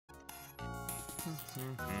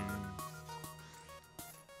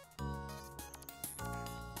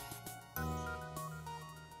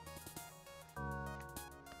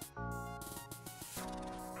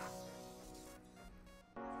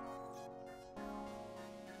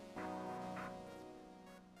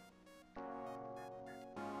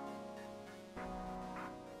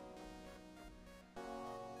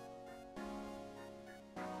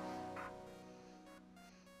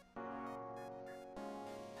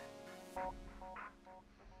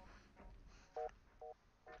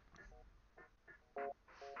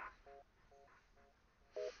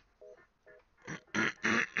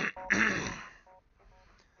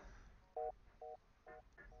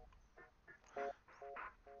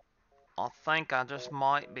I think I just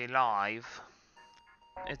might be live.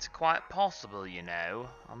 It's quite possible, you know.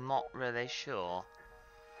 I'm not really sure.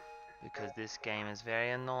 Because this game is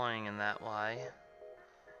very annoying in that way.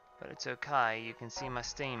 But it's okay, you can see my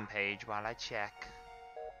Steam page while I check.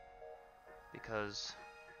 Because...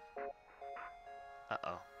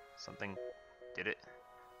 Uh-oh. Something... did it?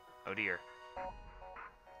 Oh dear.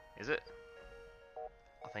 Is it?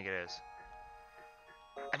 I think it is.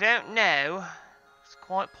 I don't know. It's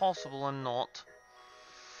quite possible I'm not.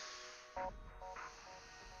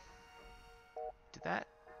 Did that?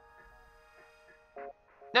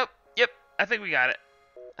 Nope. Yep. I think we got it.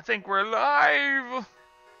 I think we're live.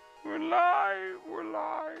 We're live. We're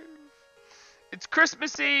live. It's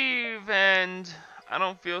Christmas Eve and I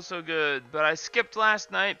don't feel so good. But I skipped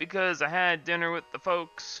last night because I had dinner with the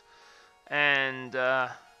folks. And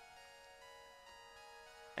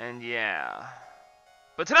yeah.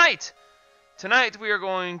 But tonight we are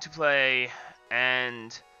going to play,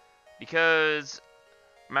 and because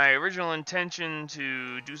my original intention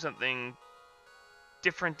to do something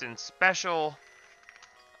different and special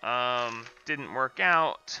didn't work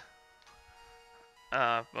out,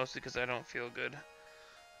 mostly because I don't feel good,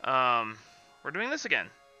 we're doing this again.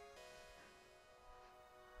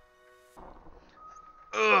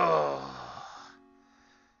 Ugh.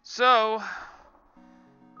 So,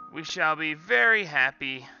 we shall be very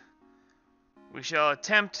happy. We shall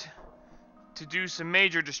attempt to do some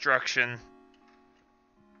major destruction.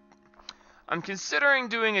 I'm considering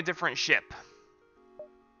doing a different ship.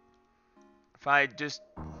 If I just...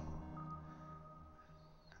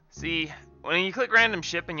 See, when you click random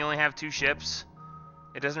ship and you only have 2 ships,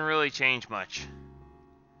 it doesn't really change much.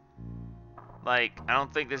 Like, I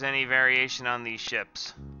don't think there's any variation on these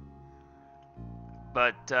ships.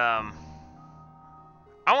 But, I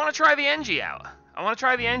want to try the NG out. I want to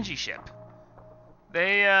try the NG ship.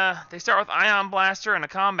 They start with Ion Blaster and a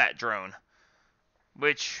combat drone.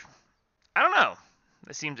 Which, I don't know.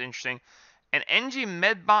 That seems interesting. An NG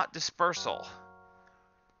Medbot Dispersal.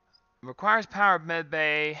 Requires powered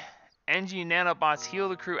medbay. NG nanobots heal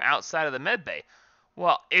the crew outside of the medbay.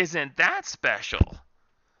 Well, isn't that special?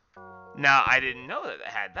 Now, I didn't know that it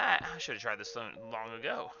had that. I should have tried this long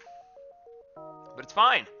ago. But it's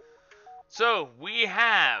fine. So, we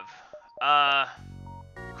have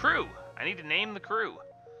crew. I need to name the crew.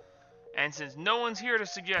 And since no one's here to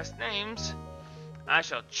suggest names, I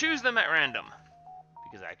shall choose them at random.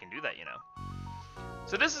 Because I can do that, you know.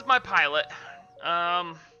 So this is my pilot. I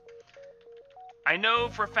know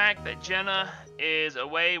for a fact that Jenna is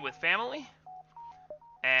away with family.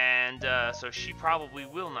 And so she probably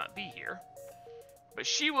will not be here. But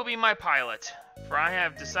she will be my pilot. For I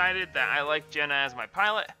have decided that I like Jenna as my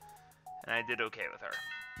pilot. And I did okay with her.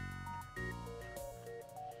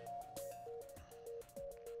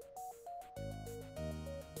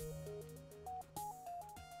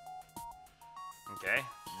 Okay,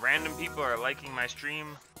 random people are liking my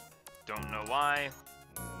stream. Don't know why.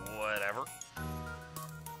 Whatever.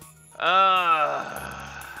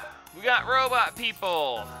 We got robot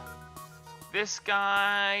people. This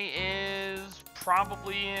guy is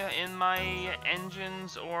probably in my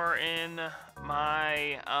engines or in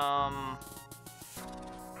my,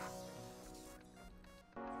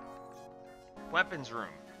 weapons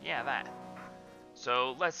room. Yeah, that.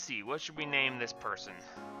 So, let's see. What should we name this person?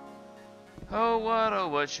 Oh,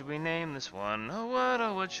 what should we name this one? Oh,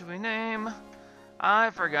 what should we name? I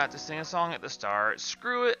forgot to sing a song at the start.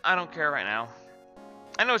 Screw it, I don't care right now.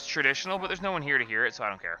 I know it's traditional, but there's no one here to hear it, so I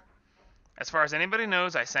don't care. As far as anybody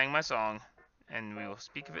knows, I sang my song, and we will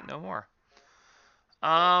speak of it no more.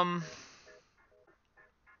 I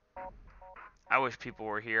wish people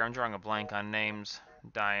were here. I'm drawing a blank on names. I'm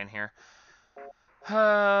dying here.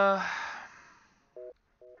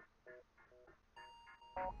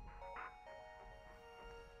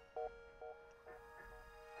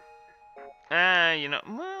 You know,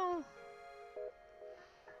 well...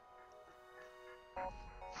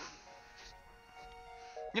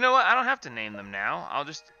 You know what? I don't have to name them now. I'll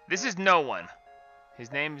just... This is no one.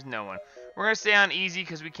 His name is no one. We're going to stay on easy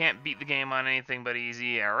because we can't beat the game on anything but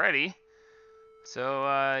easy already. So,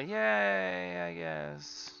 yay, I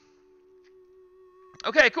guess.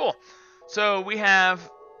 Okay, cool. So, we have...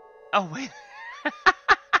 Oh, wait.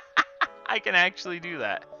 I can actually do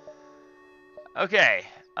that. Okay.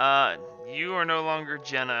 You are no longer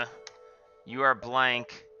Jenna. You are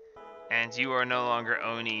blank. And you are no longer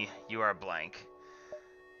Oni. You are blank.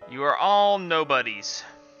 You are all nobodies.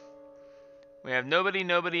 We have nobody,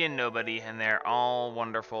 nobody, and nobody, and they're all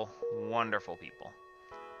wonderful, wonderful people.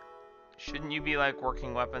 Shouldn't you be, like,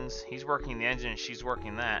 working weapons? He's working the engine, she's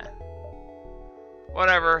working that.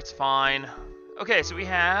 Whatever, it's fine. Okay, so we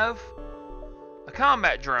have a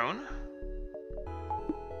combat drone.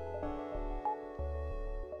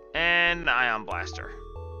 And an ion blaster.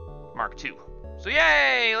 Mark II. So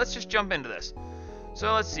yay! Let's just jump into this.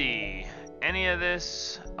 So let's see. Any of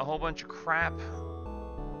this, a whole bunch of crap.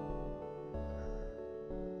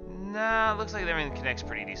 Nah, looks like everything connects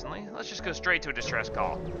pretty decently. Let's just go straight to a distress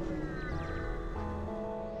call.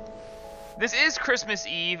 This is Christmas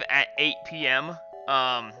Eve at 8 p.m.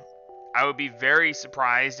 I would be very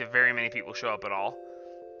surprised if very many people show up at all.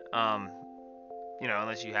 You know,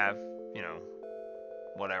 unless you have, you know,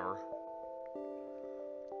 whatever.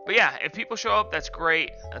 But yeah, if people show up, that's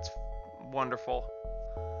great. That's wonderful.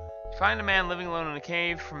 Find a man living alone in a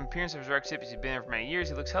cave. From appearance of his wrecked ship, he's been there for many years.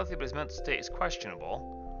 He looks healthy, but his mental state is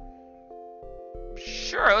questionable.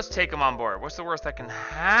 Sure, let's take him on board. What's the worst that can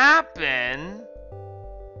happen?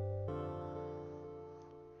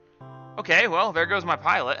 Okay, well, there goes my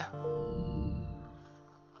pilot.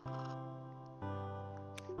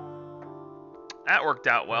 That worked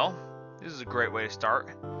out well. This is a great way to start.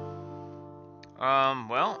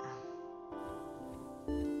 Well.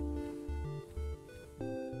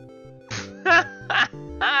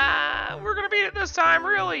 We're gonna beat it this time,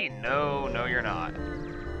 really? No, no, you're not.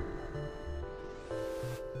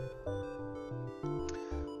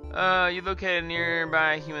 You located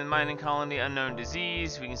nearby human mining colony, unknown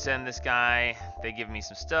disease. We can send this guy. They give me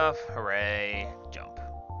some stuff. Hooray. Jump.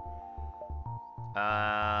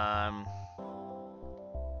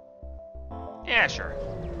 Yeah, sure.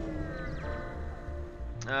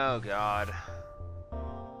 Oh, God.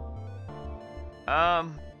 I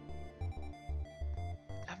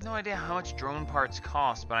have no idea how much drone parts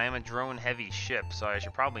cost, but I am a drone-heavy ship, so I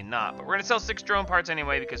should probably not. But we're gonna sell 6 drone parts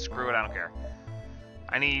anyway, because screw it, I don't care.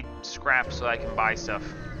 I need scrap so I can buy stuff.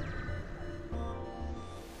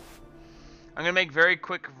 I'm gonna make very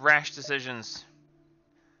quick, rash decisions.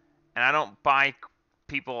 And I don't buy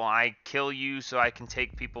people, I kill you so I can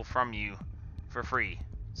take people from you for free.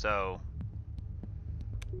 So,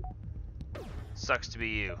 sucks to be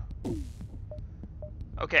you.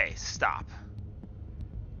 Okay, stop.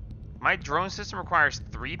 My drone system requires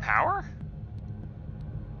 3 power?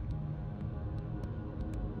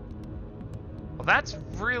 Well, that's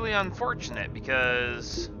really unfortunate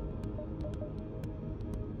because...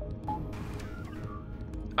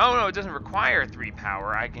 Oh no, it doesn't require 3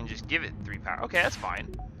 power. I can just give it 3 power. Okay, that's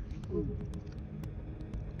fine.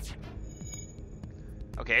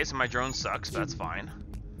 Okay, so my drone sucks, but that's fine.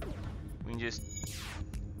 We can just...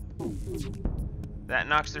 That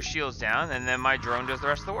knocks their shields down, and then my drone does the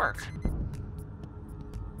rest of the work.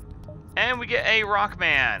 And we get a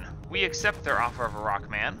Rockman. We accept their offer of a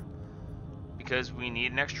Rockman because we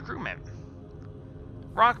need an extra crewman.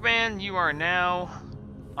 Rockman, you are now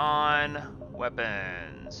on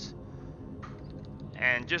weapons.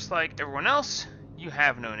 And just like everyone else, you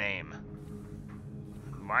have no name.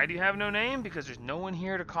 Why do you have no name? Because there's no one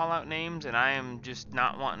here to call out names, and I am just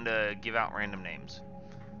not wanting to give out random names.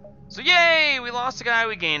 So yay! We lost a guy,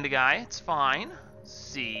 we gained a guy. It's fine.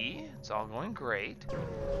 See, it's all going great.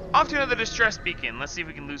 Off to another distress beacon. Let's see if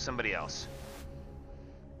we can lose somebody else.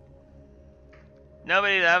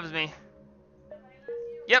 Nobody loves me.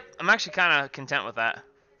 Yep, I'm actually kind of content with that.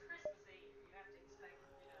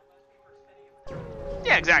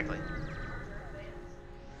 Yeah, exactly.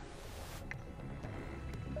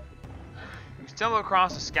 We stumble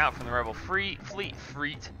across a scout from the rebel fleet.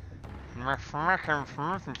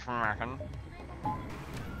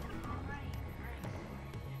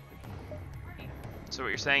 So what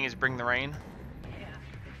you're saying is bring the rain?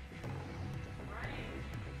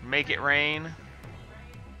 Make it rain.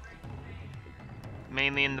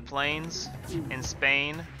 Mainly in the plains, in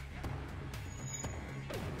Spain.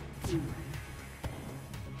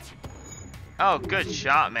 Oh, good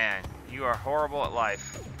shot, man. You are horrible at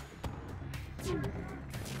life.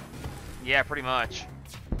 Yeah, pretty much.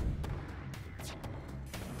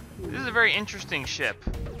 This is a very interesting ship.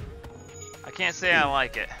 I can't say I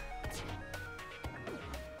like it.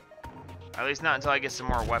 At least not until I get some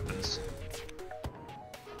more weapons.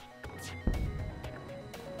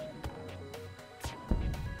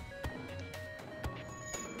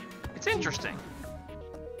 It's interesting.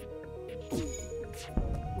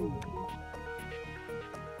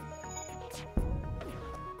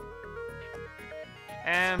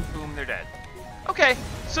 And boom, they're dead. Okay,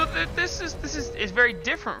 so this is very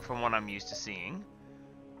different from what I'm used to seeing,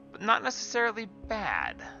 but not necessarily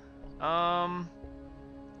bad.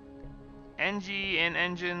 NG and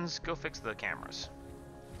engines, go fix the cameras.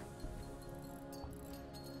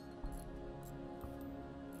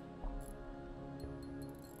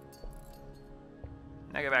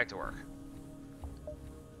 Now get back to work.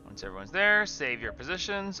 Once everyone's there, save your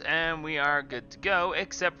positions, and we are good to go,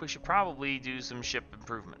 except we should probably do some ship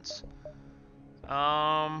improvements.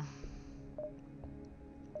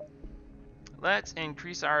 Let's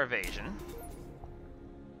increase our evasion.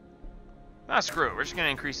 Ah, screw it. We're just going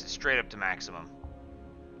to increase it straight up to maximum.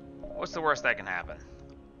 What's the worst that can happen?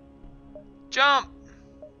 Jump!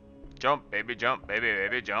 Jump, baby, jump, baby,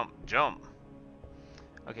 baby, jump, jump.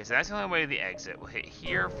 Okay, so that's the only way to the exit. We'll hit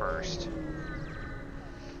here first.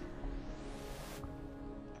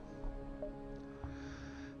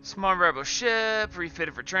 Small rebel ship,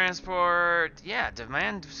 refitted for transport. Yeah,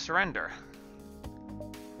 demand surrender.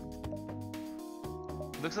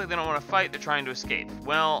 Looks like they don't want to fight, they're trying to escape.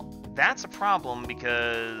 Well, that's a problem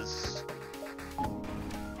because...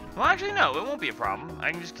 Well, actually, no, it won't be a problem.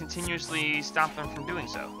 I can just continuously stop them from doing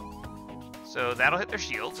so. So that'll hit their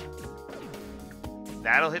shield.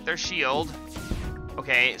 That'll hit their shield.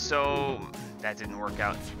 Okay, so that didn't work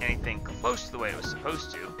out anything close to the way it was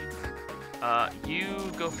supposed to.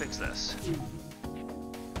 You go fix this.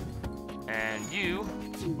 And you...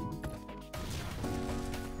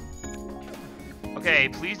 Okay,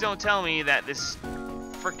 please don't tell me that this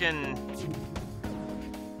frickin'...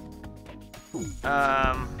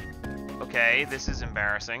 Okay, this is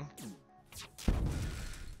embarrassing.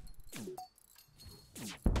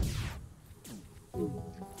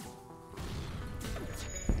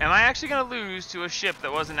 Am I actually gonna lose to a ship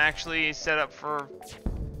that wasn't actually set up for...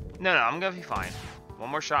 No, I'm gonna be fine. One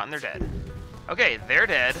more shot and they're dead. Okay, they're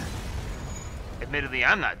dead. Admittedly,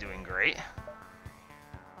 I'm not doing great.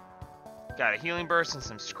 Got a healing burst and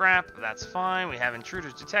some scrap, but that's fine. We have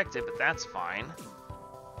intruders detected, but that's fine.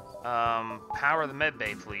 Power the med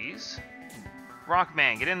bay, please.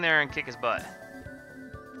 Rockman, get in there and kick his butt.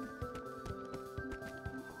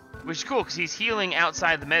 Which is cool, because he's healing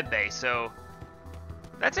outside the med bay, so...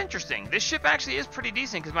 That's interesting. This ship actually is pretty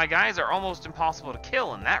decent, because my guys are almost impossible to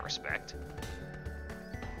kill in that respect.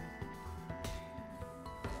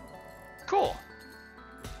 Cool.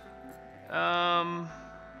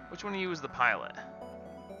 Which one of you is the pilot?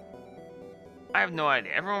 I have no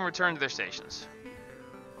idea. Everyone return to their stations.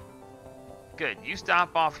 Good. You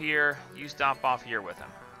stop off here. You stop off here with him.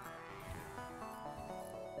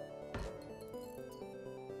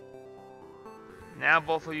 Now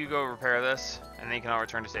both of you go repair this, and then you can all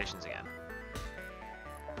return to stations again.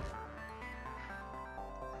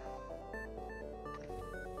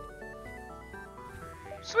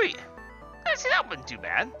 Sweet. See, that wasn't too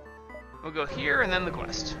bad. We'll go here and then the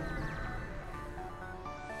quest.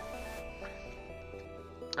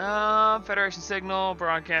 Federation signal,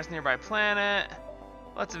 broadcast nearby planet.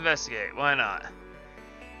 Let's investigate. Why not?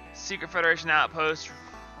 Secret Federation outpost.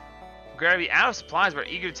 Gravity out of supplies, but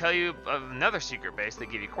eager to tell you of another secret base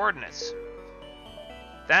that give you coordinates.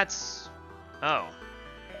 That's... Oh.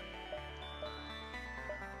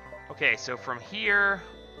 Okay, so from here...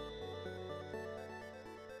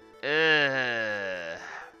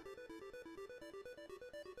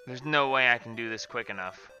 There's no way I can do this quick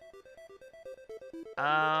enough.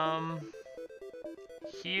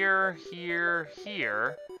 Here, here,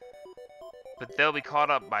 here. But they'll be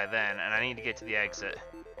caught up by then, and I need to get to the exit.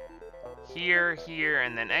 Here, here,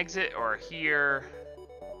 and then exit, or here.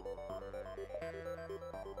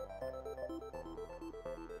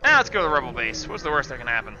 Now let's go to the rebel base. What's the worst that can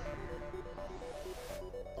happen?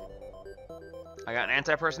 I got an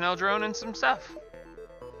anti-personnel drone and some stuff.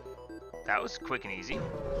 That was quick and easy.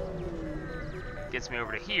 Gets me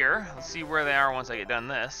over to here. Let's see where they are once I get done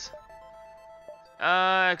this.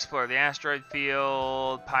 Explore the asteroid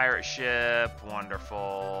field. Pirate ship.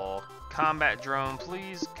 Wonderful. Combat drone,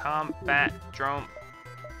 please. Combat drone.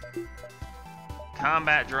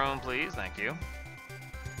 Combat drone, please. Thank you.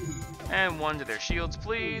 And one to their shields,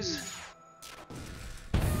 please.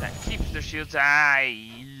 That keeps their shields.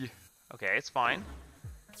 Aye. Okay, it's fine.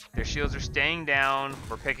 Their shields are staying down.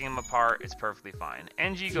 We're picking them apart. It's perfectly fine.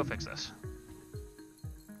 NG, go fix this.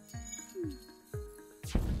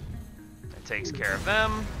 takes care of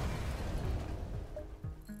them.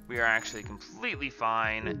 We are actually completely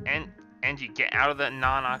fine. And you get out of the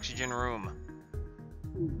non-oxygen room.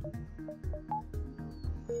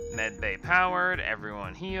 Med bay powered,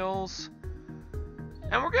 everyone heals.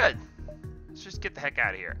 And we're good. Let's just get the heck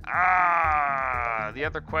out of here. Ah, the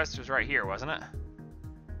other quest was right here, wasn't it?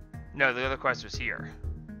 No, the other quest was here.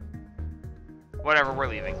 Whatever, we're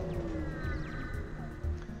leaving.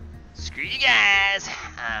 Screw you guys,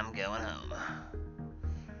 I'm going home.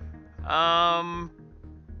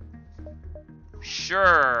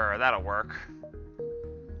 Sure, that'll work.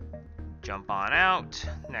 Jump on out.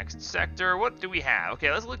 Next sector. What do we have?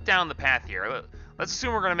 Okay, let's look down the path here. Let's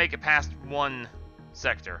assume we're going to make it past one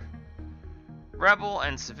sector. Rebel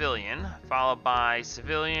and civilian, followed by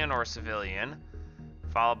civilian or civilian,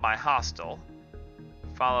 followed by hostile,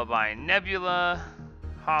 followed by nebula,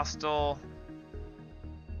 hostile.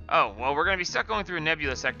 Oh, well, we're going to be stuck going through a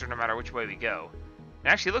nebula sector no matter which way we go. It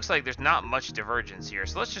actually looks like there's not much divergence here,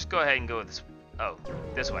 so let's just go ahead and go this. Oh,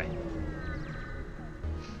 this way.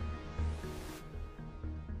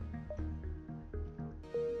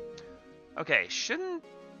 Okay,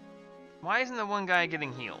 why isn't the one guy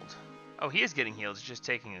getting healed? Oh, he is getting healed. It's just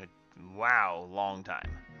taking a long time.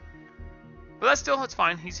 But it's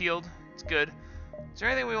fine. He's healed. It's good. Is there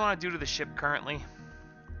anything we want to do to the ship currently?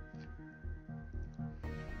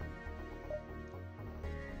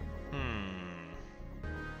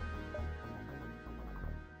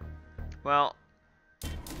 Well,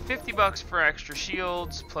 $50 for extra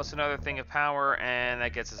shields, plus another thing of power, and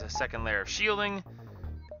that gets us a second layer of shielding.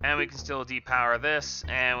 And we can still depower this,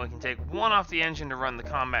 and we can take one off the engine to run the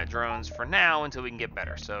combat drones for now until we can get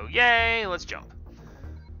better. So, yay, let's jump.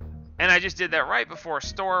 And I just did that right before a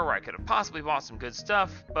store where I could have possibly bought some good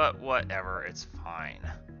stuff, but whatever, it's fine.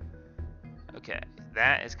 Okay,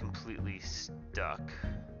 that is completely stuck.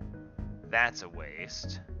 That's a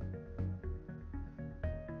waste.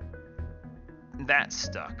 That's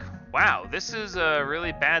stuck. Wow, this is a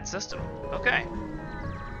really bad system. Okay.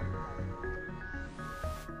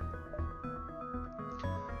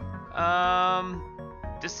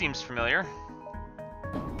 This seems familiar.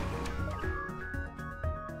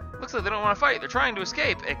 Looks like they don't want to fight. They're trying to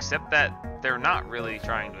escape, except that they're not really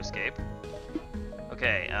trying to escape.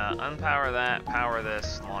 Okay, unpower that, power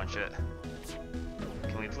this, launch it.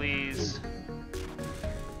 Can we please?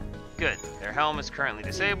 Good. Their helm is currently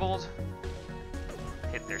disabled.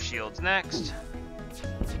 Hit their shields next.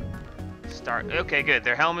 Start. Okay, good.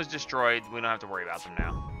 Their helm is destroyed. We don't have to worry about them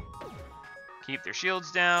now. Keep their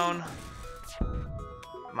shields down.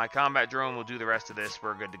 My combat drone will do the rest of this.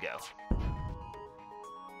 We're good to go.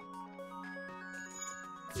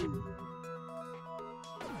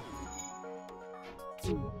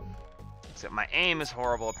 Except my aim is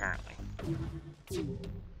horrible, apparently.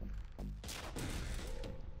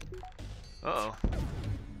 Uh-oh.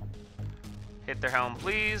 Hit their helm,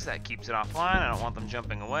 please. That keeps it offline. I don't want them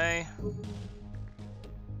jumping away.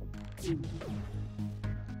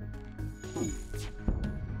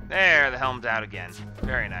 There, the helm's out again.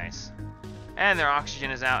 Very nice. And their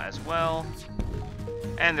oxygen is out as well.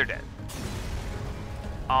 And they're dead.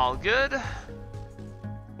 All good.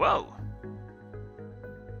 Whoa.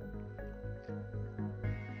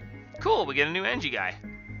 Cool, we get a new NG guy.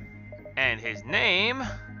 And his name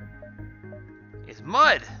is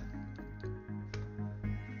Mud.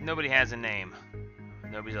 Nobody has a name.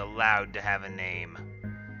 Nobody's allowed to have a name.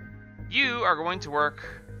 You are going to work.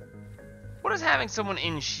 What does having someone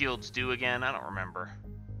in shields do again? I don't remember.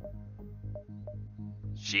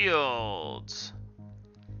 Shields.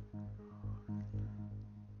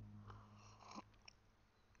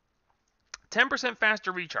 %10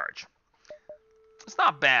 faster recharge. It's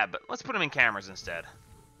not bad, but let's put them in cameras instead.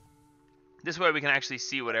 This way we can actually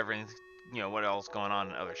see what what else is going on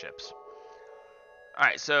in other ships.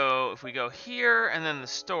 Alright, so if we go here and then the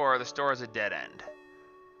store is a dead end.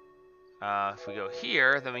 If we go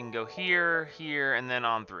here, then we can go here, here, and then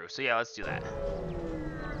on through. So yeah, let's do that.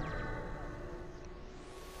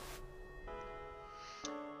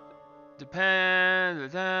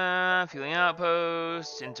 Depend, fueling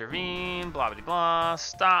outpost, intervene, blah blah blah,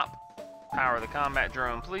 stop. Power the combat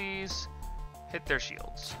drone, please. Hit their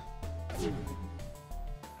shields.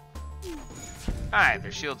 Alright,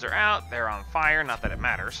 their shields are out. They're on fire, not that it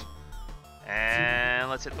matters. And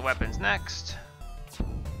let's hit the weapons next.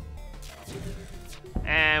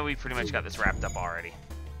 And we pretty much got this wrapped up already.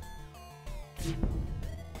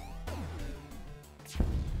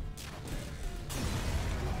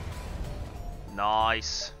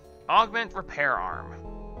 Nice. Augment repair arm.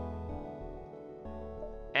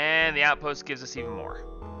 And the outpost gives us even more.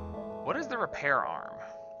 What is the repair arm?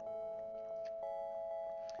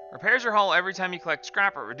 Repairs your hull every time you collect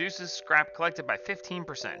scrap, or reduces scrap collected by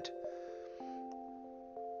 15%.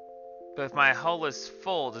 But if my hull is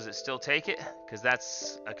full, does it still take it? Because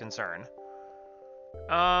that's a concern.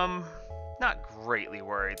 Not greatly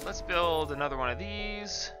worried. Let's build another one of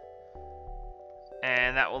these.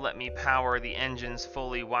 And that will let me power the engines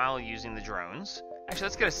fully while using the drones. Actually,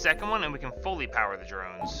 let's get a second one and we can fully power the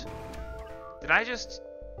drones. Did I just...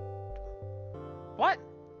 What?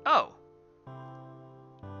 Oh.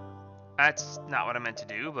 That's not what I meant to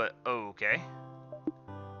do, but okay.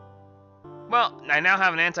 Well, I now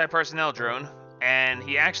have an anti-personnel drone, and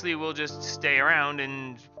he actually will just stay around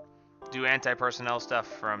and do anti-personnel stuff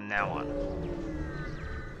from now on.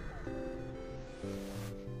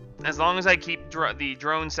 As long as I keep the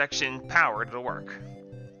drone section powered, it'll work.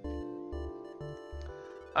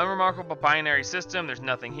 Unremarkable binary system. There's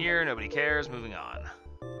nothing here. Nobody cares. Moving on.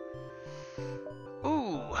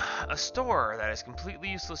 Ooh, a store that is completely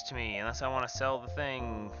useless to me unless I want to sell the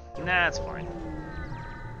thing. Nah, it's fine.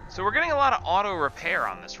 So we're getting a lot of auto repair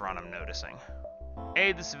on this run, I'm noticing.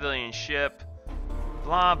 Aid the civilian ship.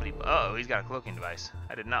 Blah, blah, blah. Uh oh, he's got a cloaking device.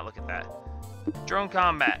 I did not look at that. Drone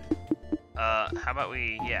combat. How about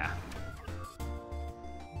we, yeah.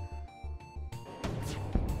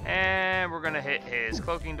 And we're gonna hit his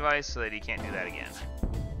cloaking device so that he can't do that again.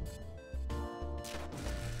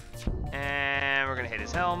 And we're gonna hit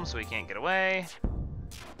his helm so he can't get away.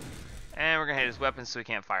 And we're gonna hit his weapons so he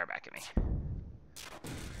can't fire back at me.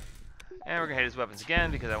 And we're gonna hit his weapons again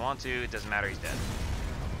because I want to. It doesn't matter, he's dead.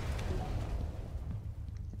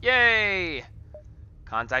 Yay!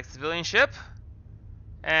 Contact the civilian ship.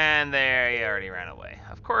 And they already ran away.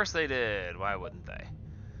 Of course they did. Why wouldn't they?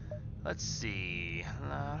 Let's see.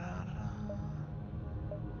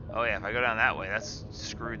 Oh yeah, if I go down that way, that's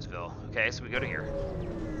Scroodsville. Okay, so we go to here.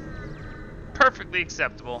 Perfectly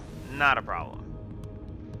acceptable. Not a problem.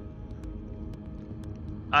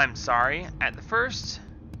 I'm sorry. At the first,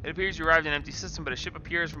 it appears you arrived in an empty system, but a ship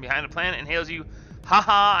appears from behind a planet and hails you.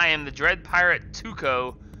 Haha, I am the dread pirate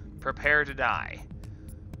Tuco. Prepare to die.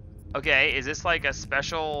 Okay, is this like a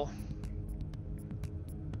special...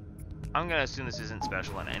 I'm gonna assume this isn't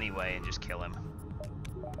special in any way and just kill him.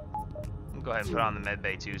 I'll go ahead and put on the med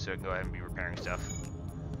bay too so I can go ahead and be repairing stuff.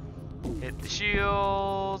 Hit the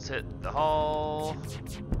shields, hit the hull.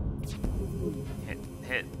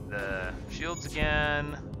 Hit the shields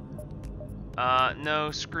again.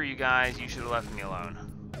 No, screw you guys, you should have left me alone.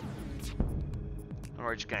 And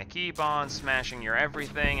we're just gonna keep on smashing your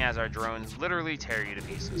everything as our drones literally tear you to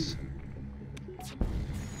pieces.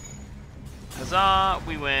 Huzzah,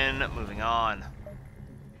 we win, moving on.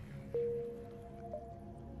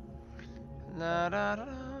 La da da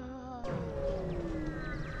da.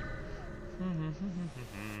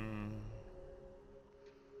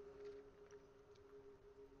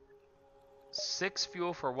 6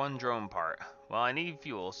 fuel for 1 drone part. Well, I need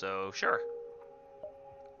fuel, so sure.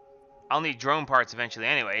 I'll need drone parts eventually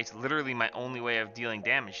anyway. It's literally my only way of dealing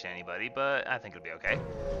damage to anybody, but I think it'll be okay.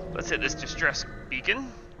 Let's hit this distress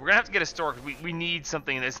beacon. We're gonna have to get a store because we need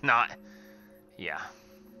something that's not... Yeah.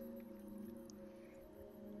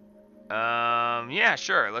 Yeah,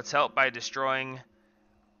 sure. Let's help by destroying...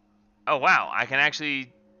 Oh, wow. I can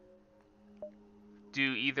actually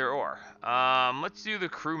do either or. Let's do the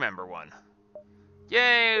crew member one.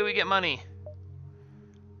 Yay, we get money.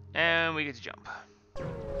 And we get to jump.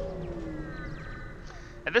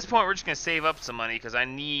 At this point, we're just going to save up some money because I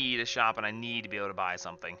need a shop and I need to be able to buy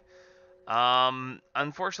something.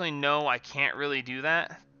 Unfortunately, no, I can't really do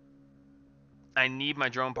that. I need my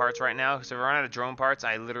drone parts right now because if I run out of drone parts,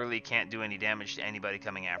 I literally can't do any damage to anybody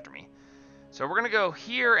coming after me. So we're going to go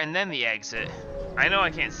here and then the exit. I know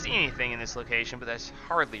I can't see anything in this location, but that's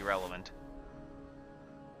hardly relevant.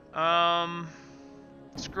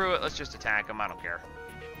 Screw it, let's just attack them, I don't care.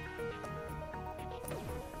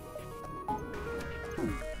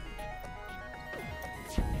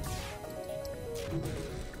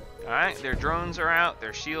 Alright, their drones are out,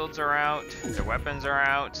 their shields are out, their weapons are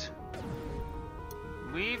out.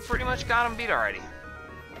 We've pretty much got them beat already.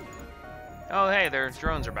 Oh hey, their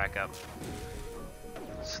drones are back up.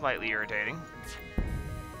 Slightly irritating.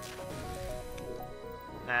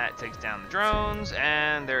 That takes down the drones,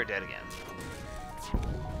 and they're dead again.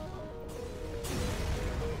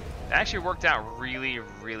 That actually worked out really,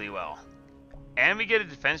 really well. And we get a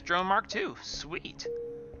defense drone Mark II. Sweet.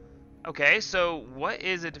 Okay, so what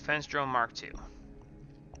is a defense drone Mark II?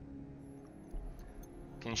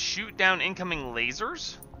 Can shoot down incoming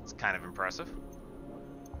lasers? That's kind of impressive.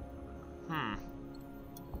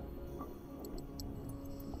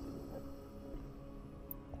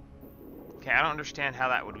 Okay, I don't understand how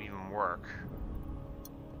that would even work.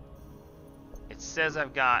 it says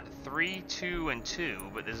I've got 3, 2, and 2,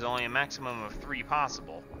 but there's only a maximum of 3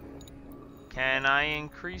 possible. Can I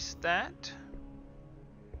increase that?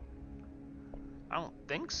 I don't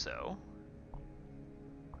think so.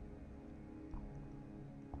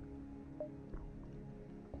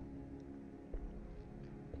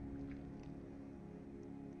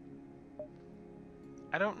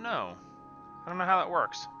 I don't know. I don't know how that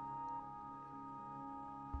works.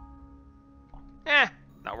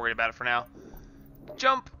 Not worried about it for now.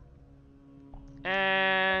 Jump.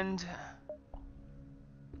 And...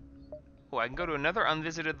 oh, I can go to another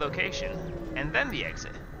unvisited location. And then the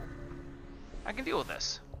exit. I can deal with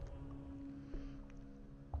this.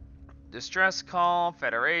 Distress call,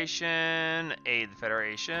 Federation, aid the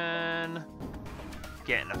Federation,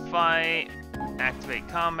 get in a fight, activate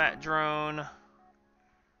combat drone,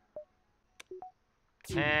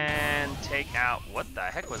 and take out, what the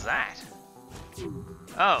heck was that?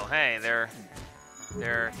 Oh, hey, they're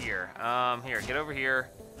here. Here, get over here,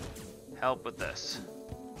 help with this.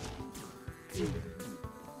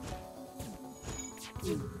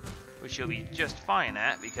 Which you'll be just fine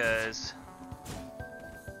at, because...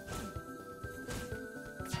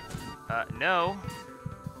 no.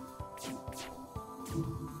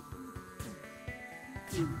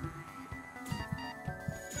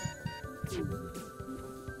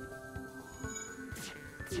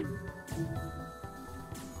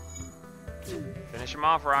 Finish him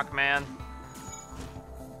off, Rockman.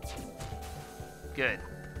 Good.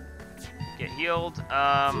 Get healed.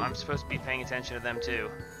 I'm supposed to be paying attention to them too.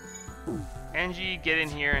 Engie, get in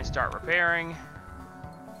here and start repairing.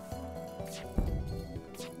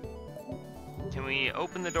 Can we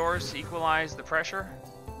open the doors to equalize the pressure?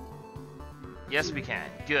 Yes, we can.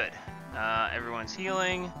 Good. Everyone's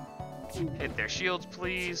healing. Hit their shields,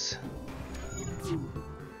 please.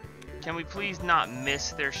 Can we please not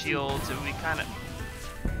miss their shields? It would be kind of...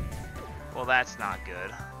 well, that's not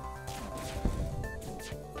good.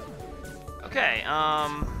 Okay,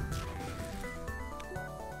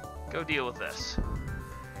 go deal with this.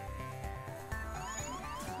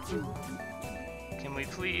 Can we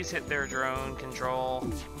please hit their drone control?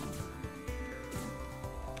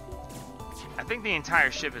 I think the entire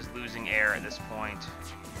ship is losing air at this point.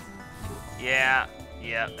 Yeah,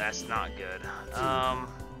 that's not good.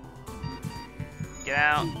 Get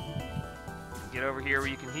out. Get over here where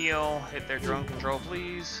you can heal. Hit their drone control,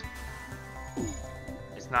 please.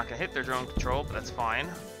 It's not gonna hit their drone control, but that's fine.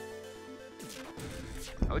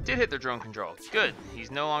 Oh, it did hit their drone control. Good.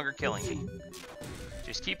 He's no longer killing me.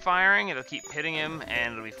 Just keep firing, it'll keep hitting him,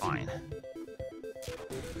 and it'll be fine.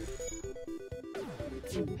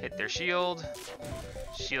 Hit their shield.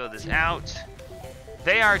 Shield is out.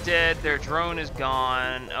 They are dead. Their drone is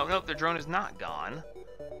gone. Oh, nope, their drone is not gone.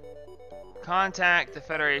 Contact the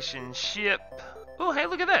Federation ship. Oh, hey,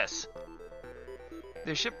 look at this.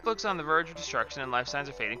 Their ship looks on the verge of destruction and life signs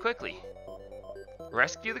are fading quickly.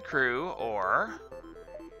 Rescue the crew, or...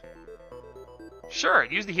 sure,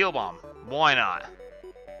 use the heal bomb. Why not?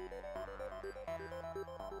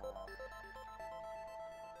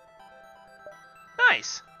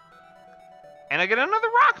 Nice. And I get another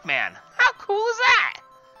Rockman. How cool is that?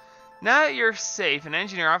 Now that you're safe, an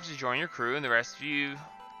engineer offers to join your crew, and the rest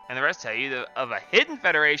tell you of a hidden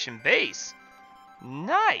Federation base.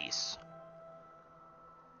 Nice.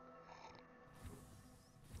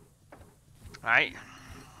 Alright.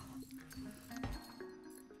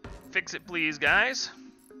 Fix it, please, guys.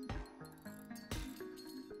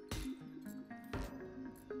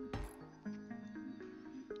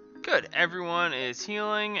 Good. Everyone is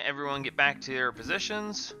healing. Everyone get back to their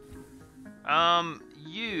positions.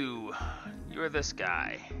 You're this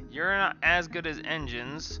guy. You're not as good as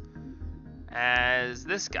engines as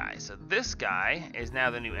this guy. So this guy is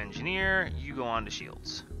now the new engineer. You go on to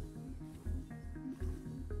shields.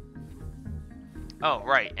 Oh,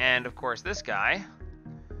 right. And of course this guy.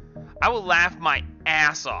 I will laugh my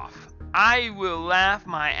ass off. I will laugh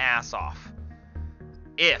my ass off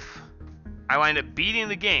if I wind up beating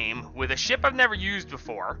the game with a ship I've never used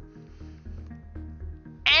before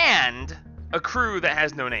and a crew that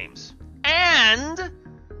has no names. And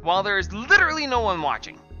while there is literally no one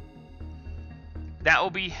watching. That will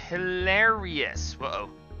be hilarious. Uh-oh.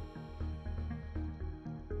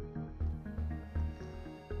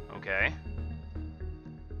 Okay.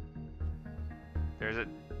 There's a...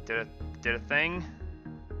 Did a thing?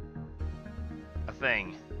 A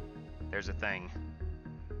thing. There's a thing.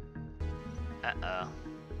 Uh-oh.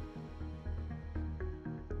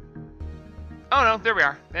 Oh no, there we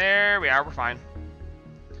are. There we are, we're fine.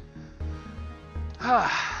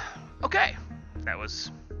 Okay. That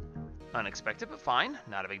was unexpected, but fine.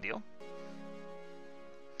 Not a big deal.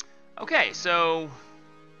 Okay, so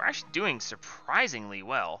we're actually doing surprisingly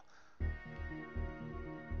well.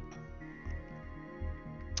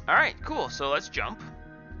 Alright, cool. So let's jump.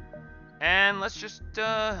 And let's just,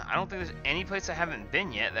 I don't think there's any place I haven't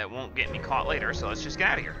been yet that won't get me caught later, so let's just get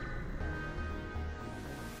out of here.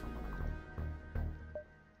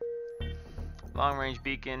 Long-range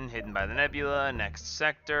beacon, hidden by the nebula, next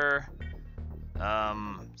sector.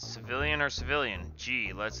 Civilian or civilian?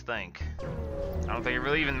 Gee, let's think. I don't think it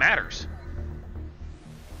really even matters.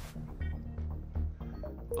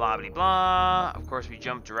 Blah, blah, blah. Of course, we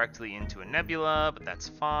jump directly into a nebula, but that's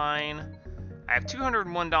fine. I have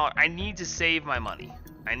 $201. I need to save my money.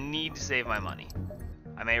 I need to save my money.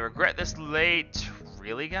 I may regret this late.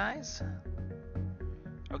 Really, guys?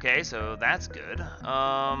 Okay, so that's good.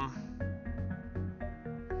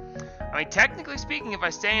 I mean, technically speaking, if I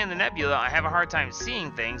stay in the nebula, I have a hard time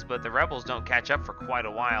seeing things, but the rebels don't catch up for quite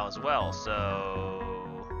a while as well, so...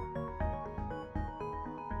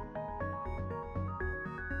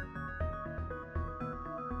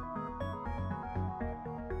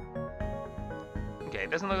 Okay,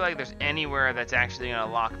 it doesn't look like there's anywhere that's actually going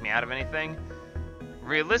to lock me out of anything.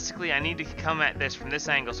 Realistically, I need to come at this from this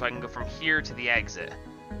angle so I can go from here to the exit.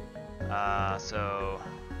 So...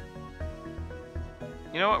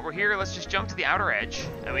 You know what, we're here, let's just jump to the outer edge,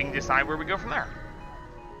 and we can decide where we go from there.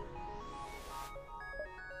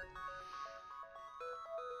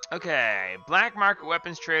 Okay, black market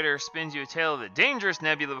weapons trader spins you a tale of the dangerous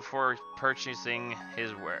nebula before purchasing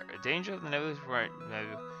his ware. Danger of the nebula before...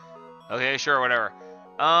 Okay, sure, whatever.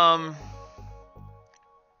 I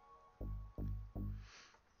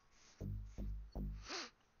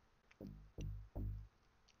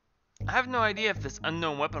have no idea if this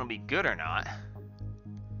unknown weapon will be good or not.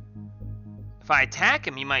 If I attack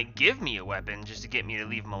him, he might give me a weapon just to get me to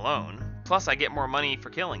leave him alone. Plus, I get more money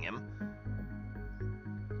for killing him.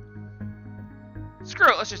 Screw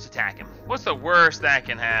it, let's just attack him. What's the worst that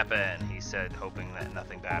can happen? He said, hoping that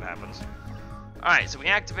nothing bad happens. Alright, so we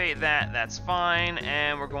activate that, that's fine,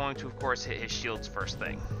 and we're going to, of course, hit his shields first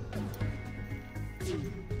thing.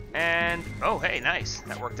 And, oh, hey, nice.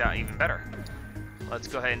 That worked out even better. Let's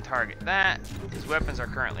go ahead and target that. His weapons are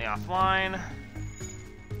currently offline.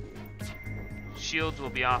 Shields will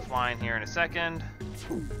be offline here in a second.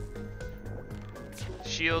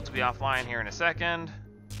 Shields will be offline here in a second.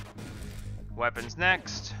 Weapons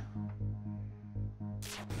next.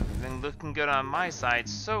 Everything looking good on my side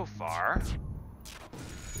so far.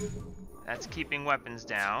 That's keeping weapons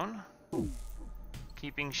down.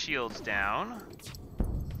 Keeping shields down.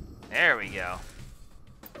 There we go.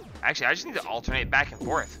 Actually, I just need to alternate back and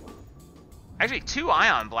forth. Actually, 2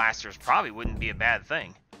 ion blasters probably wouldn't be a bad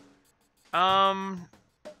thing.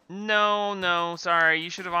 No, sorry. You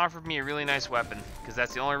should have offered me a really nice weapon, because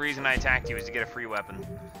that's the only reason I attacked you, was to get a free weapon.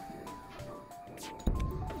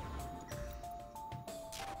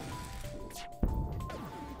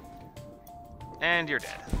 And you're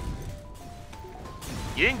dead.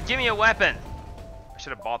 You didn't give me a weapon! I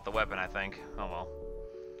should have bought the weapon, I think. Oh well.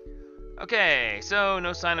 Okay, so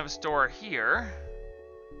no sign of a store here.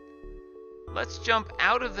 Let's jump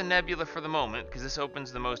out of the nebula for the moment, because this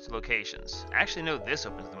opens the most locations. Actually, no, this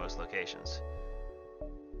opens the most locations.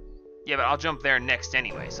 Yeah, but I'll jump there next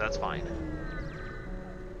anyway, so that's fine.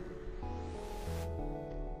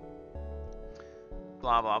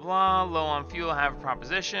 Blah, blah, blah. Low on fuel, have a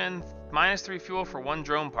proposition. -3 fuel for 1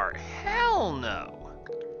 drone part. Hell no!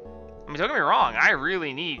 I mean, don't get me wrong, I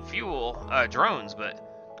really need fuel, drones, but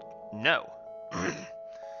no.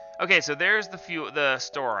 Okay, so there's the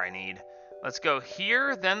store I need. Let's go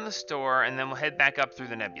here, then the store, and then we'll head back up through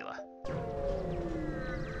the nebula.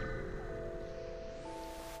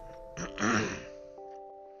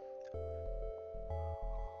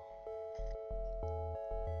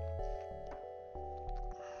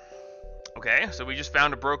 Okay, so we just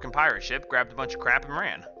found a broken pirate ship, grabbed a bunch of crap, and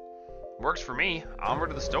ran. Works for me. Onward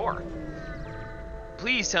to the store.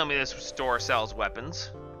 Please tell me this store sells weapons.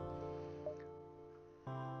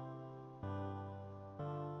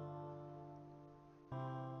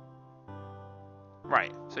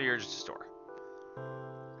 Right, so you're just a store.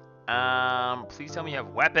 Please tell me you have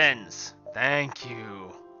weapons. Thank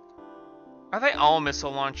you. Are they all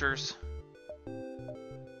missile launchers?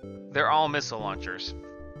 They're all missile launchers.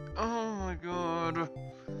 Oh my god.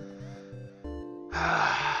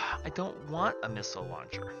 I don't want a missile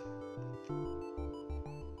launcher.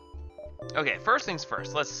 Okay, first things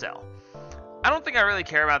first, let's sell. I don't think I really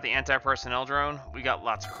care about the anti-personnel drone. We got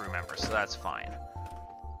lots of crew members, so that's fine.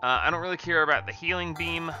 I don't really care about the healing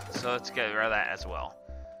beam, so let's get rid of that as well.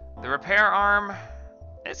 The repair arm,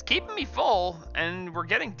 it's keeping me full, and we're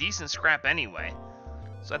getting decent scrap anyway.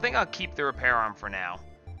 So I think I'll keep the repair arm for now.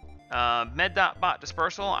 Med.bot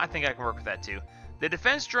dispersal, I think I can work with that too. The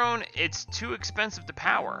defense drone, it's too expensive to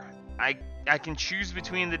power. I can choose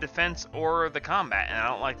between the defense or the combat, and I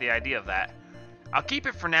don't like the idea of that. I'll keep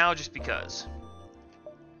it for now just because.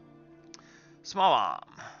 Small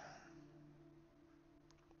bomb.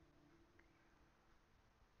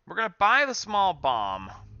 We're going to buy the small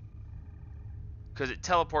bomb because it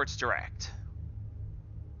teleports direct.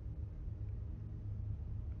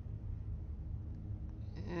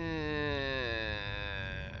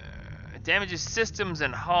 It damages systems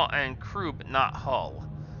and hull and crew, but not hull.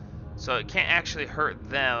 So it can't actually hurt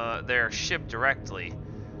them, their ship directly.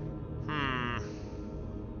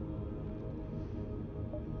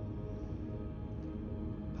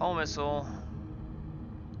 Hull missile.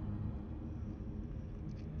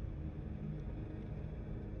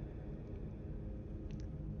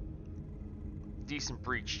 Decent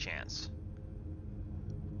breach chance.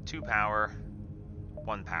 2 power,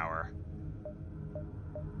 1 power.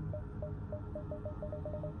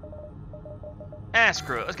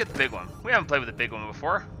 Screw it. Let's get the big one. We haven't played with the big one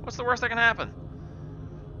before. What's the worst that can happen?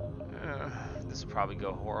 This will probably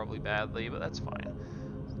go horribly badly, but that's fine.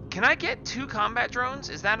 Can I get 2 combat drones?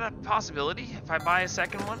 Is that a possibility if I buy a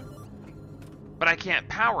second one? But I can't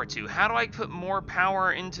power 2. How do I put more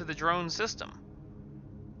power into the drone system?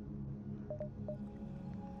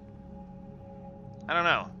 I don't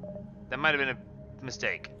know. That might have been a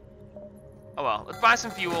mistake. Oh well, let's buy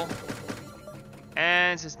some fuel.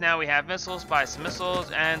 And since now we have missiles, buy some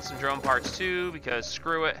missiles and some drone parts too, because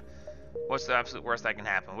screw it. What's the absolute worst that can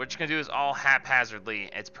happen? What you're going to do is all haphazardly.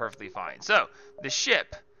 It's perfectly fine. So, the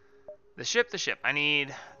ship. I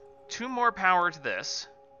need 2 more power to this.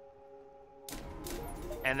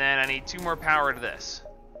 And then I need 2 more power to this.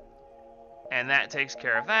 And that takes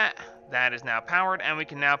care of that. That is now powered, and we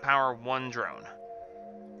can now power 1 drone.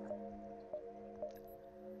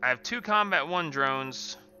 I have 2 combat 1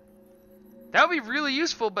 drones. That would be really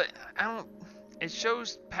useful, but I don't... It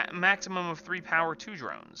shows maximum of 3 power 2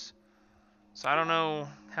 drones. So I don't know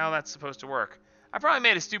how that's supposed to work. I probably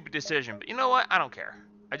made a stupid decision, but you know what? I don't care.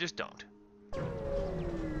 I just don't.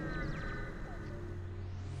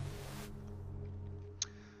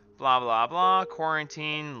 Blah, blah, blah.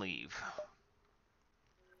 Quarantine, leave.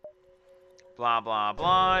 Blah, blah,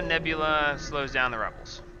 blah. Nebula slows down the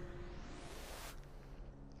rebels.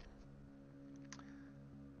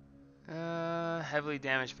 Heavily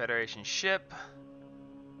damaged Federation ship.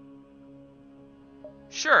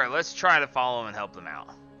 Sure, let's try to follow them and help them out.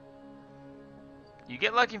 You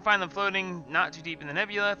get lucky and find them floating not too deep in the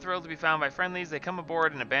nebula, thrilled to be found by friendlies. They come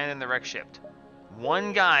aboard and abandon the wrecked ship.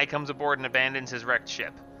 1 guy comes aboard and abandons his wrecked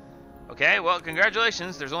ship. Okay, well,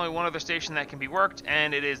 congratulations. There's only 1 other station that can be worked,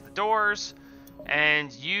 and it is the doors.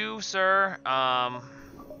 And you, sir,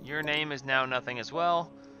 your name is now nothing as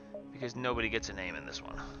well, because nobody gets a name in this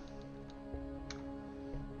one.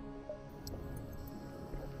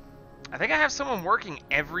 I think I have someone working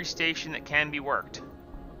every station that can be worked.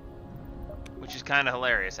 Which is kind of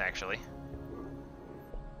hilarious, actually.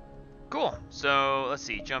 Cool. So, let's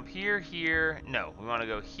see. Jump here, here. No, we want to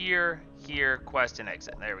go here, here, quest, and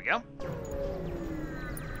exit. There we go.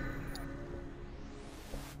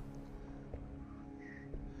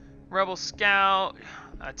 Rebel Scout.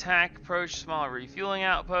 Attack, approach, smaller refueling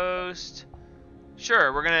outpost.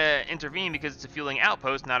 Sure, we're going to intervene because it's a fueling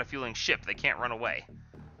outpost, not a fueling ship. They can't run away.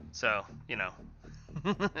 So, you know.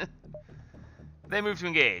 They move to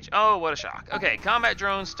engage. Oh, what a shock. Okay, combat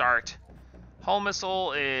drones start. Hull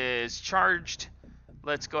missile is charged.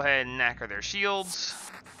 Let's go ahead and knacker their shields.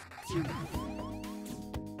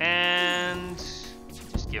 And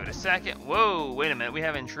just give it a second. Whoa, wait a minute. We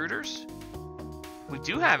have intruders? We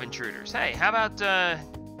do have intruders. Hey, how about,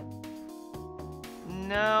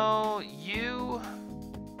 no, you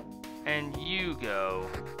and you go.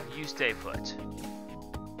 You stay put.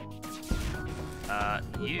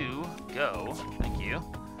 You go. Thank you.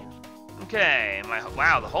 Okay,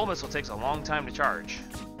 wow, the hull missile takes a long time to charge.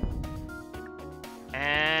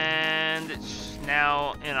 And it's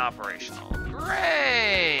now inoperational.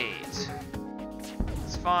 Great!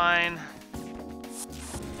 It's fine.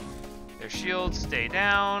 Their shields stay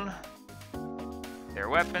down. Their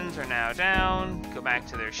weapons are now down. Go back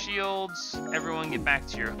to their shields. Everyone get back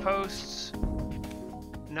to your posts.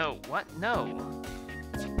 No, what? No.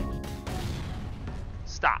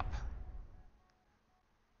 Stop.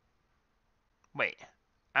 Wait.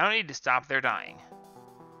 I don't need to stop. They're dying.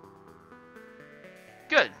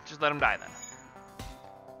 Good. Just let them die then.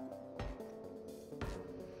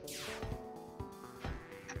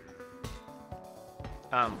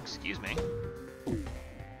 Excuse me.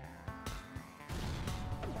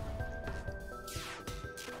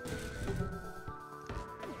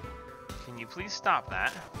 please stop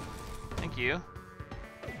that? Thank you.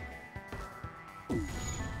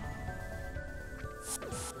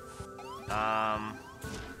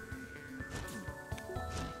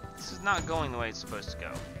 This is not going the way it's supposed to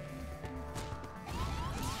go.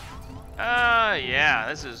 Yeah,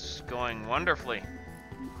 this is going wonderfully.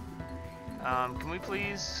 Can we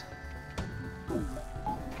please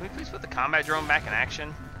put the combat drone back in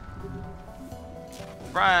action?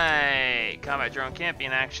 Right, combat drone can't be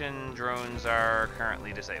in action. Drones are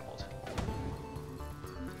currently disabled.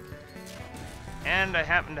 And I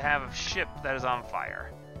happen to have a ship that is on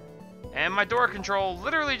fire. And my door control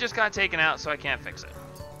literally just got taken out, so I can't fix it.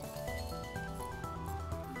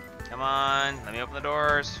 Come on, let me open the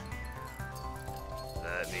doors.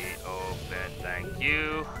 Let me open, thank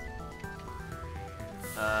you.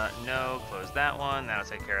 No, close that one, that'll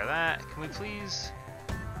take care of that. Can we please...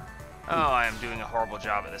 Oh, I am doing a horrible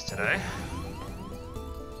job at this today.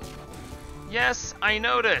 Yes, I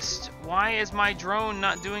noticed. Why is my drone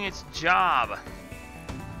not doing its job?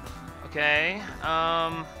 Okay,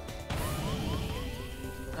 oh,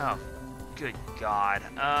 good God.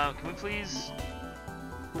 Can we please...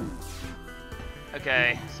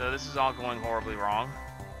 Okay, so this is all going horribly wrong.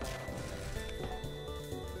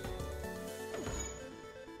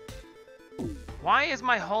 Why is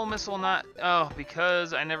my hull missile not... Oh,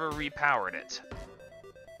 because I never repowered it.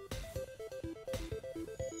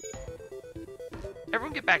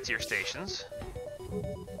 Everyone get back to your stations.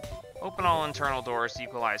 Open all internal doors to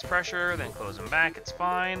equalize pressure, then close them back, it's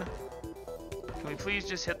fine. Can we please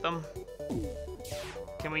just hit them?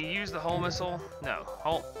 Can we use the hull missile? No.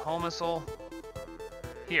 Hull missile.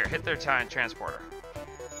 Here, hit their transporter.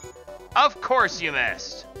 Of course you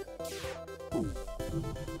missed!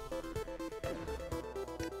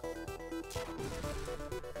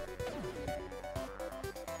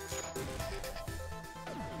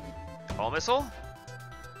 Hull missile?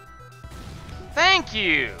 Thank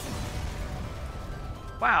you!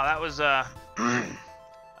 Wow, that was,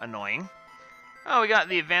 annoying. Oh, we got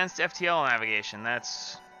the advanced FTL navigation.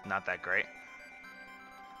 That's not that great.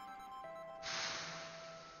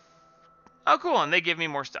 Oh, cool, and they give me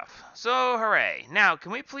more stuff. So, hooray. Now,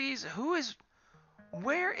 can we please...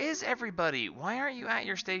 Where is everybody? Why aren't you at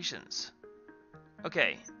your stations?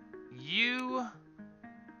 Okay, you...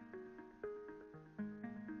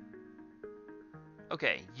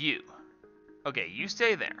 Okay, you. Okay, you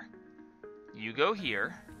stay there. You go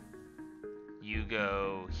here. You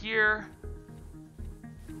go here.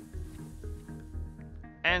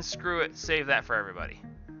 And screw it, save that for everybody.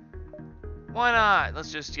 Why not?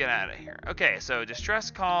 Let's just get out of here. Okay, so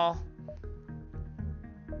distress call.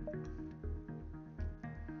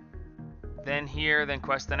 Then here, then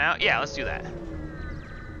quest, then out. Yeah, let's do that.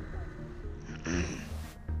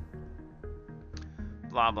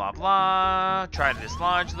 Blah, blah, blah. Try to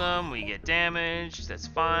dislodge them. We get damaged. That's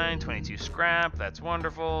fine. 22 scrap. That's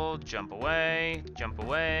wonderful. Jump away. Jump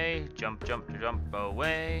away. Jump, jump, jump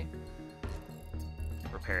away.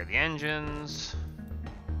 Repair the engines.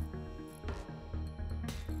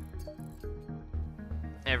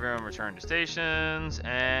 Everyone return to stations.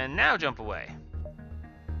 And now jump away.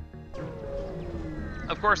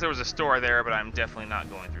 Of course, there was a store there, but I'm definitely not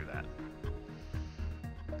going through that.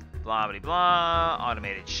 Blah, blah, blah.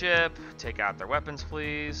 Automated ship. Take out their weapons,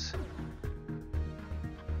 please.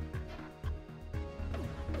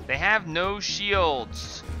 They have no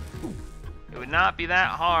shields. It would not be that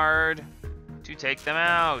hard to take them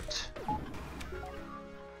out.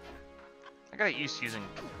 I got used to using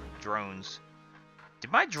drones.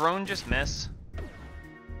 Did my drone just miss?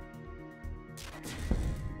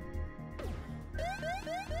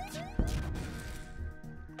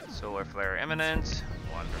 Solar flare imminent.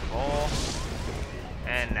 Wonderful.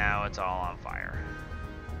 And now it's all on fire.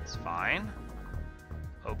 It's fine.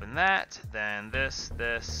 Open that. Then this.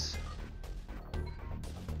 This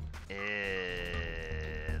and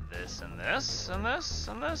this and this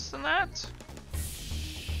and this and that.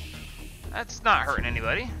 That's not hurting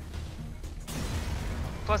anybody.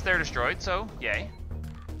 Plus they're destroyed, so yay.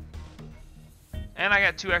 And I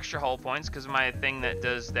got 2 extra hull points because of my thing that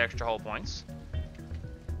does the extra hull points.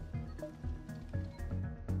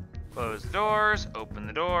 Close the doors, open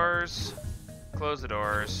the doors, close the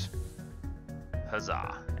doors.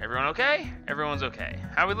 Huzzah. Everyone okay? Everyone's okay.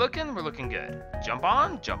 How we looking? We're looking good. Jump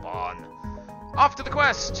on? Jump on. Off to the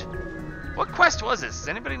quest! What quest was this? Does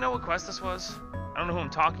anybody know what quest this was? I don't know who I'm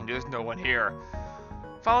talking to. There's no one here.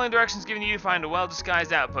 Following directions given to you to find a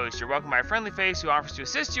well-disguised outpost. You're welcomed by a friendly face who offers to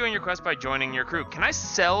assist you in your quest by joining your crew. Can I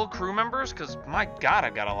sell crew members? Because, my god,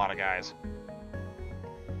 I've got a lot of guys.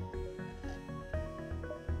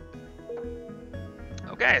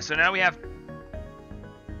 Okay, so now we have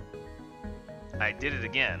I did it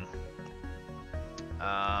again.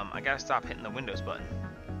 I gotta stop hitting the Windows button.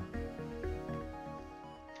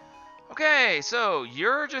 Okay, so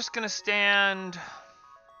you're just gonna stand...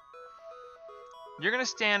 You're gonna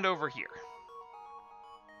stand over here.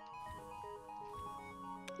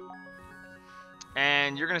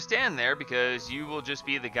 And you're gonna stand there because you will just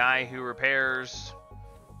be the guy who repairs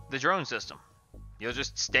the drone system. You'll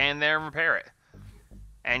just stand there and repair it.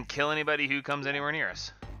 And kill anybody who comes anywhere near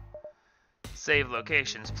us. Save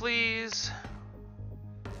locations, please.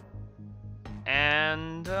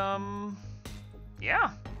 And,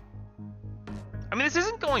 yeah. I mean, this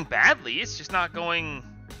isn't going badly, it's just not going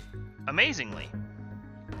amazingly.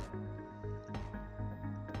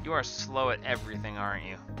 You are slow at everything, aren't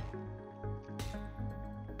you?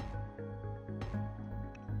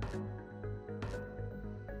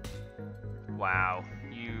 Wow,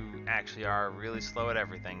 you actually are really slow at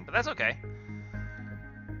everything, but that's okay.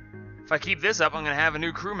 If I keep this up, I'm going to have a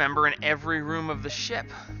new crew member in every room of the ship.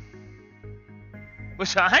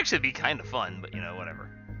 Which will actually be kind of fun, but you know, whatever.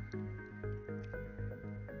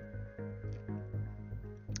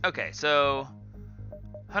 Okay, so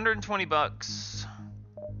 120 bucks.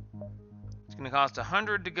 It's going to cost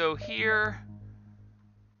 100 to go here.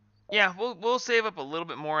 Yeah, we'll save up a little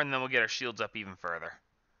bit more and then we'll get our shields up even further.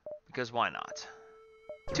 Because why not?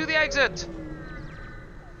 To the exit!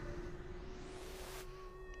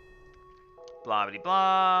 Blah blah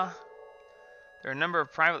blah. There are a number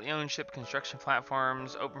of privately owned ship construction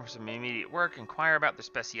platforms open for some immediate work. Inquire about their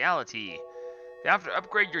speciality. They offer to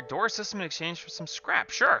upgrade your door system in exchange for some scrap.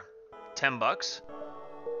 Sure. 10 bucks.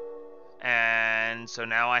 And so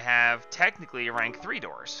now I have technically rank 3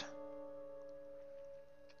 doors.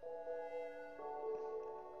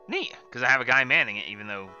 Neat, because I have a guy manning it, even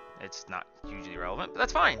though it's not hugely relevant, but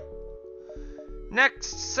that's fine.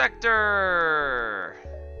 Next sector.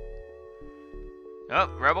 Oh,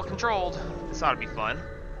 rebel controlled. This ought to be fun.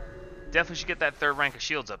 Definitely should get that 3rd rank of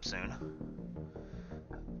shields up soon.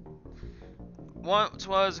 Once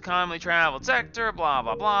was a commonly traveled sector, blah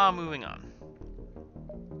blah blah, moving on.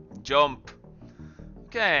 Jump.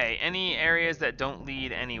 Okay, any areas that don't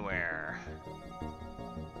lead anywhere?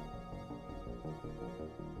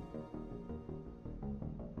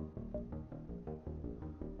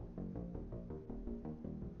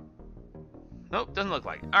 Nope, doesn't look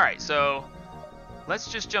like it. Alright, so let's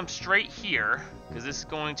just jump straight here, because this is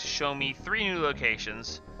going to show me 3 new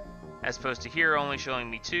locations, as opposed to here only showing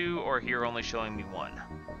me 2, or here only showing me 1.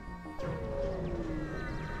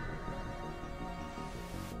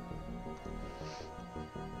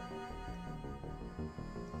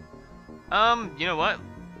 You know what?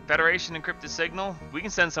 Federation encrypted signal. We can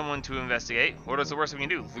send someone to investigate. What is the worst we can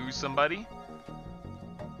do? Lose somebody?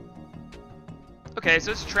 Okay,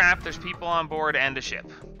 so it's a trap. There's people on board and a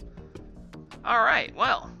ship. Alright,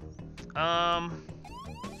 well.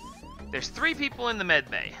 There's 3 people in the med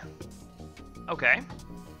bay. Okay.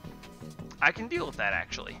 I can deal with that,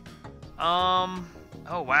 actually. Oh,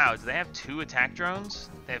 wow. Do they have 2 attack drones?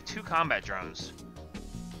 They have 2 combat drones.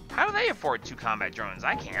 How do they afford 2 combat drones?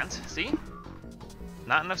 I can't. See?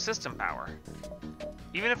 Not enough system power.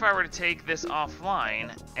 Even if I were to take this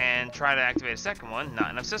offline and try to activate a second one, not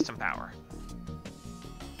enough system power.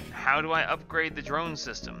 How do I upgrade the drone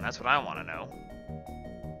system? That's what I want to know.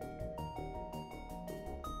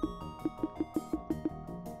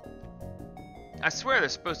 I swear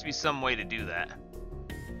there's supposed to be some way to do that.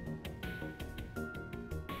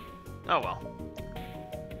 Oh well.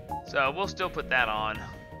 So we'll still put that on.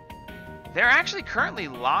 They're actually currently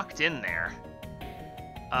locked in there.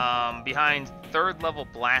 Behind 3rd level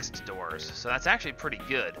blast doors. So that's actually pretty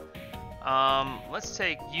good. Let's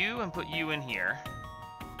take you and put you in here.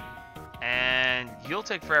 And you'll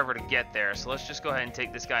take forever to get there, so let's just go ahead and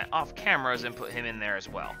take this guy off cameras and put him in there as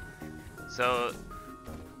well. So,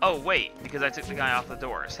 oh wait, because I took the guy off the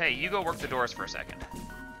doors. Hey, you go work the doors for a second.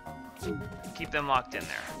 Keep them locked in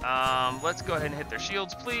there. Let's go ahead and hit their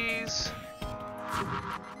shields, please.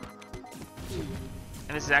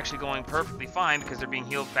 And this is actually going perfectly fine because they're being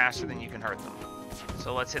healed faster than you can hurt them.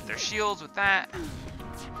 So let's hit their shields with that.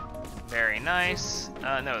 Very nice.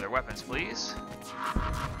 No, their weapons, please.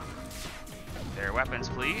 Their weapons,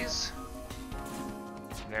 please.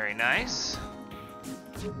 Very nice.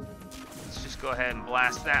 Let's just go ahead and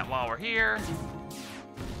blast that while we're here.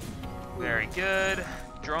 Very good.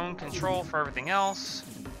 Drone control for everything else.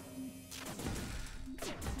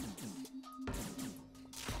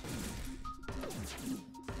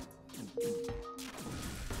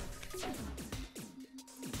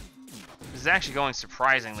 This is actually going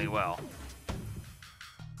surprisingly well.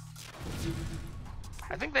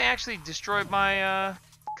 I think they actually destroyed my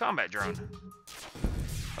combat drone.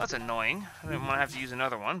 That's annoying. I didn't want to have to use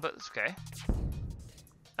another one, but it's okay.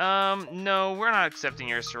 No, we're not accepting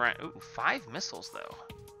your surrender. Ooh, 5 missiles, though.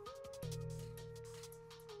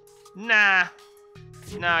 Nah.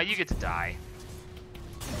 Nah, you get to die.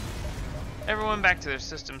 Everyone back to their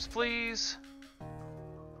systems, please.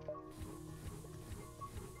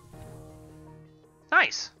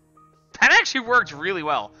 Nice. That actually worked really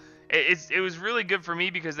well. It was really good for me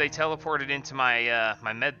because they teleported into my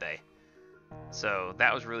my med bay. So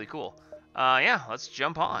that was really cool. Yeah, let's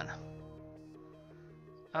jump on.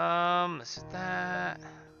 This is that.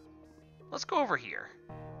 Let's go over here.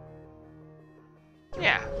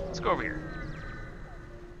 Yeah, let's go over here.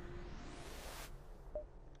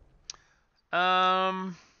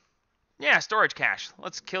 Yeah, storage cache.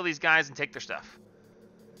 Let's kill these guys and take their stuff.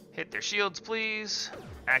 Hit their shields, please.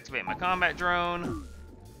 Activate my combat drone.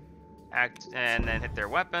 And then hit their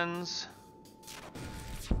weapons.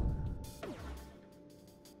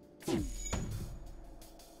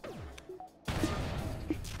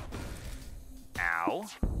 Ow.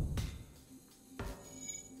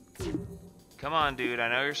 Come on, dude. I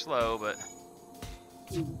know you're slow, but...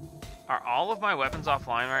 Are all of my weapons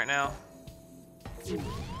offline right now?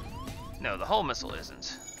 No, the hull missile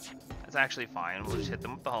isn't. That's actually fine. We'll just hit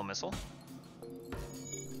them with the hull missile.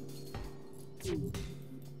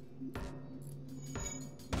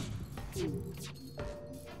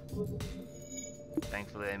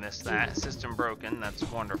 Thankfully I missed that. System broken. That's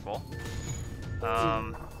wonderful.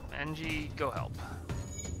 NG, go help.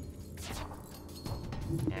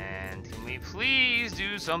 And can we please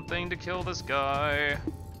do something to kill this guy?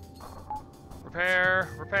 Repair,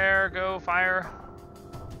 repair, go, fire.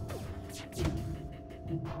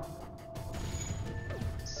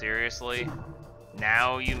 Seriously?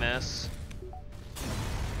 Now you miss?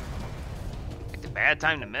 Picked a bad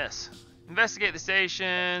time to miss. Investigate the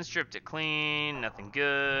station, stripped it clean, nothing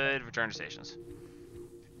good, return to stations.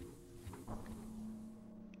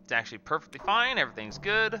 It's actually perfectly fine, everything's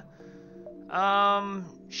good.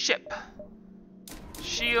 Ship.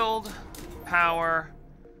 Shield, power.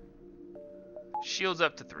 Shield's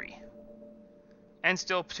up to 3. And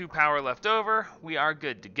still 2 power left over. We are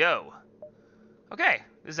good to go. Okay,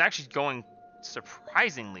 this is actually going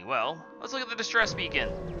surprisingly well. Let's look at the distress beacon.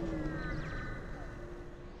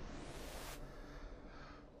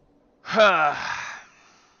 Blah,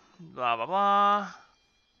 blah, blah.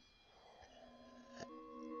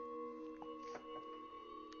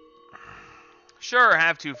 Sure,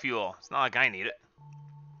 have 2 fuel. It's not like I need it.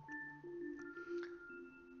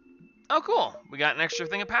 Oh, cool. We got an extra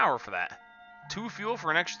thing of power for that. 2 fuel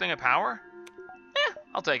for an extra thing of power? Eh,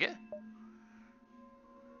 I'll take it.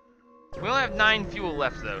 We only have 9 fuel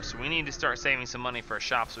left, though, so we need to start saving some money for a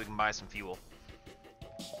shop so we can buy some fuel.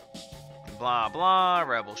 Blah, blah,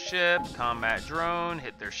 rebel ship, combat drone,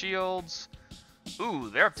 hit their shields. Ooh,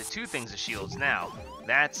 they're up to 2 things of shields now.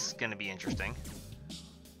 That's gonna be interesting.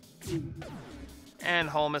 And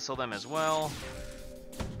hull missile them as well.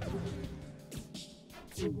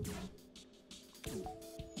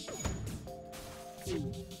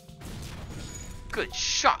 Good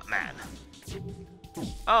shot, man.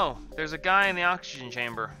 Oh, there's a guy in the oxygen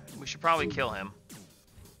chamber. We should probably kill him.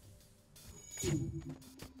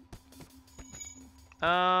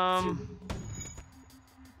 Well,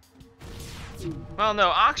 no,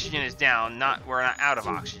 oxygen is down. We're not out of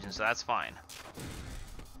oxygen, so that's fine.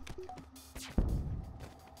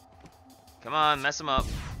 Come on, mess him up.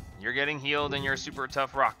 You're getting healed and you're a super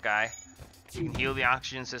tough rock guy. You can heal the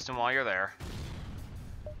oxygen system while you're there.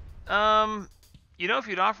 You know, if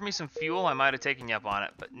you'd offer me some fuel, I might have taken you up on it,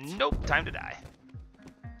 but nope, time to die.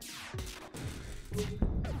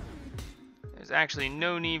 There's actually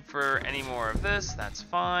no need for any more of this, that's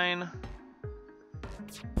fine.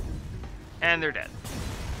 And they're dead.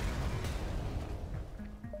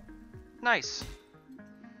 Nice.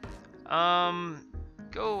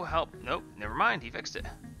 Go help. Nope, never mind, he fixed it.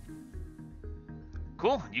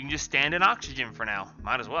 Cool, you can just stand in oxygen for now.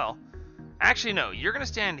 Might as well. Actually, no, you're going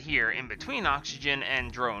to stand here in between oxygen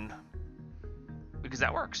and drone. Because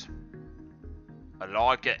that works. I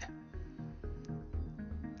like it.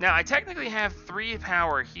 Now, I technically have 3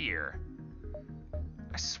 power here.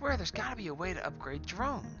 I swear there's got to be a way to upgrade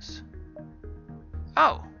drones.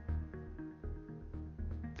 Oh.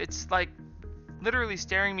 It's like literally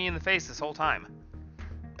staring me in the face this whole time.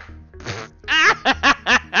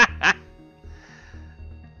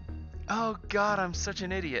 Oh god, I'm such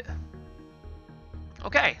an idiot.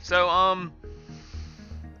 Okay, so,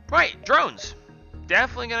 right, drones.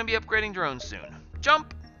 Definitely gonna be upgrading drones soon.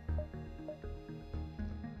 Jump!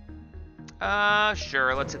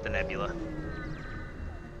 Sure, let's hit the nebula.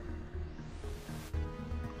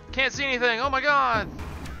 Can't see anything. Oh my god.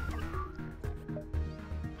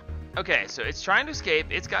 Okay, so it's trying to escape.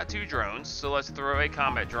 It's got 2 drones, so let's throw a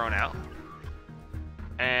combat drone out.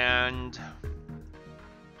 And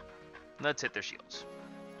let's hit their shields.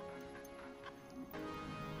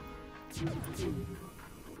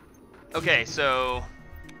 Okay, so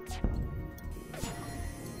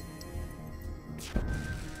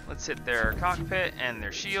let's hit their cockpit and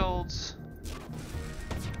their shields.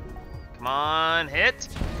 Come on, hit.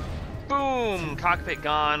 Boom! Cockpit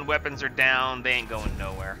gone, weapons are down, they ain't going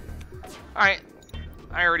nowhere. Alright,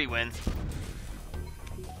 I already win.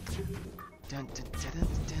 Dun, dun, dun, dun,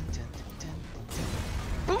 dun, dun, dun,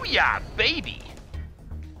 dun. Booyah, baby!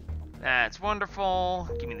 That's wonderful.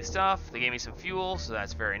 Give me the stuff. They gave me some fuel, so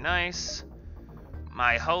that's very nice.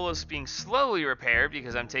 My hull is being slowly repaired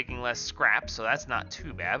because I'm taking less scrap, so that's not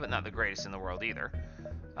too bad, but not the greatest in the world either.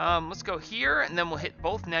 Let's go here, and then we'll hit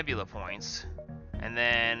both nebula points, and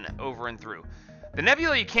then over and through. The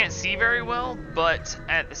nebula you can't see very well, but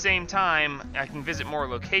at the same time, I can visit more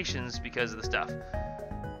locations because of the stuff.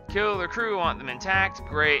 Kill their crew, want them intact.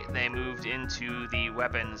 Great, they moved into the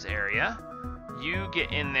weapons area. You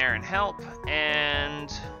get in there and help,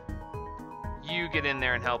 and you get in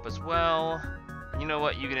there and help as well. You know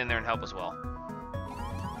what? You get in there and help as well.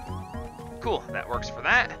 Cool, that works for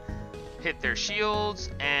that. Hit their shields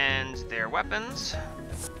and their weapons.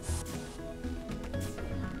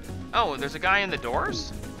 Oh, there's a guy in the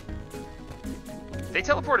doors? They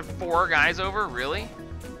teleported 4 guys over, really?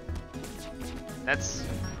 That's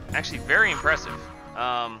actually very impressive.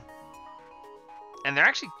 And they're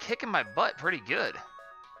actually kicking my butt pretty good.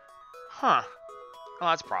 Huh. Oh,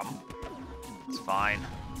 that's a problem. It's fine.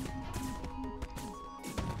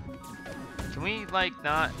 Can we, like,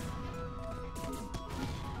 not...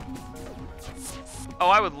 Oh,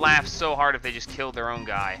 I would laugh so hard if they just killed their own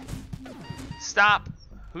guy. Stop.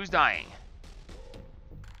 Who's dying?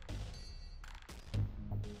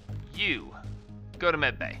 You. Go to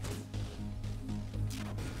medbay.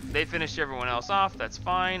 They finished everyone else off. That's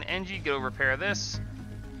fine. Engie, go repair this.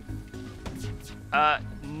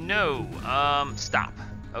 No. Stop.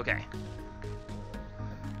 Okay.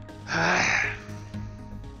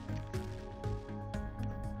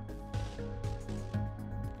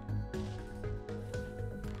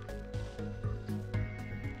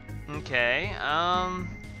 Okay,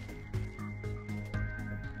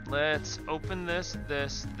 let's open this,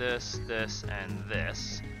 and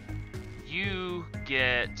this. You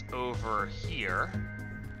get over here.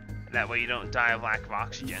 That way you don't die of lack of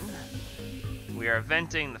oxygen. We are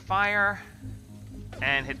venting the fire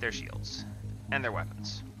and hit their shields and their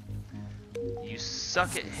weapons. You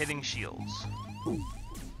suck at hitting shields.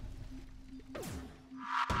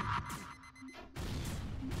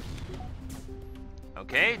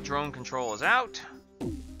 Okay, drone control is out.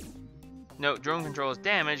 No, drone control is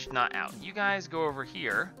damaged, not out. You guys go over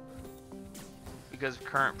here because of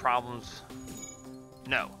current problems.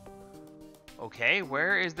 No. Okay,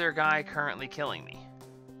 where is their guy currently killing me?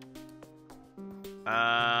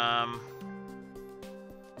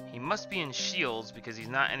 He must be in shields because he's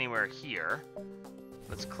not anywhere here.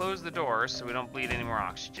 Let's close the doors so we don't bleed any more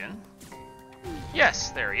oxygen.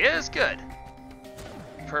 Yes, there he is. Good.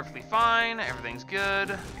 Perfectly fine. Everything's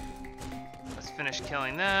good. Let's finish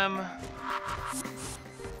killing them.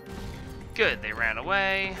 Good. They ran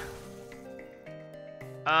away.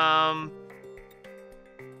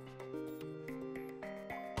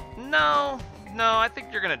 No, I think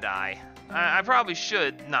you're gonna die. I probably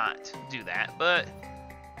should not do that, but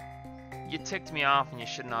you ticked me off and you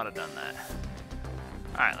should not have done that.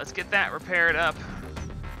 Alright, let's get that repaired up.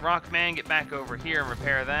 Rockman, get back over here and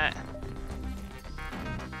repair that.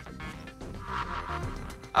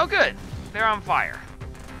 Oh good, they're on fire.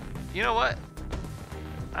 You know what?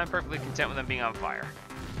 I'm perfectly content with them being on fire.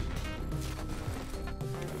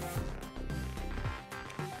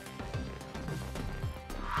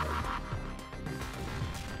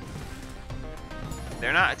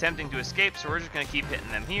 They're not attempting to escape, so we're just going to keep hitting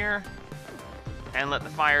them here and let the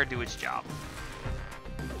fire do its job.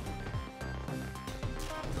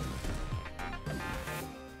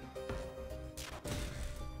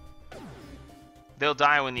 They'll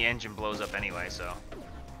die when the engine blows up anyway, so.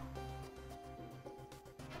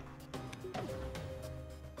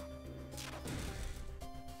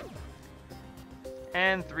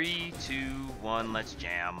 And 3, 2, 1, let's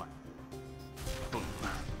jam. Boom.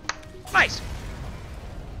 Nice!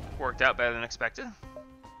 Worked out better than expected.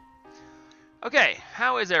 Okay,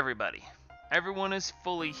 how is everybody? Everyone is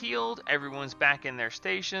fully healed. Everyone's back in their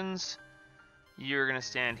stations. You're going to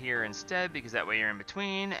stand here instead because that way you're in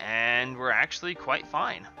between, and we're actually quite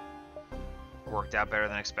fine. Worked out better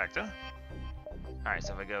than expected. Alright,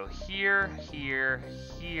 so if I go here, here,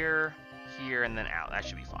 here, here, and then out, that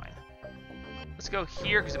should be fine. Let's go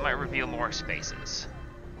here because it might reveal more spaces.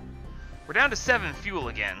 We're down to 7 fuel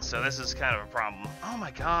again, so this is kind of a problem. Oh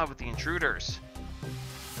my god, with the intruders.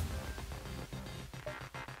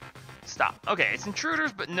 Stop. Okay, it's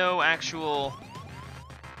intruders, but no actual...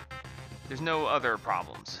 There's no other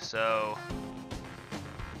problems. So,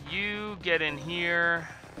 you get in here...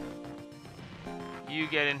 You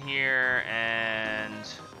get in here, and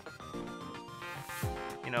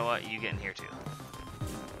you know what? You get in here too.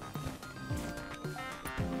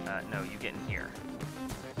 No, you get in here.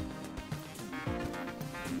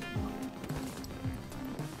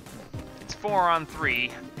 It's 4 on 3,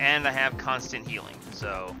 and I have constant healing,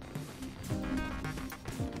 so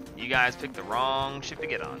you guys picked the wrong ship to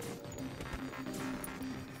get on.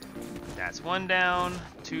 That's 1 down,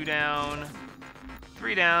 2 down,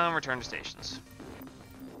 3 down, return to stations.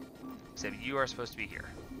 Except you are supposed to be here.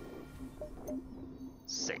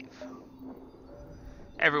 Save.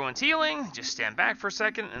 Everyone's healing. Just stand back for a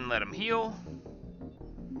second and let them heal.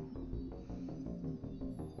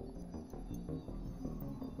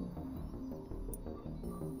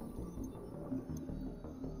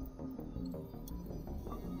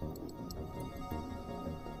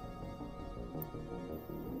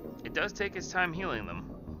 It does take its time healing them,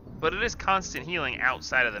 but it is constant healing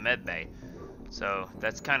outside of the med bay. So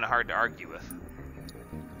that's kind of hard to argue with.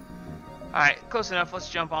 Alright, close enough. Let's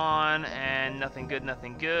jump on, and nothing good,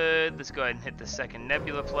 nothing good. Let's go ahead and hit the second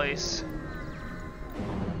nebula place.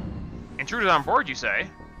 Intruders on board, you say?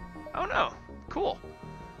 Oh no, cool.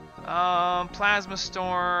 Plasma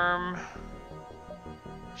storm.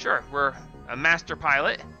 Sure, we're a master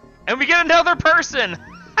pilot, and we get another person!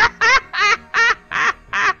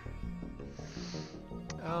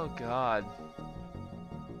 Oh god.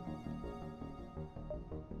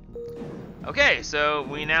 Okay, so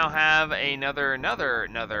we now have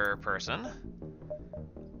another person.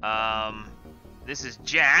 This is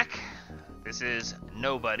Jack. This is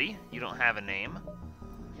nobody. You don't have a name.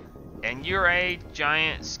 And you're a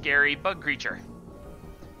giant, scary bug creature.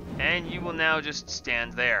 And you will now just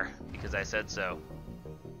stand there, because I said so.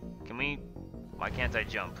 Can we... Why can't I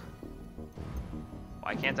jump?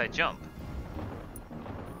 Why can't I jump?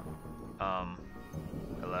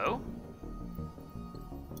 Hello?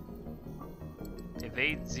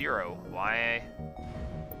 Evade 0. Why?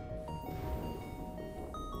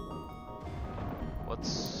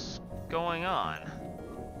 What's going on?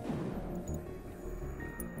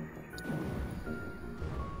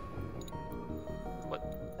 What?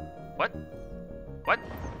 What?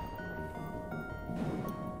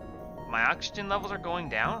 My oxygen levels are going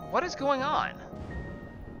down? What is going on?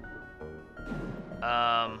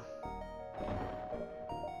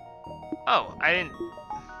 Oh, I didn't...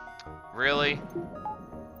 Really?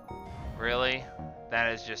 Really?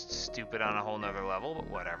 That is just stupid on a whole nother level, but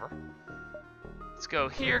whatever. Let's go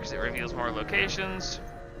here, because it reveals more locations.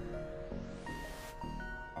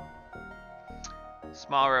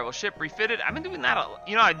 Small rebel ship refitted. I've been doing that,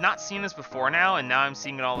 you know, I'd not seen this before now, and now I'm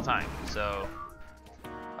seeing it all the time, so...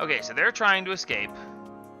 Okay, so they're trying to escape.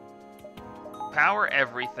 Power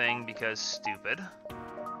everything, because stupid.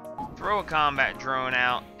 Throw a combat drone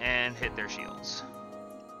out, and hit their shields.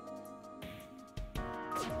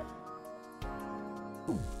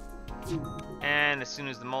 And as soon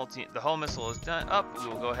as the hull missile is done up, we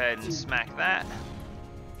will go ahead and smack that.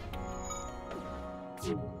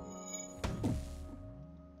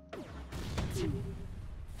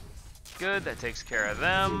 Good, that takes care of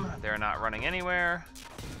them. They're not running anywhere.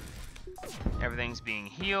 Everything's being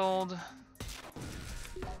healed.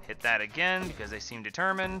 Hit that again because they seem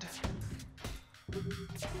determined.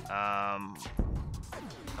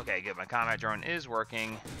 Okay, good. My combat drone is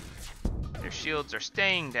working. Their shields are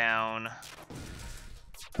staying down.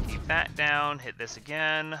 Keep that down. Hit this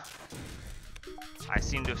again. I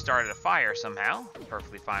seem to have started a fire somehow.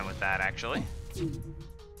 Perfectly fine with that, actually.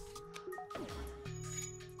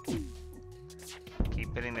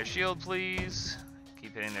 Keep hitting their shield, please.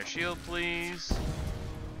 Keep hitting their shield, please.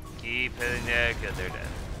 Keep hitting their... Good, they're dead.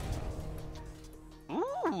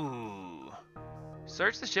 Ooh.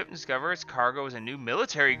 Search the ship and discover its cargo is a new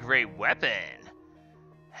military-grade weapon.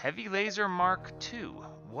 Heavy Laser Mark II.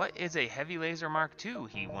 What is a Heavy Laser Mark II?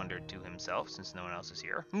 He wondered to himself, since no one else is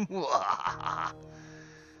here.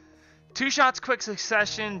 2 shots quick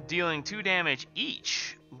succession, dealing 2 damage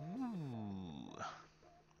each. Ooh.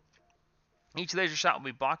 Each laser shot will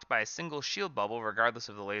be blocked by a single shield bubble, regardless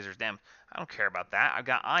of the laser's damage. I don't care about that. I've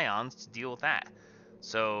got ions to deal with that.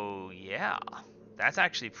 So, yeah. That's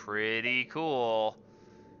actually pretty cool.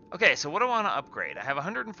 Okay, so what do I want to upgrade? I have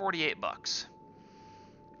 148 bucks.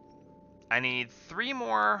 I need 3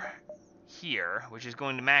 more here, which is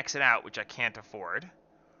going to max it out, which I can't afford.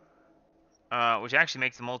 Which actually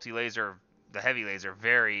makes the multi-laser, the heavy laser,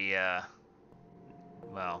 very,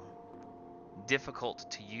 well,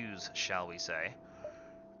 difficult to use, shall we say.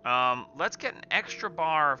 Let's get an extra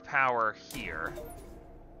bar of power here.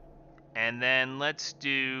 And then let's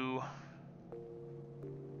do...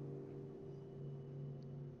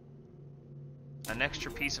 an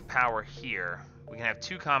extra piece of power here. We can have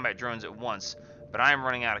 2 combat drones at once, but I am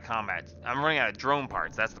running out of combat. I'm running out of drone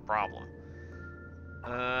parts, that's the problem.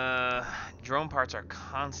 Drone parts are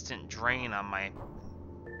constant drain on my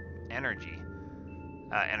energy.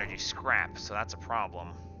 Energy scrap, so that's a problem.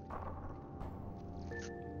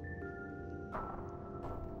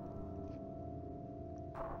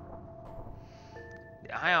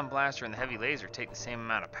 The ion blaster and the heavy laser take the same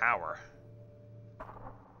amount of power.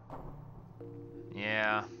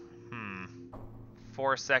 Yeah,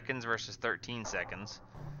 4 seconds versus 13 seconds.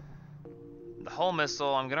 The hull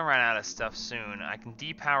missile, I'm gonna run out of stuff soon. I can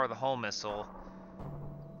depower the hull missile.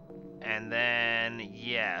 And then,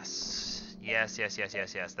 yes. Yes,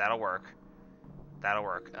 that'll work. That'll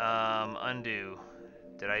work. Undo.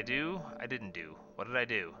 Did I do? I didn't do. What did I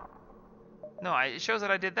do? No, it shows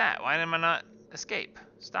that I did that. Why did I not escape?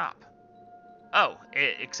 Stop. Oh,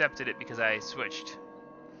 it accepted it because I switched.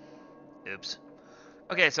 Oops.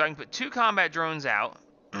 Okay, so I can put 2 combat drones out,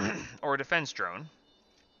 or a defense drone.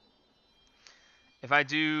 If I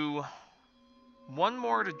do 1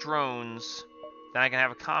 more to drones, then I can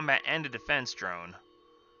have a combat and a defense drone.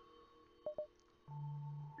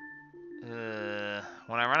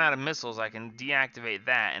 When I run out of missiles, I can deactivate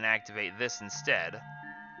that and activate this instead.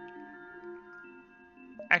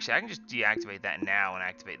 Actually, I can just deactivate that now and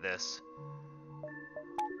activate this.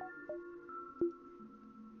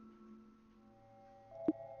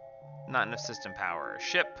 Not enough system power.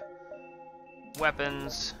 Ship.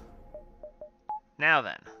 Weapons. Now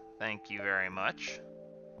then. Thank you very much.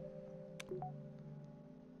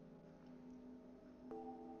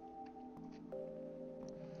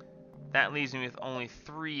 That leaves me with only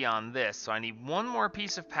 3 on this, so I need 1 more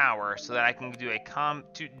piece of power so that I can do a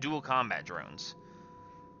dual combat drones.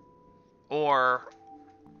 Or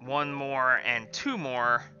 1 more and 2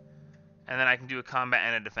 more, and then I can do a combat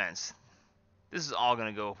and a defense. This is all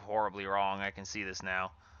going to go horribly wrong. I can see this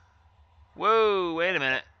now. Whoa, wait a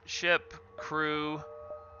minute. Ship, crew.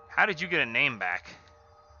 How did you get a name back?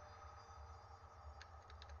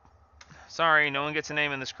 Sorry, no one gets a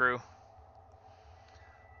name in this crew.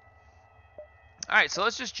 Alright, so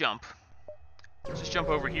let's just jump. Let's just jump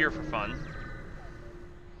over here for fun.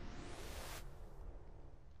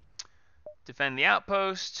 Defend the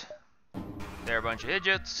outpost. They're a bunch of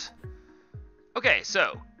idiots. Okay,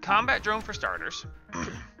 so combat drone for starters.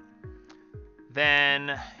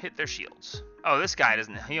 Then hit their shields. Oh, this guy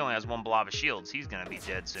doesn't. He only has 1 blob of shields. He's gonna be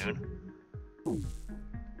dead soon.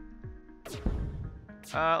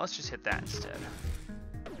 Let's just hit that instead.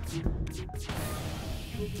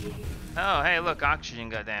 Oh, hey, look, oxygen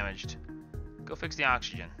got damaged. Go fix the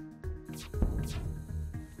oxygen.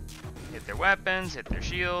 Hit their weapons, hit their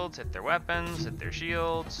shields, hit their weapons, hit their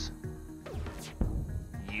shields.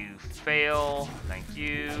 You fail. Thank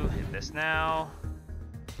you. Hit this now.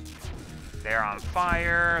 They're on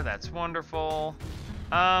fire. That's wonderful.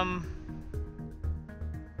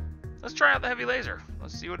 Let's try out the heavy laser.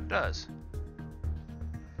 Let's see what it does.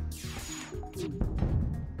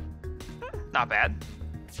 Not bad.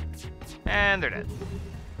 And they're dead.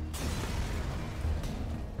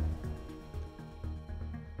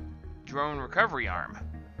 Drone recovery arm.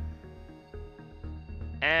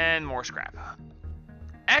 And more scrap.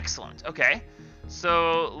 Excellent. Okay.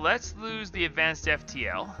 So let's lose the advanced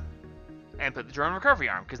FTL and put the drone recovery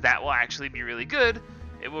arm, because that will actually be really good.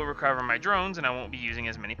 It will recover my drones and I won't be using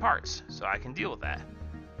as many parts, so I can deal with that.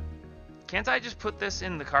 Can't I just put this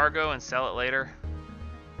in the cargo and sell it later?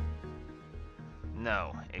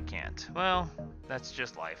 No, it can't. Well, that's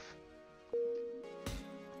just life.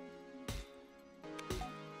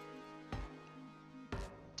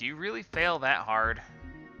 Do you really fail that hard?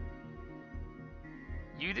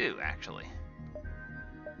 You do, actually.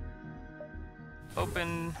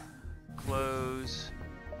 Open, close,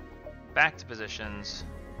 back to positions.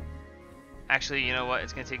 Actually, you know what?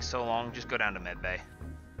 It's going to take so long. Just go down to medbay.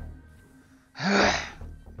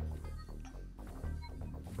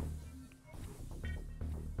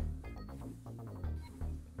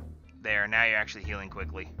 There, now you're actually healing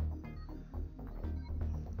quickly.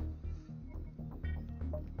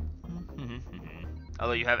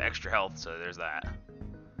 Although you have extra health, so there's that.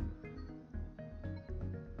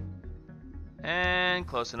 And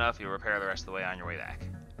close enough, you'll repair the rest of the way on your way back.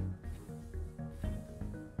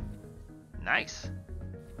 Nice.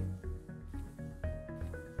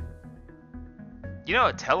 You know,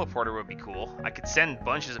 a teleporter would be cool. I could send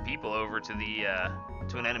bunches of people over to the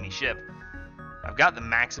to an enemy ship. I've got the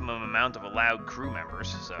maximum amount of allowed crew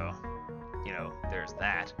members, so you know, there's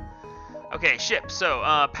that. Okay, ship. So,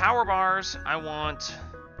 power bars. I want.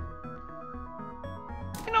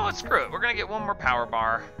 You know what? Screw it. We're gonna get one more power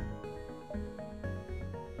bar.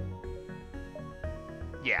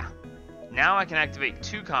 Yeah. Now I can activate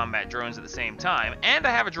 2 combat drones at the same time, and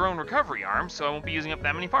I have a drone recovery arm, so I won't be using up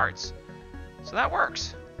that many parts. So that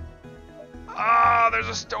works. Oh, there's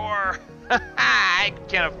a store! I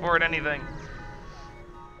can't afford anything.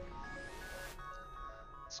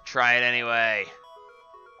 Let's try it anyway.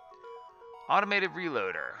 Automated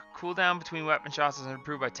reloader. Cooldown between weapon shots is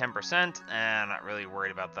improved by 10%, and I'm not really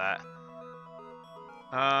worried about that.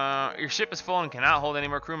 Your ship is full and cannot hold any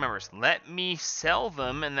more crew members. Let me sell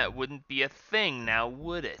them, and that wouldn't be a thing now,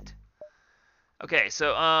 would it? Okay,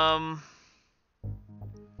 so,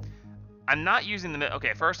 I'm not using the...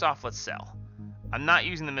 Okay, first off, let's sell. I'm not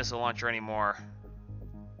using the missile launcher anymore.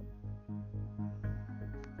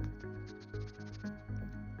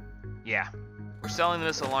 Yeah, we're selling the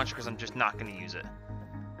missile launcher because I'm just not going to use it.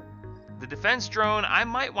 The defense drone, I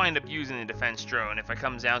might wind up using the defense drone if it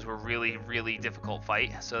comes down to a really, really difficult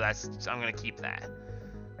fight. So I'm going to keep that.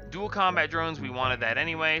 Dual combat drones, we wanted that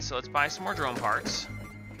anyway, so let's buy some more drone parts.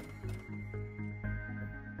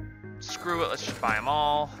 Screw it, let's just buy them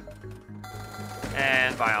all.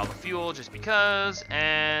 And buy all the fuel just because.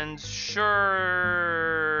 And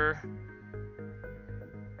sure.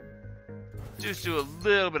 Just do a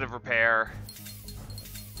little bit of repair.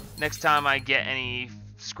 Next time I get any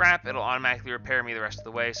scrap, it'll automatically repair me the rest of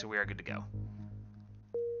the way, so we are good to go.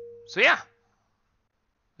 So yeah,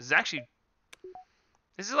 this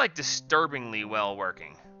is like disturbingly well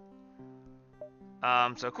working.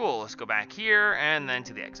 So cool, let's go back here and then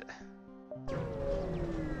to the exit.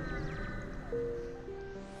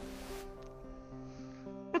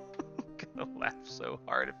 I'm gonna laugh so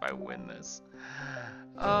hard if I win this.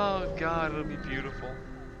 Oh god, it'll be beautiful.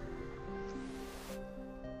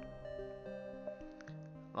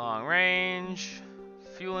 Long range,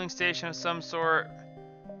 fueling station of some sort,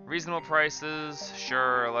 reasonable prices.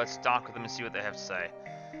 Sure, let's dock with them and see what they have to say.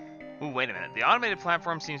 Ooh, wait a minute. The automated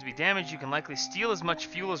platform seems to be damaged. You can likely steal as much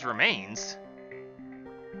fuel as remains.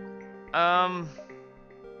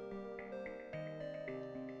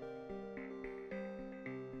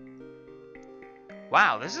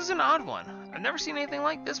 Wow, this is an odd one. I've never seen anything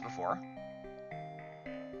like this before.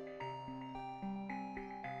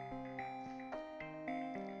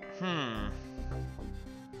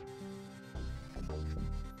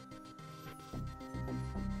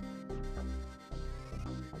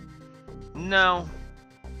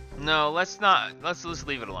 No, let's just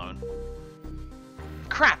leave it alone.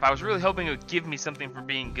 Crap, I was really hoping it would give me something for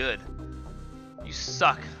being good. You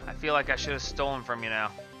suck. I feel like I should have stolen from you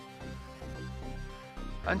now.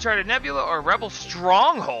 Uncharted Nebula or Rebel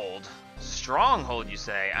Stronghold? Stronghold, you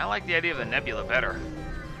say? I like the idea of the Nebula better.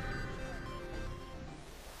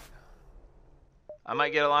 I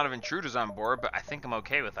might get a lot of intruders on board, but I think I'm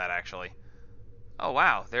okay with that, actually. Oh,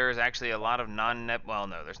 wow. There's actually a lot of non-nebula... Well,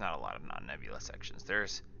 no, there's not a lot of non-nebula sections.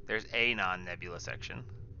 There's a non-nebula section.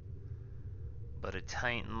 But it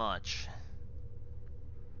ain't much.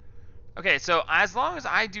 Okay, so as long as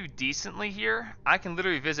I do decently here, I can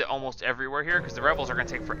literally visit almost everywhere here, because the rebels are going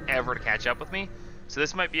to take forever to catch up with me. So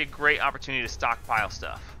this might be a great opportunity to stockpile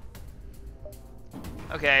stuff.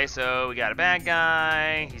 Okay, so we got a bad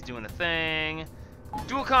guy. He's doing the thing.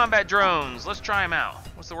 Dual combat drones. Let's try him out.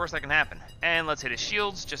 What's the worst that can happen? And let's hit his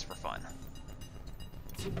shields just for fun.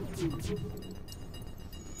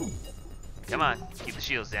 Come on, keep the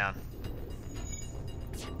shields down.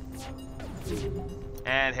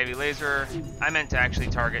 And heavy laser. I meant to actually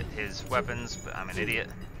target his weapons, but I'm an idiot.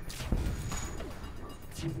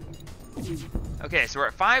 Okay, so we're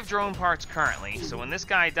at 5 drone parts currently, so when this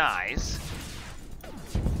guy dies...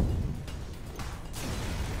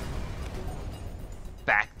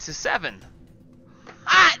 back to 7.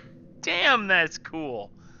 Hot damn, that's cool.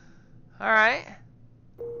 Alright.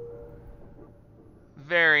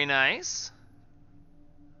 Very nice.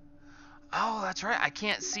 Oh, that's right. I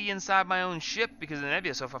can't see inside my own ship because of the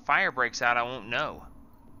nebula, so if a fire breaks out, I won't know.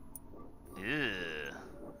 Ew.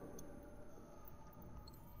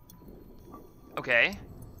 Okay.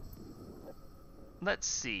 Let's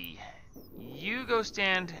see. You go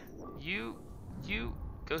stand... You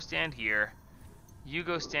go stand here. You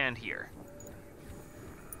go stand here.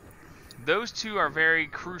 Those two are very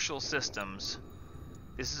crucial systems.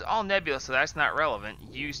 This is all nebula, so that's not relevant.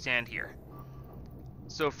 You stand here.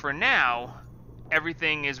 So for now,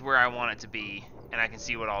 everything is where I want it to be, and I can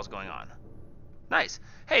see what all's going on. Nice.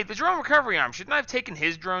 Hey, the drone recovery arm. Shouldn't I have taken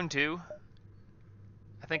his drone too?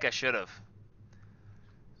 I think I should have.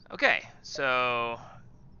 Okay, so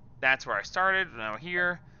that's where I started. Now we're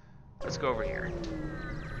here. Let's go over here.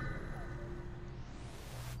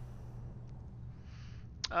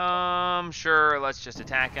 Sure, let's just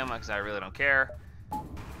attack him because I really don't care.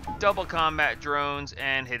 Double combat drones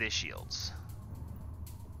and hit his shields.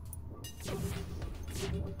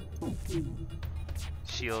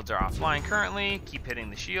 Shields are offline currently. Keep hitting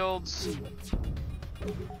the shields.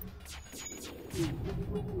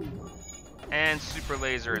 And super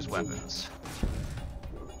laser as weapons.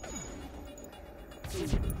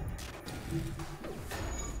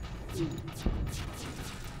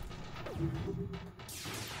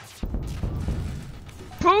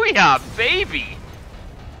 Booyah, baby!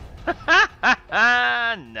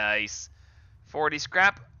 Nice. 40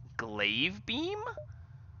 scrap. Glaive beam?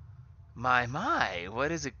 My,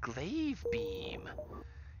 what is a glaive beam?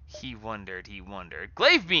 He wondered.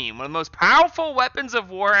 Glaive beam, one of the most powerful weapons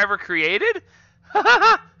of war ever created?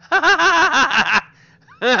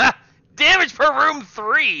 Damage per room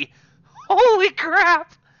 3! Holy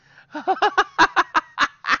crap!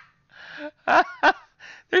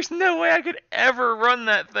 There's no way I could ever run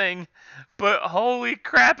that thing, but holy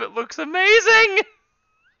crap, it looks amazing!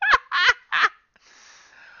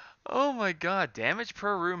 Oh my god, damage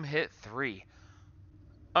per room hit 3.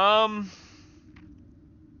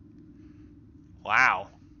 Wow.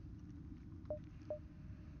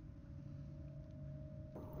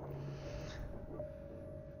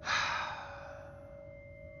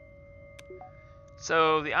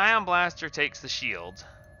 So the ion blaster takes the shield.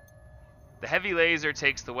 The heavy laser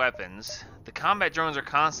takes the weapons. The combat drones are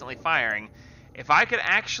constantly firing. If I could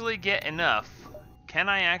actually get enough, can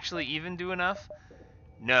I actually even do enough?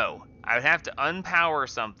 No. I would have to unpower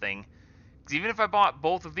something. Because even if I bought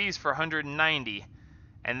both of these for 190,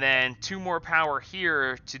 and then 2 more power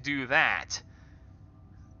here to do that,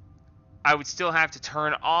 I would still have to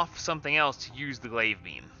turn off something else to use the glaive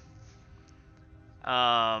beam.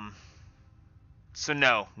 So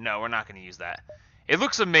no, we're not going to use that. It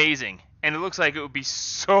looks amazing, and it looks like it would be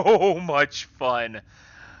so much fun,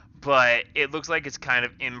 but it looks like it's kind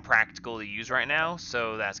of impractical to use right now,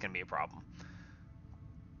 so that's going to be a problem.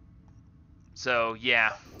 So,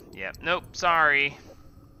 yeah, nope, sorry.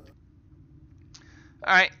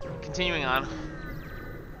 Alright, continuing on.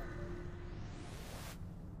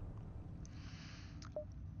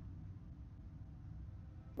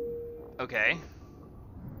 Okay.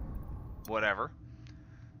 Whatever.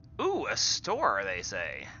 Ooh, a store, they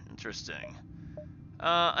say. Interesting.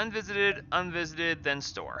 Unvisited, then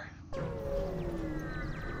store.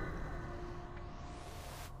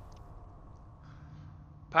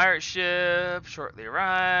 Pirate ship shortly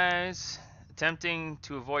arrives. Attempting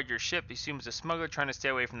to avoid your ship, assumes a smuggler trying to stay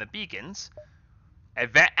away from the beacons.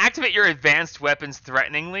 Activate your advanced weapons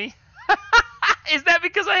threateningly. Is that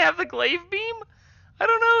because I have the glaive beam? I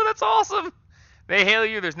don't know, that's awesome. They hail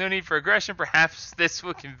you, there's no need for aggression. Perhaps this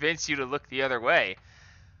will convince you to look the other way.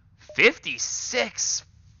 56.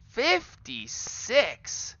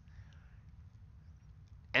 56.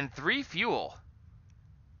 And 3 fuel.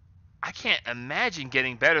 I can't imagine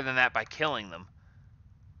getting better than that by killing them.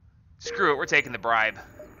 Screw it, we're taking the bribe.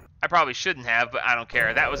 I probably shouldn't have, but I don't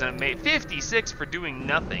care. That was an amazing 56 for doing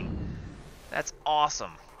nothing. That's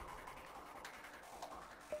awesome.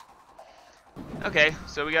 Okay,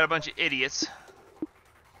 so we got a bunch of idiots.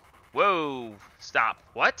 Whoa, stop.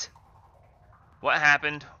 What? What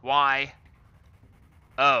happened? Why?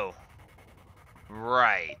 Oh.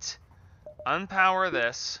 Right. Unpower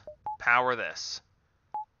this. Power this.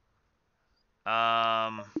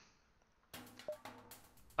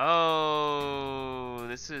 Oh,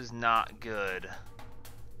 this is not good.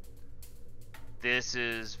 This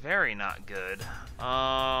is very not good.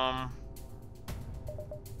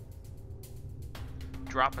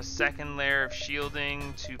 Drop a second layer of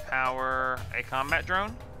shielding to power a combat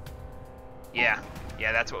drone? Yeah,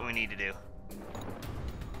 that's what we need to do.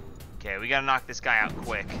 Okay, we gotta knock this guy out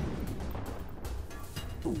quick.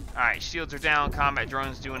 Alright, shields are down, combat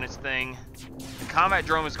drone's doing its thing. The combat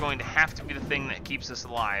drone is going to have to be the thing that keeps us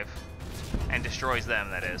alive. And destroys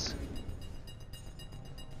them, that is.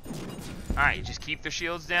 Alright, you just keep their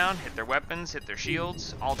shields down, hit their weapons, hit their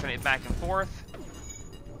shields, alternate back and forth.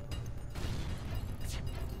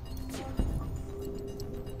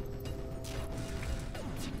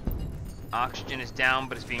 Oxygen is down,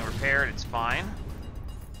 but it's being repaired, it's fine.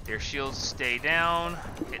 Their shields stay down.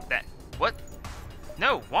 Hit that. What?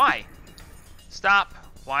 No, why? Stop.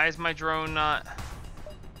 Why is my drone not...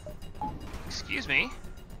 Excuse me?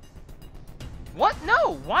 What?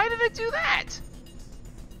 No, why did it do that?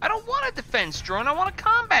 I don't want a defense drone, I want a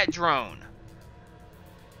combat drone.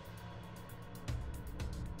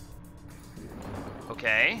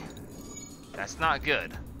 Okay. That's not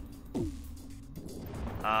good.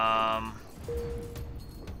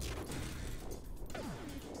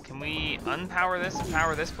 Can we unpower this and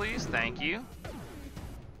power this, please? Thank you.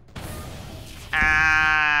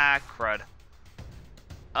 Ah, crud.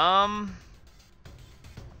 I'm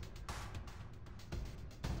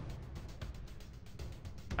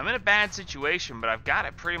in a bad situation, but I've got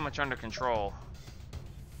it pretty much under control.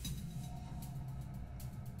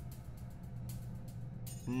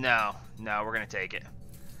 No, we're gonna take it.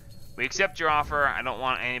 We accept your offer. I don't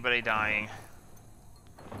want anybody dying.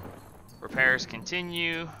 Repairs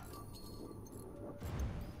continue.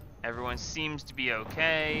 Everyone seems to be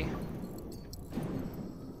okay.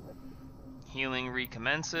 Healing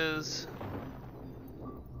recommences.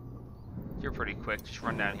 You're pretty quick. Just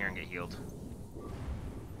run down here and get healed.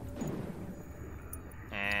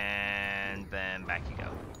 And then back you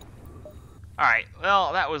go. Alright,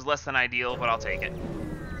 well, that was less than ideal, but I'll take it.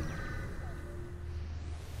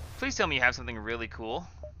 Please tell me you have something really cool.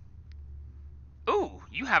 Ooh,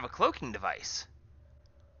 you have a cloaking device.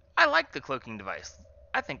 I like the cloaking device.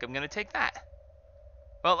 I think I'm going to take that.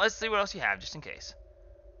 Well, let's see what else you have, just in case.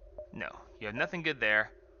 No, you have nothing good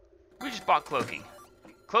there. We just bought cloaking.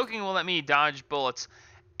 Cloaking will let me dodge bullets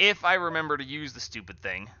if I remember to use the stupid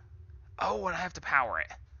thing. Oh, and I have to power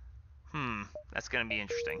it. That's going to be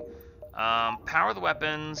interesting. Power the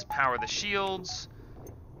weapons, power the shields.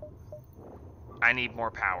 I need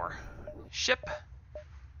more power. Ship.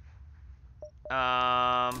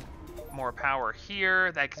 More power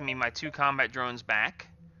here. That gives me my 2 combat drones back.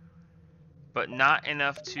 But not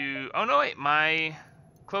enough to... Oh, no, wait. My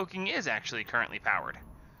cloaking is actually currently powered.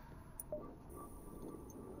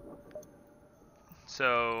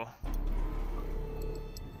 So...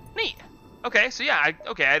 Neat. Okay, so yeah, I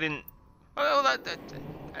didn't... Well,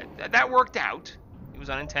 that worked out. It was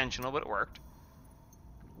unintentional, but it worked.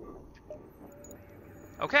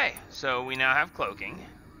 Okay, so we now have cloaking.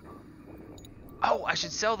 Oh, I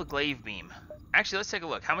should sell the glaive beam. Actually, let's take a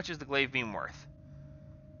look. How much is the glaive beam worth?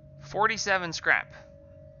 47 scrap.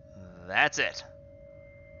 That's it.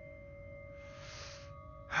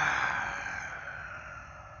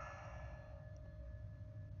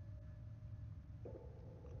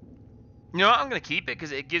 You know what? I'm going to keep it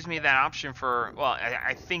because it gives me that option for... Well,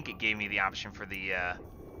 I think it gave me the option for the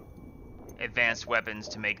advanced weapons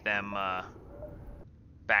to make them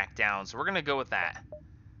back down. So we're going to go with that.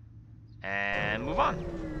 And move on.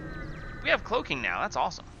 We have cloaking now. That's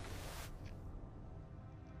awesome.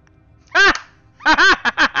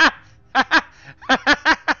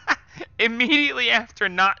 Immediately after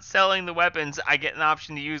not selling the weapons, I get an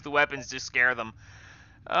option to use the weapons to scare them.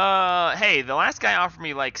 Hey, the last guy offered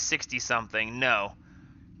me like 60 something. No,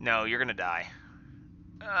 you're gonna die.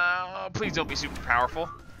 Please don't be super powerful.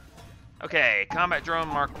 Okay, combat drone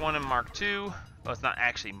Mark 1 and Mark 2. Well, it's not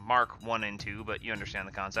actually Mark 1 and 2, but you understand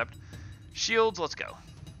the concept. Shields, let's go.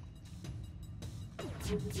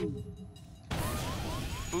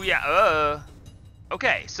 Ooh, yeah,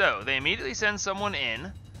 Okay, so they immediately send someone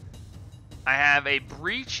in. I have a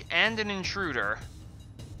breach and an intruder.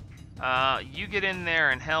 You get in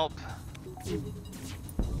there and help,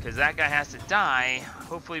 because that guy has to die,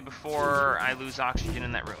 hopefully before I lose oxygen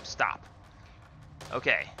in that room. Stop.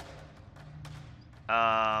 Okay.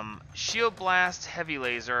 Shield blast, heavy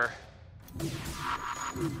laser.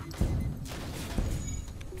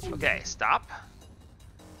 Okay, stop.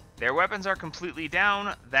 Their weapons are completely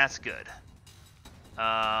down. That's good.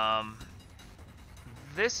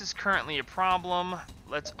 This is currently a problem.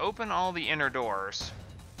 Let's open all the inner doors.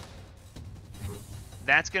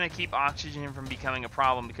 That's going to keep oxygen from becoming a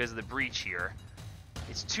problem because of the breach here.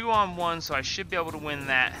 It's 2-on-1, so I should be able to win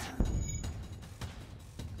that.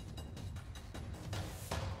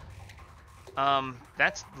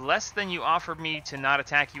 That's less than you offered me to not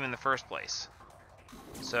attack you in the first place.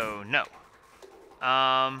 So, no.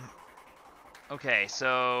 Okay,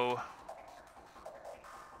 so...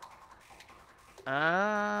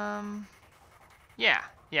 Yeah,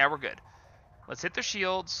 we're good. Let's hit their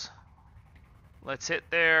shields. Let's hit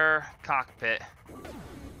their cockpit.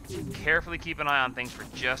 Carefully keep an eye on things for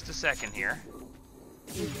just a second here.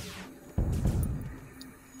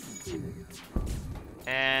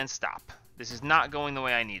 And stop. This is not going the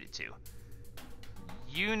way I need it to.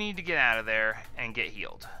 You need to get out of there and get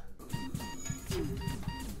healed.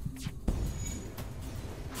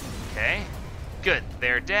 Okay, good.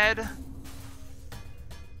 They're dead.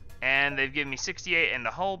 And they've given me 68 in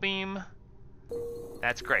the hull beam.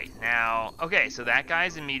 That's great. Now, okay, so that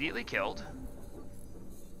guy's immediately killed.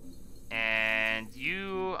 And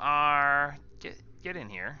you are... Get in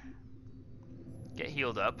here. Get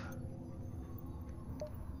healed up.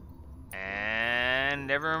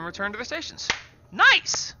 And everyone return to their stations.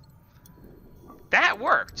 Nice! That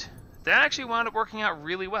worked. That actually wound up working out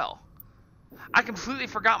really well. I completely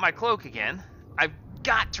forgot my cloak again. I've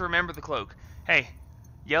got to remember the cloak. Hey,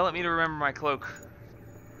 yell at me to remember my cloak.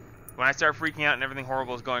 When I start freaking out and everything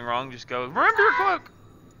horrible is going wrong, just go, remember your cloak!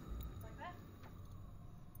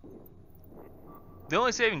 The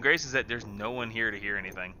only saving grace is that there's no one here to hear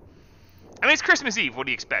anything. I mean, it's Christmas Eve. What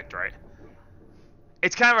do you expect, right?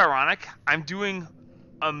 It's kind of ironic. I'm doing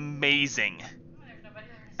amazing.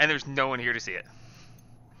 And there's no one here to see it.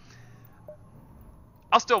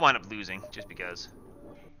 I'll still wind up losing, just because.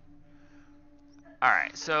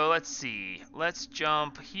 Alright, so let's see. Let's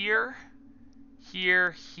jump here,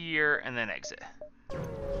 here, here, and then exit.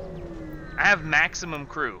 I have maximum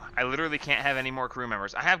crew. I literally can't have any more crew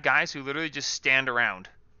members. I have guys who literally just stand around.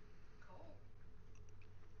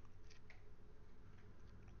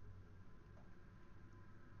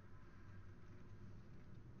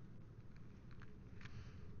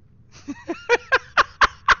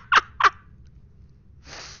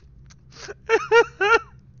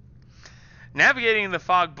 Navigating in the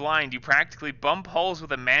fog blind, you practically bump holes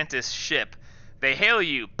with a mantis ship. They hail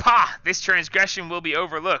you. Pah! This transgression will be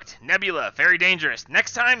overlooked. Nebula, very dangerous.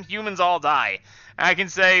 Next time, humans all die. I can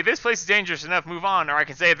say, this place is dangerous enough, move on, or I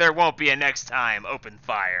can say, there won't be a next time, open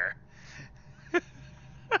fire.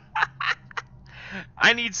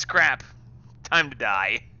 I need scrap. Time to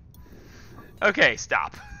die. Okay,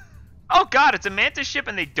 stop. Oh god, it's a mantis ship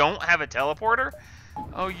and they don't have a teleporter?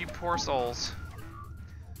 Oh, you poor souls.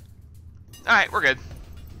 Alright, we're good.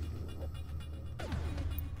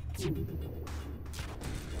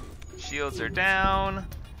 Shields are down.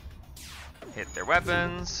 Hit their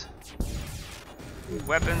weapons.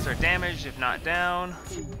 Weapons are damaged if not down.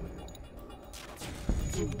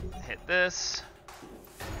 Hit this.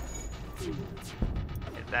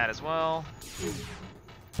 Hit that as well.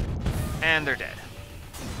 And they're dead.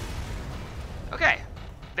 Okay.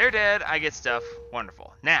 They're dead. I get stuff.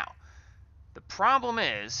 Wonderful. Now, the problem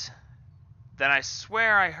is that I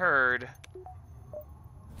swear I heard...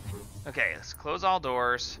 Okay, let's close all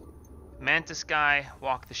doors. Mantis guy,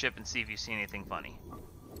 walk the ship and see if you see anything funny.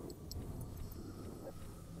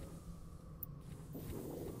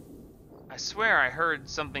 I swear I heard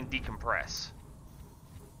something decompress.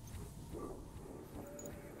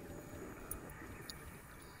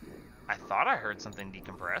 I thought I heard something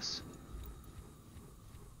decompress.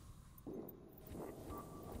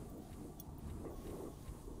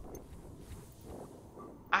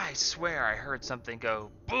 I swear I heard something go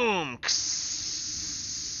boom.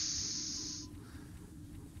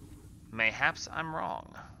 Mayhaps I'm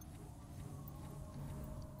wrong.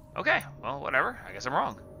 Okay, well, whatever. I guess I'm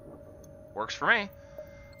wrong. Works for me.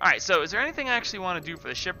 Alright, so is there anything I actually want to do for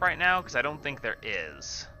the ship right now? Because I don't think there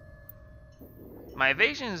is. My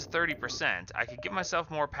evasion is 30%. I could give myself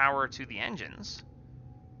more power to the engines.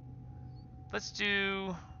 Let's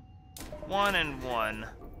do 1 and 1.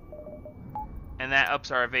 And that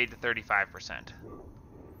ups our evade to 35%.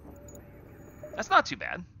 That's not too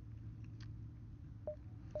bad.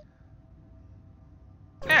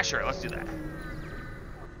 Yeah, sure, let's do that.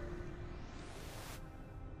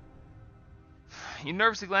 You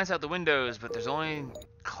nervously glance out the windows, but there's only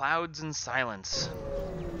clouds and silence.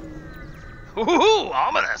 Ooh,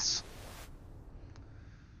 ominous!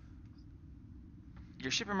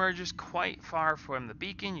 Your ship emerges quite far from the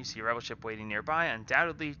beacon. You see a rebel ship waiting nearby,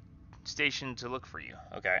 undoubtedly stationed to look for you.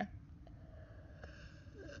 Okay.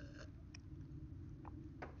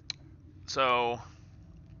 So,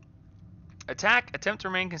 attack, attempt to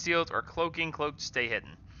remain concealed, or cloaking, cloak to stay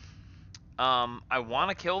hidden. I want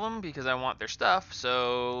to kill them because I want their stuff,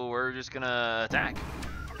 so we're just gonna attack.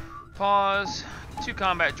 Pause, 2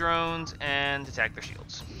 combat drones, and attack their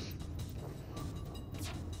shields.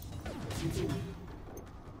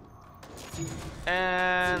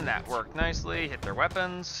 And that worked nicely. Hit their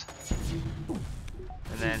weapons.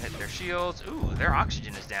 And then hit their shields. Ooh, their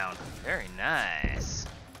oxygen is down. Very nice.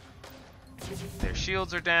 Their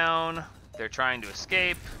shields are down. They're trying to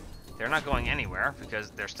escape. They're not going anywhere because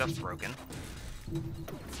their stuff's broken.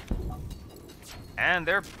 And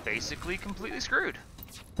they're basically completely screwed.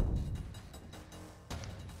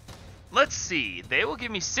 Let's see. They will give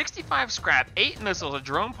me 65 scrap, 8 missiles, a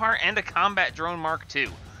drone part, and a combat drone Mark II.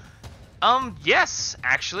 Yes,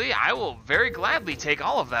 actually, I will very gladly take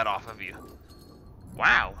all of that off of you.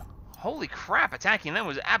 Wow. Holy crap, attacking them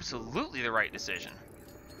was absolutely the right decision.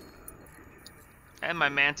 And my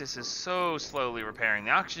Mantis is so slowly repairing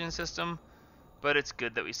the oxygen system, but it's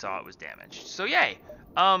good that we saw it was damaged. So yay.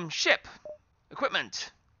 Ship.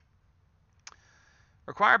 Equipment.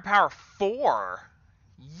 Required power 4.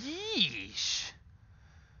 Yeesh.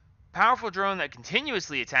 Powerful drone that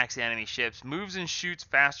continuously attacks the enemy ships, moves and shoots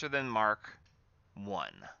faster than Mark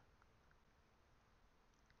 1.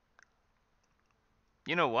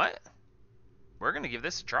 You know what? We're going to give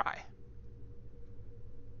this a try.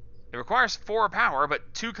 It requires 4 power,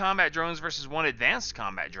 but 2 combat drones versus 1 advanced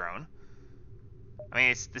combat drone. I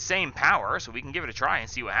mean, it's the same power, so we can give it a try and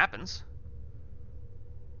see what happens.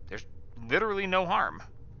 There's literally no harm.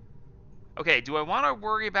 Okay, do I want to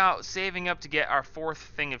worry about saving up to get our 4th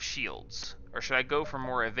thing of shields? Or should I go for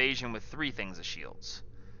more evasion with 3 things of shields?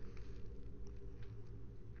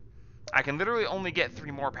 I can literally only get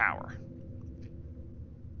 3 more power.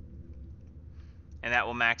 And that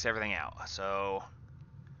will max everything out, so...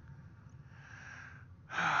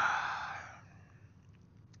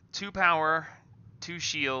 2 power, 2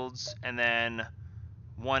 shields, and then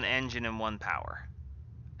 1 engine and 1 power.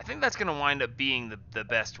 I think that's going to wind up being the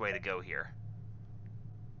best way to go here.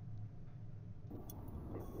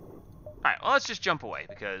 Alright, well, let's just jump away,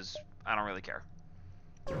 because I don't really care.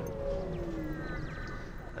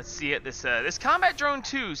 Let's see it. This combat drone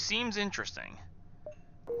 2 seems interesting.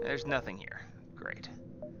 There's nothing here. Great.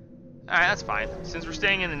 Alright, that's fine. Since we're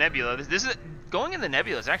staying in the nebula, this is going in the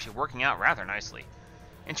nebula is actually working out rather nicely.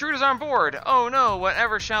 Intruders on board! Oh no,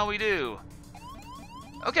 whatever shall we do?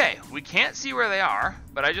 Okay, we can't see where they are,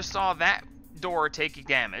 but I just saw that door taking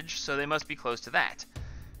damage, so they must be close to that.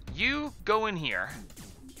 You go in here,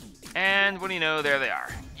 and what do you know, there they are.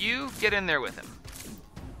 You get in there with him.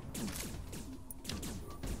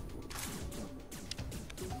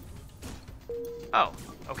 Oh,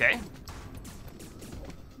 okay.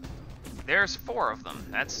 There's 4 of them.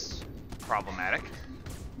 That's problematic.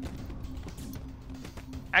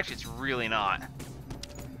 Actually, it's really not.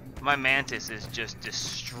 My Mantis is just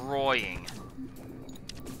destroying.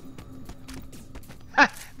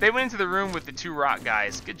 Ha! They went into the room with the 2 rock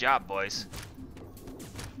guys. Good job, boys.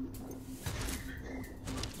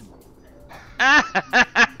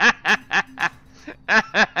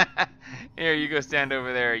 Here, you go stand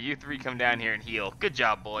over there. You 3 come down here and heal. Good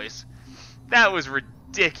job, boys. That was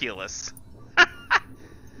ridiculous.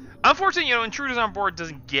 Unfortunately, intruders on board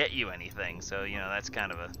doesn't get you anything, so, that's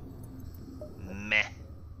kind of a meh.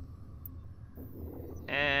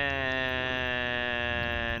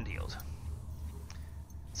 And healed.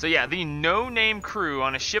 So yeah, the no-name crew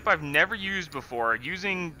on a ship I've never used before,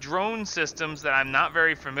 using drone systems that I'm not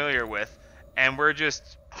very familiar with, and we're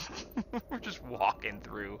just we're just walking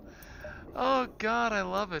through. Oh god, I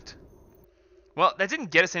love it. Well, that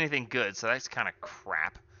didn't get us anything good, so that's kind of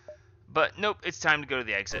crap. But nope, it's time to go to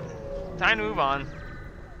the exit. Time to move on.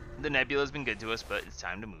 The nebula's been good to us, but it's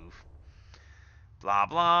time to move. Blah,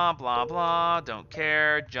 blah, blah, blah. Don't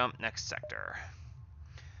care. Jump next sector.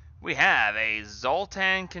 We have a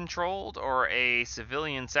Zoltan-controlled or a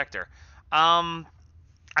civilian sector. I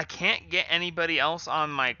can't get anybody else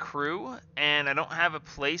on my crew, and I don't have a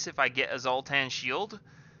place if I get a Zoltan shield.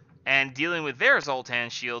 And dealing with their Zoltan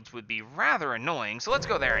shields would be rather annoying, so let's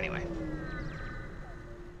go there anyway.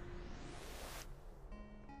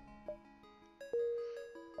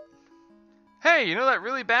 Hey, you know that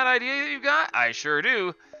really bad idea that you got? I sure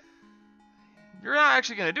do. You're not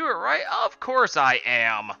actually going to do it, right? Of course I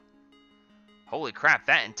am. Holy crap,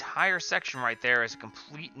 that entire section right there is a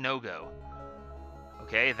complete no-go.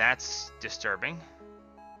 Okay, that's disturbing.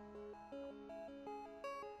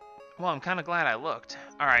 Well, I'm kind of glad I looked.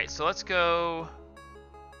 Alright, so let's go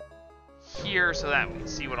here so that we can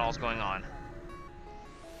see what all's going on.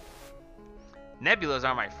 Nebulas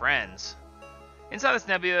are my friends. Inside this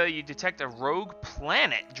nebula, you detect a rogue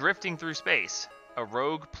planet drifting through space. A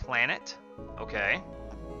rogue planet? Okay.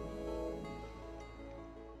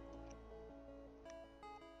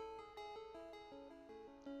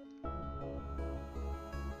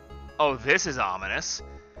 Oh, this is ominous.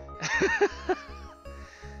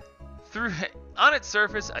 On its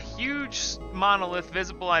surface, a huge monolith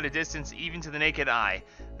visible at a distance even to the naked eye.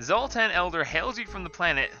 The Zoltan Elder hails you from the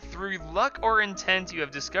planet. Through luck or intent, you have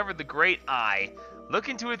discovered the Great Eye. Look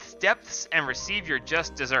into its depths and receive your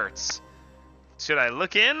just desserts. Should I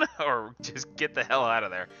look in or just get the hell out of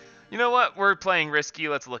there? You know what? We're playing risky.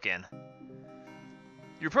 Let's look in.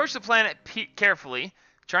 You approach the planet carefully,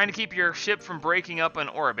 trying to keep your ship from breaking up in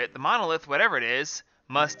orbit. The monolith, whatever it is,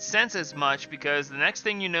 must sense as much, because the next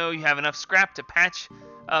thing you know, you have enough scrap to patch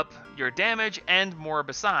up your damage and more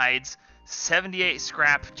besides. 78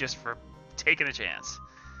 scrap just for taking a chance.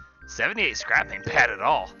 78 scrap ain't bad at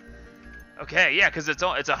all. Okay, yeah, because it's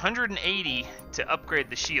 180 to upgrade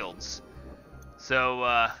the shields.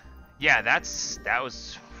 So, yeah, that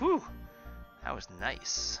was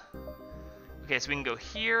nice. Okay, so we can go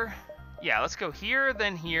here. Yeah, let's go here,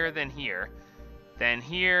 then here, then here. Then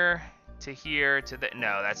here, to here, to the...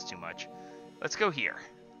 No, that's too much. Let's go here.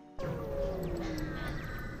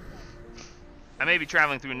 I may be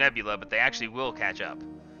traveling through Nebula, but they actually will catch up.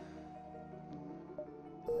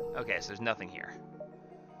 Okay, so there's nothing here.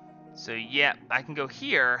 So, yeah, I can go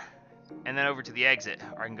here, and then over to the exit.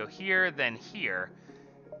 Or I can go here, then here.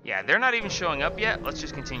 Yeah, they're not even showing up yet. Let's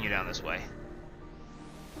just continue down this way.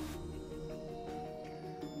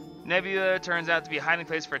 Nebula turns out to be a hiding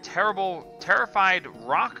place for a terrified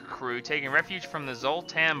rock crew taking refuge from the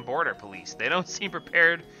Zoltan border police. They don't seem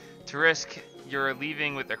prepared to risk your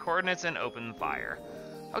leaving with their coordinates and open fire.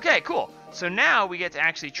 Okay, cool. So now we get to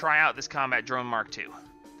actually try out this Combat Drone Mark II.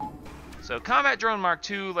 So Combat Drone Mark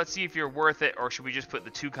II, let's see if you're worth it, or should we just put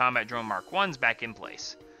the 2 Combat Drone Mark Is back in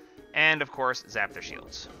place? And, of course, zap their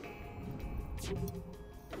shields.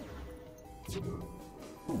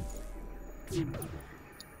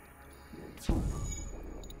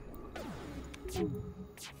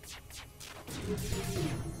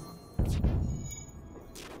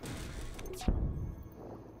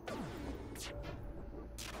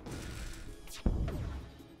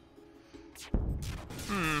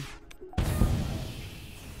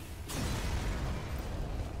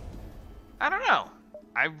 I don't know.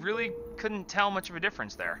 I really couldn't tell much of a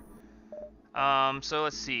difference there. So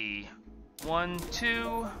let's see. 1,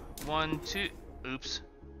 2, 1, 2. Oops.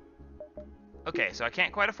 Okay, so I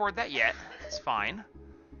can't quite afford that yet. It's fine.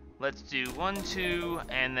 Let's do 1, 2,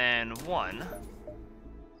 and then 1.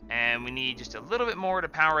 And we need just a little bit more to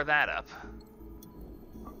power that up.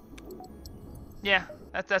 Yeah,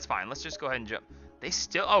 that's fine. Let's just go ahead and jump. They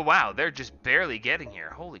still... Oh, wow. They're just barely getting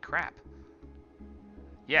here. Holy crap.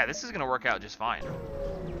 Yeah, this is going to work out just fine.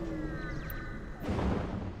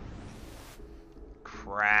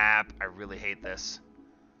 Crap. I really hate this.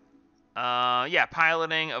 Yeah,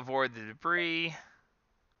 piloting. Avoid the debris.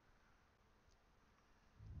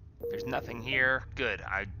 There's nothing here. Good.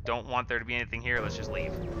 I don't want there to be anything here. Let's just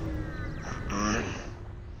leave.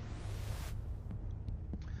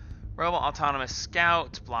 Robot autonomous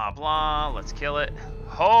scout, blah blah. Let's kill it.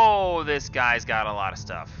 Oh, this guy's got a lot of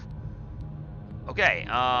stuff. Okay,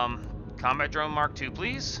 Combat Drone Mark II,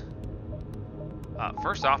 please.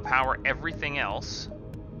 First off, power everything else.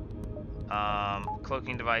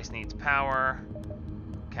 Cloaking device needs power.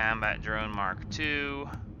 Combat Drone Mark II.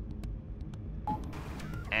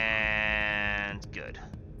 And good.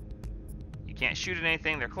 You can't shoot at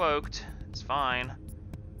anything, they're cloaked. It's fine.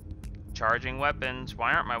 Charging weapons.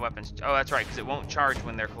 Why aren't my weapons... Oh, that's right, because it won't charge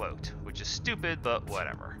when they're cloaked, which is stupid, but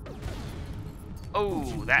whatever. Oh,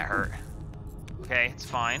 that hurt. Okay, it's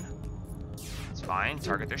fine. It's fine.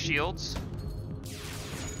 Target their shields.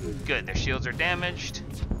 Good, their shields are damaged.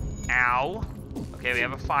 Ow. Okay, we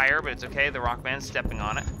have a fire, but it's okay. The Rockman's stepping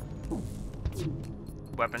on it.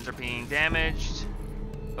 Weapons are being damaged.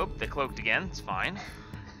 Oh, they cloaked again. It's fine.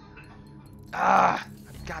 Ah,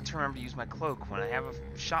 I've got to remember to use my cloak. When I have a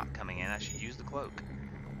shot coming in, I should use the cloak.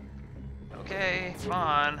 Okay, come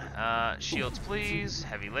on. Shields, please.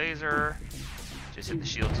 Heavy laser. Just hit the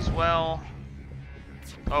shields as well.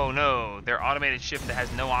 Oh no, their automated ship that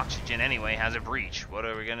has no oxygen anyway has a breach. What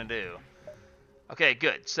are we gonna do? Okay,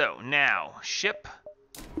 good. So now, ship.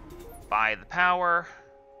 Buy the power.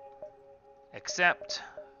 Accept.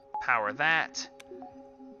 Power that.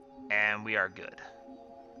 And we are good.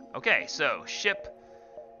 Okay, so ship.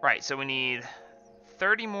 Right, so we need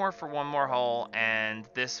 30 more for one more hull, and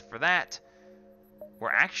this for that. We're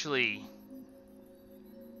actually...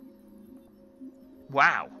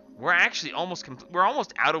 Wow. We're actually almost we're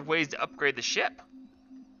almost out of ways to upgrade the ship.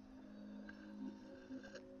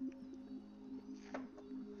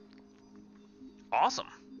 Awesome.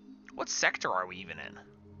 What sector are we even in?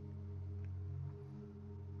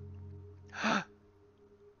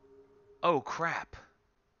 Oh, crap.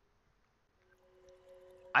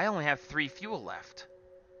 I only have 3 fuel left.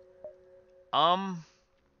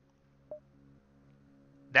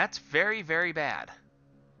 That's very, very bad.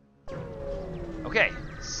 Okay,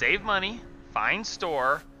 save money, find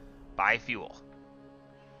store, buy fuel.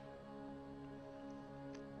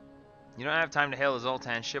 You don't have time to hail the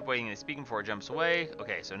Zoltan ship waiting in the speaking before it jumps away.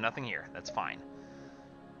 Okay, so nothing here. That's fine.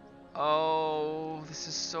 Oh, this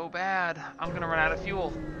is so bad. I'm gonna run out of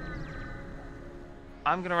fuel.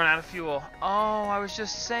 I'm gonna run out of fuel. Oh, I was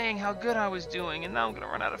just saying how good I was doing, and now I'm gonna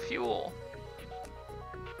run out of fuel.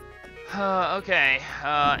 Okay,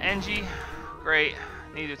 NG, great.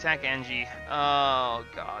 Need to attack NG. Oh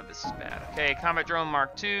god, this is bad. Okay, combat drone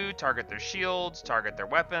Mark II, target their shields, target their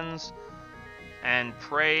weapons, and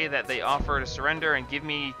pray that they offer to surrender and give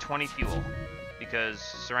me 20 fuel. Because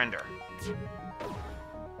surrender.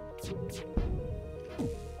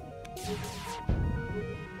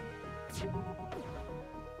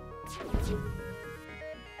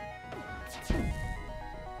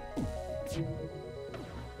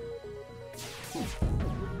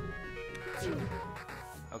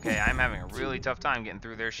 Okay, I'm having a really tough time getting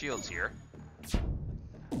through their shields here.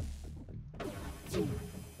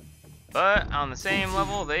 But on the same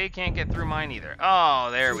level, they can't get through mine either. Oh,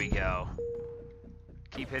 there we go.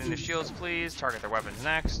 Keep hitting the shields, please. Target their weapons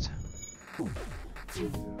next.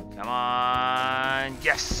 Come on.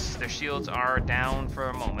 Yes, their shields are down for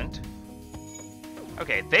a moment.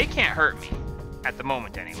 Okay, they can't hurt me. At the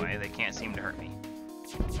moment, anyway. They can't seem to hurt me.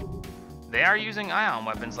 They are using ion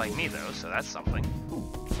weapons like me, though, so that's something.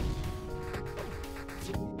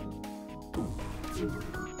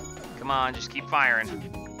 Come on, just keep firing.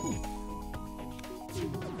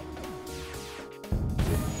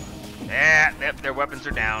 Yeah, yep, their weapons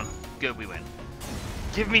are down. Good, we win.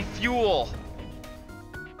 Give me fuel!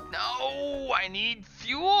 No, I need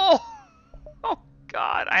fuel! Oh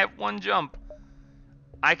god, I have one jump.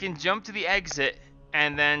 I can jump to the exit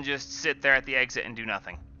and then just sit there at the exit and do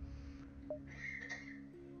nothing.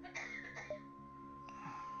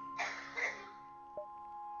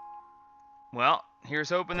 Well, here's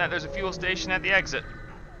hoping that there's a fuel station at the exit.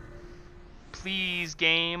 Please,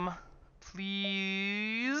 game.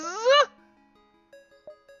 Please?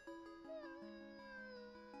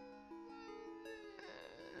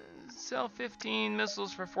 Sell 15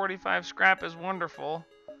 missiles for 45 scrap is wonderful.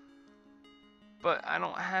 But I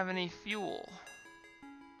don't have any fuel.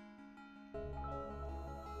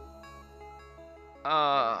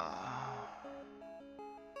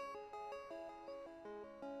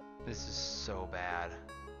 This is so bad.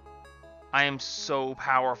 I am so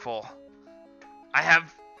powerful. I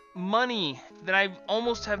have money that I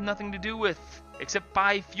almost have nothing to do with except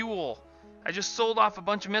buy fuel. I just sold off a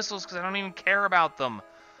bunch of missiles because I don't even care about them.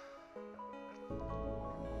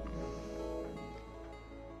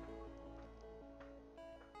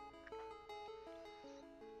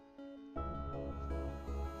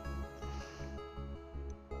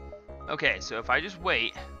 Okay, so if I just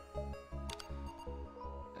wait...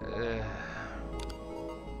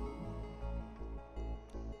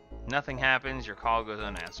 nothing happens, your call goes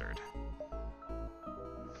unanswered.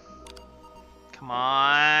 Come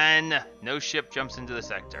on! No ship jumps into the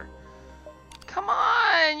sector. Come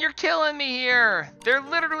on! You're killing me here! They're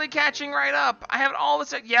literally catching right up! I have all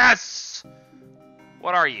the yes!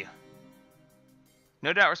 What are you?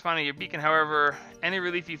 No doubt responding to your beacon, however, any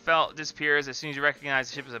relief you felt disappears as soon as you recognize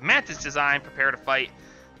the ship is of Mantis design. Prepare to fight.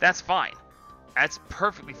 That's fine. That's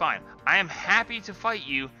perfectly fine. I am happy to fight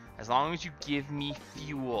you as long as you give me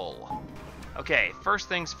fuel. Okay, first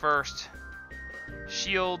things first.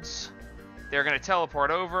 Shields. They're going to teleport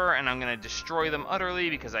over, and I'm going to destroy them utterly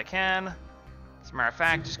because I can. As a matter of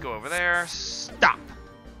fact, just go over there. Stop!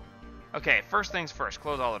 Okay, first things first.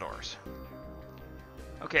 Close all the doors.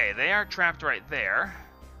 Okay, they are trapped right there.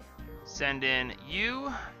 Send in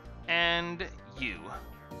you and you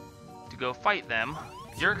to go fight them.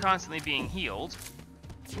 You're constantly being healed,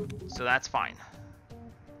 so that's fine.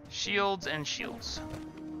 Shields and shields.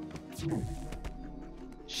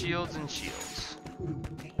 Shields and shields.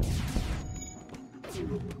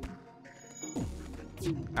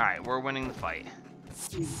 Alright, we're winning the fight.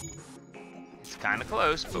 It's kind of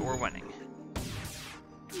close, but we're winning.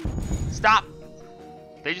 Stop!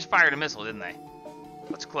 They just fired a missile, didn't they?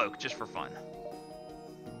 Let's cloak, just for fun.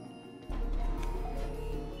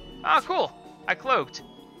 Ah, cool! I cloaked.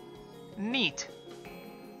 Neat.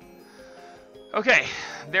 Okay,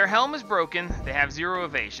 their helm is broken. They have 0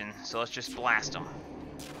 evasion, so let's just blast them.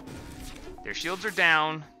 Their shields are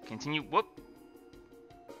down. Continue. Whoop.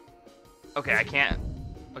 Okay, I can't.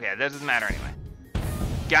 Okay, that doesn't matter anyway.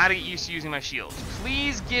 Gotta get used to using my shields.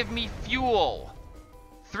 Please give me fuel.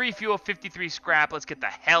 3 fuel, 53 scrap. Let's get the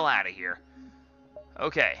hell out of here.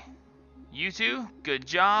 Okay. You two, good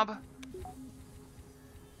job.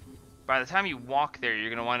 By the time you walk there, you're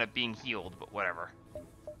going to wind up being healed, but whatever.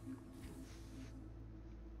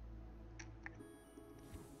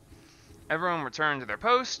 Everyone return to their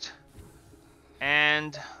post.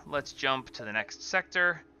 And let's jump to the next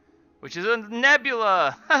sector, which is a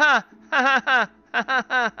nebula.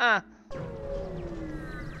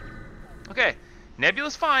 Okay.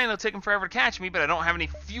 Nebula's fine, it'll take him forever to catch me, but I don't have any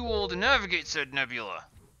fuel to navigate said Nebula.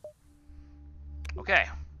 Okay.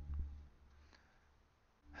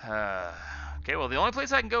 Okay, well, the only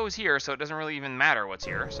place I can go is here, so it doesn't really even matter what's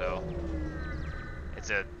here, so...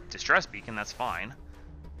 It's a distress beacon, that's fine.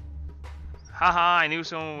 Haha, I knew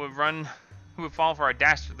someone would run, who would fall for our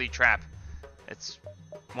dastardly trap. It's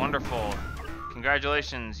wonderful.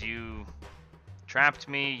 Congratulations, you trapped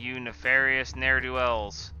me, you nefarious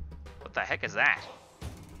ne'er-do-wells. What the heck is that?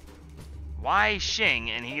 Why Shing?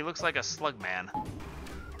 And he looks like a slug man.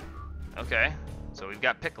 Okay, so we've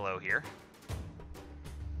got Piccolo here.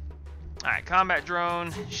 Alright, combat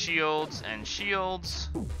drone, shields, and shields.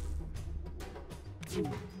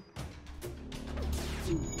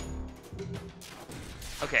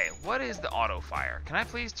 Okay, what is the auto fire? Can I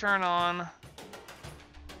please turn on...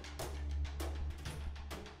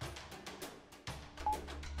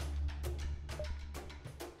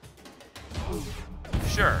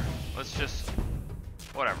 Sure, let's just...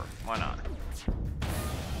 Whatever, why not?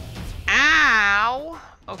 Ow!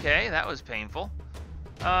 Okay, that was painful.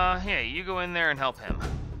 Hey, you go in there and help him.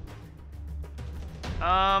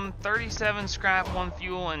 37 scrap, 1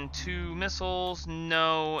 fuel, and 2 missiles.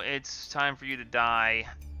 No, it's time for you to die.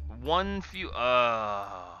 1 fuel.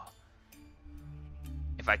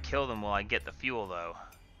 If I kill them, will I get the fuel, though?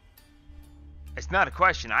 It's not a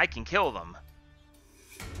question. I can kill them.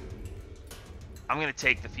 I'm gonna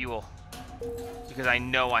take the fuel. Because I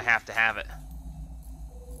know I have to have it.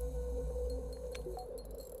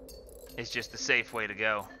 It's just the safe way to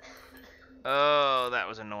go. Oh, that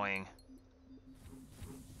was annoying.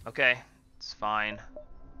 Okay, it's fine.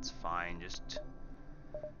 It's fine, just...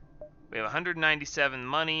 We have 197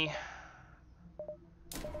 money.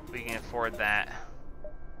 We can afford that.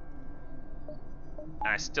 And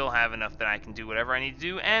I still have enough that I can do whatever I need to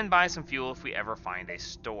do and buy some fuel if we ever find a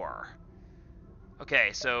store. Okay,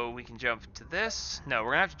 so we can jump to this. No,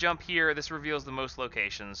 we're gonna have to jump here. This reveals the most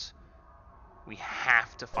locations. We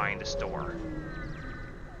have to find a store.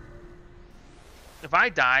 If I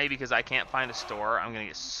die because I can't find a store, I'm gonna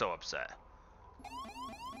get so upset.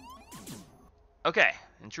 Okay,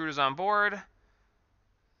 intruders on board.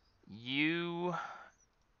 You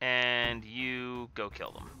and you go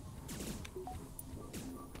kill them.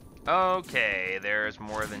 Okay, there's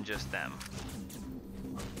more than just them.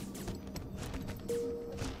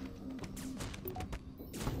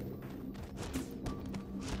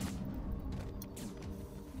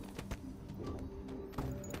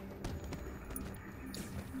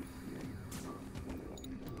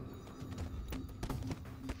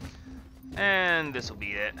 And this will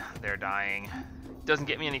be it. They're dying. Doesn't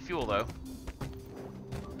get me any fuel, though.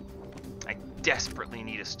 I desperately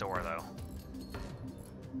need a store, though.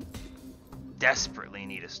 Desperately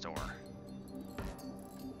need a store.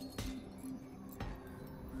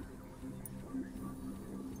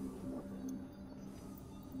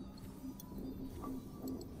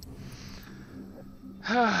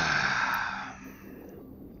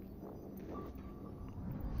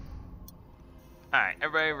 Alright,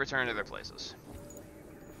 everybody return to their places.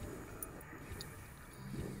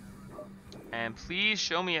 And please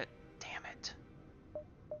show me a... Damn it.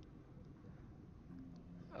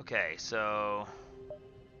 Okay, so...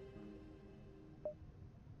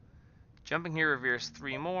 Jumping here reveals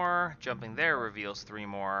 3 more. Jumping there reveals 3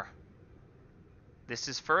 more. This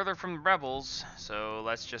is further from the rebels, so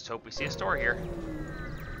let's just hope we see a store here.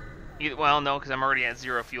 Well, no, because I'm already at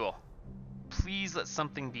 0 fuel. Please let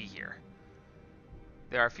something be here.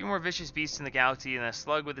 There are a few more vicious beasts in the galaxy and a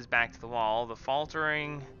slug with his back to the wall. The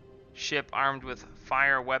faltering ship armed with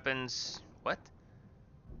fire weapons... What?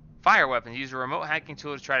 Fire weapons. Use a remote hacking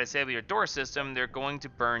tool to try to disable your door system. They're going to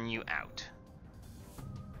burn you out.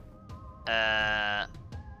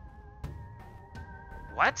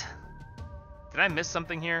 What? Did I miss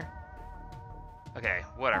something here? Okay,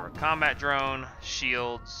 whatever. Combat drone,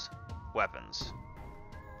 shields, weapons.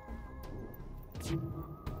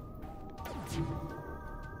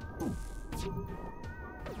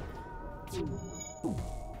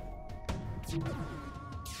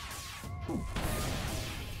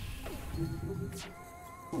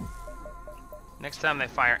 Next time they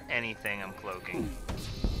fire anything, I'm cloaking.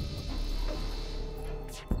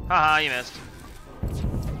 Haha, you missed.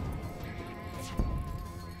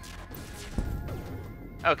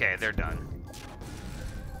 Okay, they're done.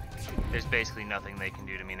 There's basically nothing they can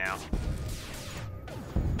do to me now.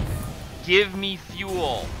 Give me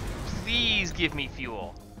fuel. Please give me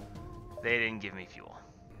fuel. They didn't give me fuel.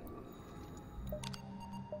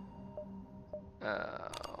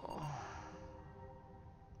 Oh.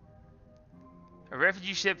 A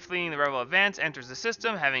refugee ship fleeing the rebel advance enters the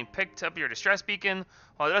system, having picked up your distress beacon.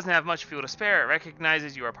 While it doesn't have much fuel to spare, it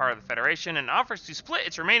recognizes you are part of the Federation and offers to split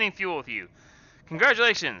its remaining fuel with you.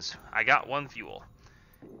 Congratulations, I got 1 fuel.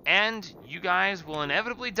 And you guys will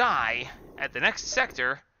inevitably die at the next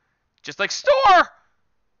sector, just like Store!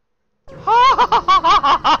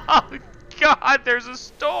 God, there's a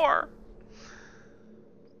store!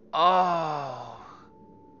 Oh.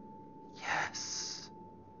 Yes.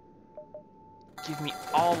 Give me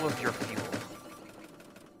all of your fuel.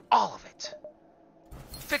 All of it.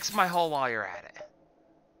 Fix my hull while you're at it.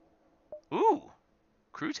 Ooh.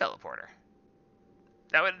 Crew teleporter.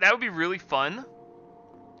 That would be really fun.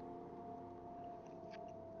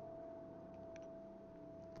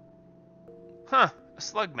 Huh. A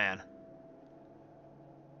slug man.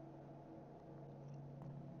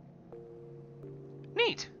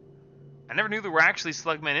 Neat. I never knew there were actually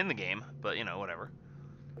slugmen in the game, but, you know, whatever.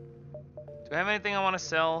 Do I have anything I want to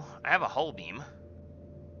sell? I have a hull beam.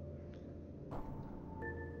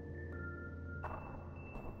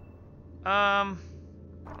 I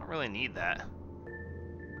don't really need that.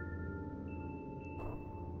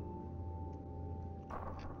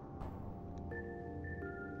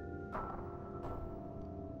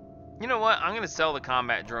 You know what? I'm going to sell the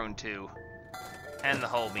combat drone too. And the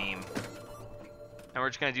hull beam. And we're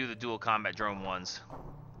just going to do the dual combat drone ones.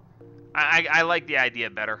 I like the idea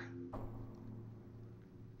better.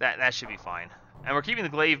 That should be fine. And we're keeping the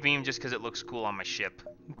glaive beam just because it looks cool on my ship.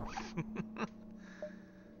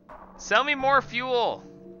 Sell me more fuel.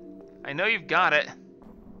 I know you've got it.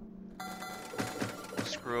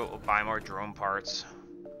 Screw it, we'll buy more drone parts.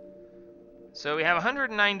 So we have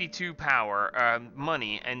 192 power,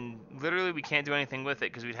 money, and literally we can't do anything with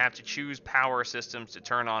it because we'd have to choose power systems to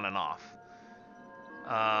turn on and off.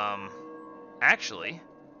 Actually,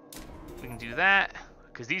 we can do that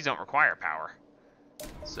because these don't require power.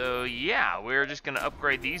 So yeah, we're just going to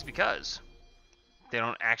upgrade these because they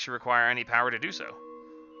don't actually require any power to do so.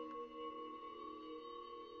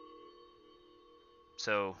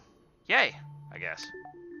 So, yay, I guess.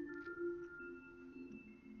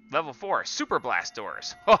 Level 4, Super Blast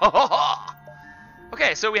Doors.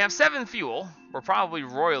 Okay, so we have 7 fuel. We're probably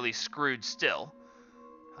royally screwed still.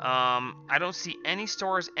 I don't see any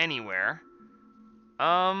stores anywhere.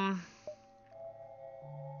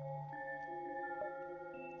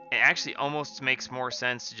 It actually almost makes more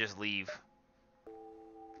sense to just leave.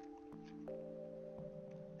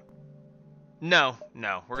 No,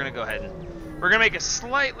 we're gonna go ahead and we're gonna make a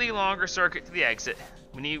slightly longer circuit to the exit.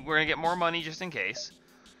 We're gonna get more money just in case.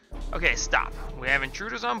 Okay, stop. We have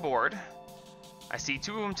intruders on board. I see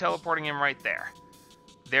 2 of them teleporting in right there.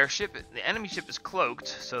 Their ship, the enemy ship is cloaked,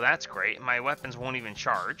 so that's great. My weapons won't even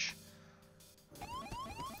charge.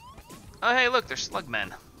 Oh, hey, look, there's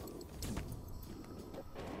slugmen.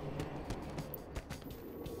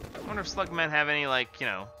 I wonder if slugmen have any, like, you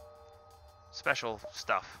know, special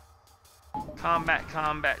stuff. Combat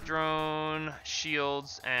drone,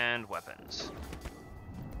 shields, and weapons.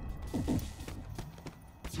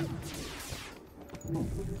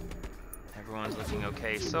 Everyone's looking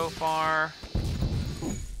okay so far.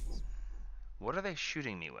 What are they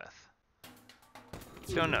shooting me with?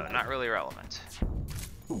 Don't know, not really relevant.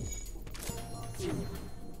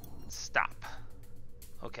 Stop.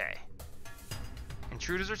 Okay.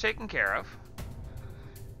 Intruders are taken care of.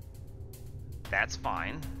 That's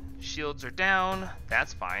fine. Shields are down.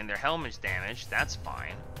 That's fine. Their helmet's damaged. That's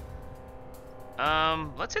fine.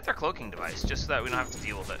 Let's hit their cloaking device, just so that we don't have to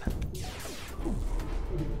deal with it.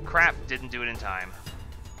 Crap, didn't do it in time.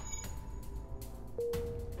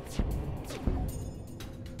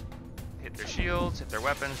 Hit their shields, hit their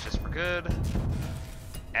weapons, just for good.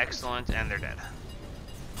 Excellent, and they're dead.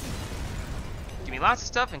 Give me lots of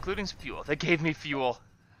stuff, including some fuel. They gave me fuel.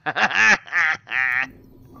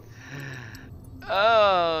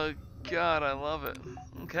 Oh, God, I love it.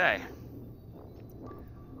 Okay.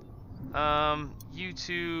 You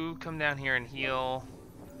two come down here and heal.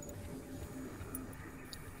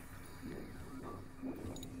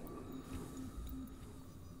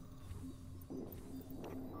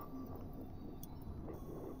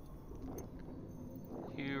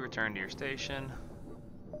 You return to your station.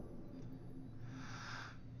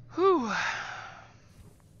 Whew.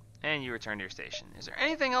 And you return to your station. Is there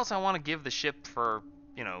anything else I want to give the ship for,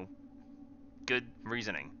 you know, good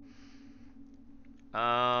reasoning?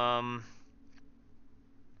 I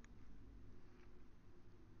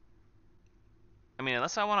mean,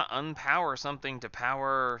 unless I want to unpower something to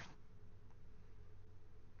power...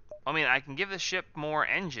 I mean, I can give the ship more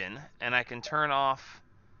engine, and I can turn off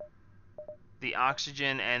the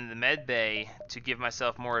oxygen and the med bay to give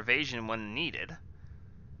myself more evasion when needed.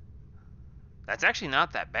 That's actually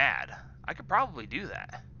not that bad. I could probably do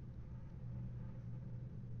that.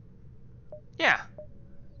 Yeah,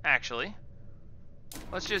 actually.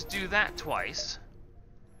 Let's just do that twice.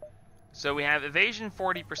 So we have evasion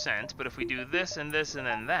 40%, but if we do this and this and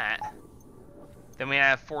then that, then we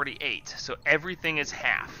have 48. So everything is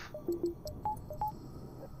half.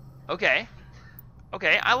 Okay.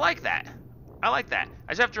 Okay, I like that. I like that.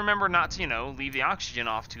 I just have to remember not to, you know, leave the oxygen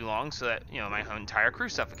off too long so that, you know, my entire crew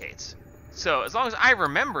suffocates. So, as long as I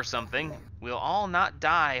remember something, we'll all not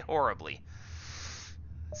die horribly.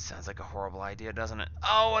 Sounds like a horrible idea, doesn't it?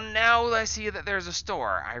 Oh, and now I see that there's a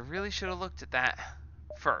store. I really should have looked at that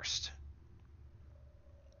first.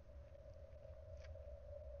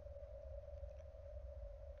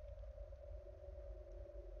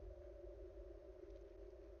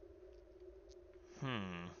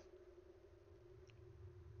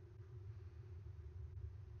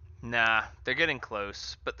 Nah, they're getting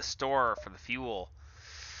close, but the store for the fuel.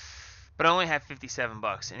 But I only have 57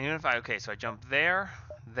 bucks, and even if okay, so I jump there,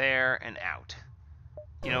 and out.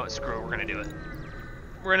 You know what, screw it, we're gonna do it.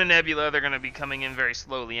 We're in a nebula, they're gonna be coming in very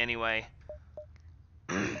slowly anyway.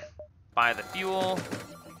 Buy the fuel.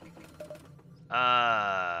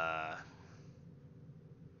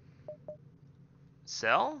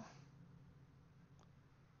 Sell?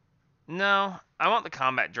 No, I want the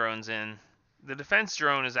combat drones in. The defense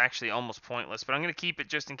drone is actually almost pointless, but I'm going to keep it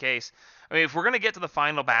just in case. I mean, if we're going to get to the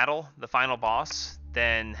final battle, the final boss,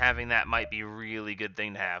 then having that might be a really good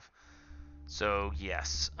thing to have. So,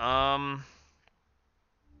 yes. Cool,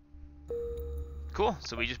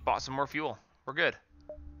 so we just bought some more fuel. We're good.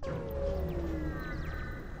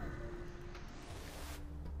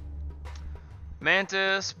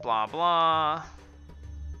 Mantis, blah, blah.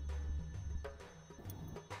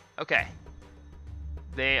 Okay.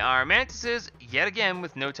 They are mantises, yet again,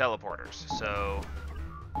 with no teleporters. So,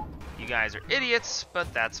 you guys are idiots,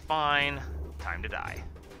 but that's fine. Time to die.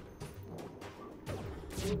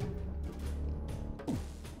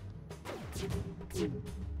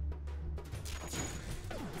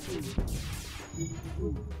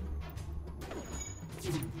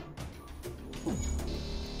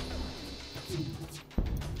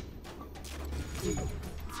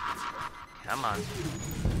 Come on.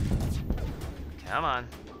 Come on.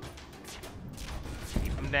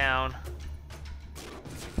 Keep them down.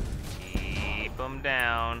 Keep them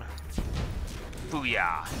down.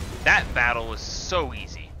 Booyah. That battle was so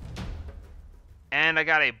easy. And I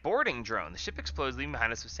got a boarding drone. The ship explodes, leaving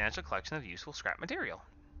behind a substantial collection of useful scrap material.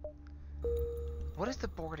 What is the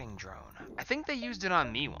boarding drone? I think they used it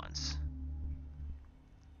on me once.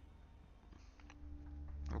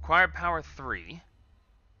 Required power 3.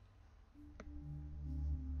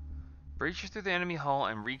 Breaches through the enemy hull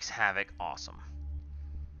and wreaks havoc. Awesome.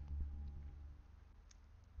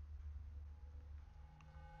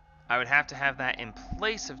 I would have to have that in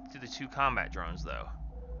place of the 2 combat drones, though.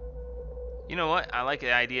 You know what? I like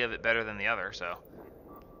the idea of it better than the other, so.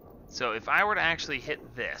 So if I were to actually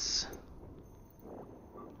hit this.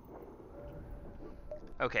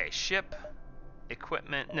 Okay, ship,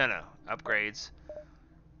 equipment, no, upgrades.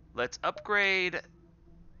 Let's upgrade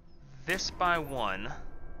this by 1.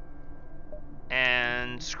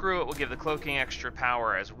 And screw it, we'll give the cloaking extra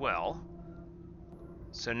power as well.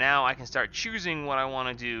 So now I can start choosing what I want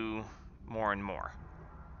to do more and more.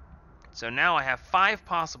 So now I have 5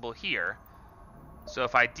 possible here. So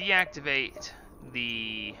if I deactivate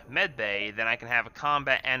the med bay, then I can have a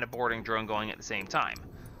combat and a boarding drone going at the same time.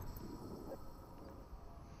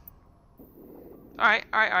 Alright,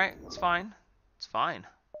 it's fine. It's fine.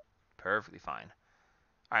 Perfectly fine.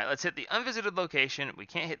 Alright, let's hit the unvisited location. We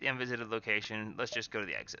can't hit the unvisited location. Let's just go to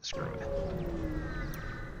the exit. Screw it.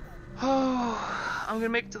 Oh, I'm going to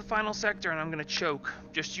make it to the final sector and I'm going to choke.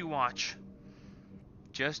 Just you watch.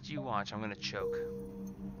 Just you watch. I'm going to choke.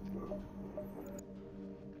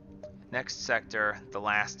 Next sector, the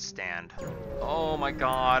last stand. Oh my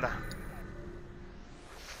god.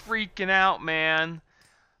 Freaking out, man.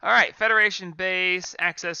 Alright, Federation base,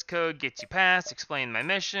 access code gets you past, explain my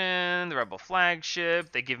mission, the Rebel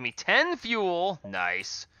flagship, they give me 10 fuel,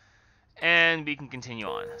 nice, and we can continue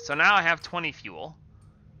on. So now I have 20 fuel.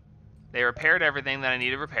 They repaired everything that I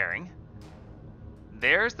needed repairing.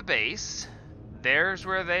 There's the base, there's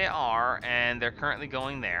where they are, and they're currently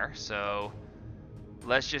going there, so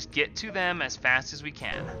let's just get to them as fast as we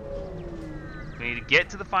can. We need to get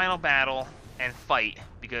to the final battle and fight,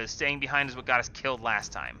 because staying behind is what got us killed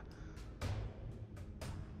last time.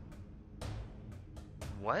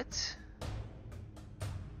 What?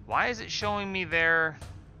 Why is it showing me their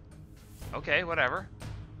Okay, whatever.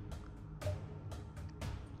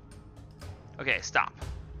 Okay, stop.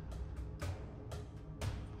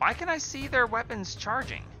 Why can I see their weapons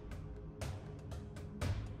charging?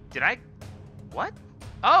 Did I... What?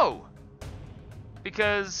 Oh!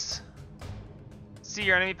 Because... See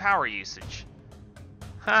your enemy power usage.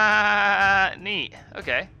 Ha! Neat.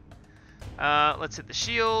 Okay. Let's hit the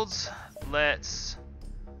shields. Let's...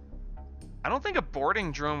 I don't think a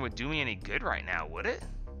boarding drone would do me any good right now, would it?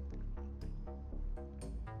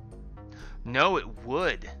 No, it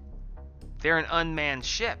would. They're an unmanned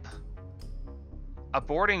ship. A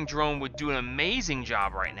boarding drone would do an amazing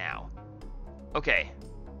job right now. Okay.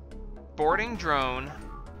 Boarding drone.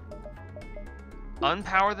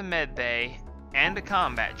 Unpower the med bay and a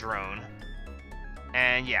combat drone.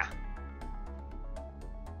 And yeah.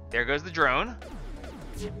 There goes the drone.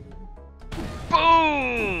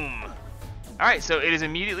 Boom! Alright, so it is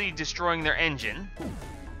immediately destroying their engine.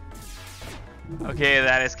 Okay,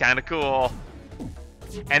 that is kind of cool.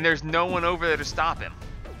 And there's no one over there to stop him.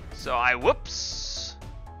 So whoops.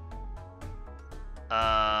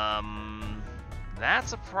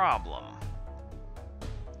 That's a problem.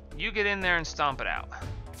 You get in there and stomp it out.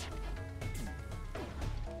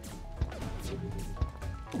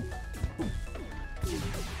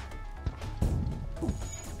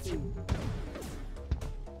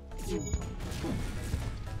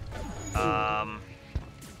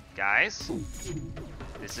 Guys,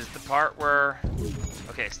 this is the part where...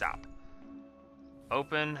 Okay, stop.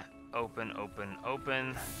 Open, open, open,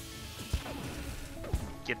 open.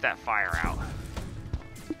 Get that fire out.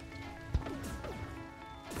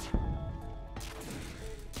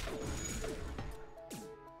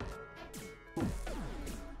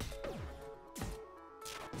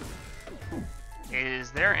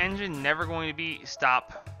 Is their engine never going to be...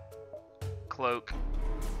 Stop. Cloak.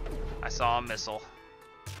 I saw a missile.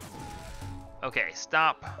 Okay,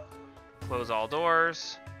 stop. Close all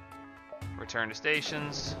doors. Return to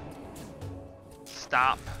stations.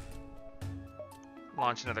 Stop.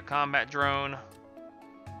 Launch another combat drone.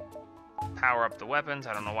 Power up the weapons.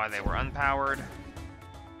 I don't know why they were unpowered.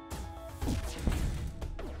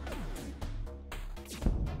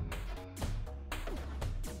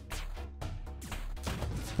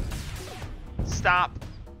 Stop.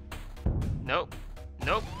 Nope.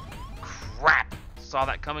 Nope. Crap. Saw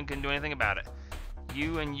that coming, couldn't do anything about it.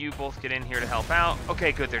 You and you both get in here to help out.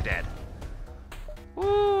 Okay, good, they're dead.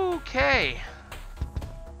 Okay.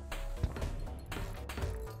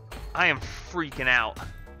 I am freaking out.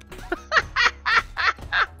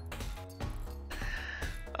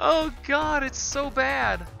 Oh god, it's so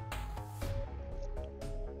bad.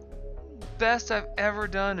 Best I've ever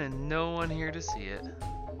done and no one here to see it.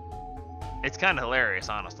 It's kind of hilarious,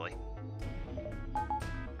 honestly.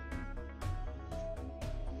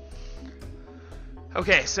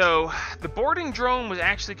 Okay, so the boarding drone was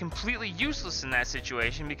actually completely useless in that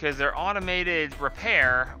situation because their automated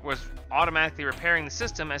repair was automatically repairing the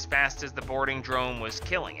system as fast as the boarding drone was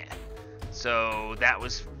killing it. So that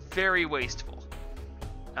was very wasteful.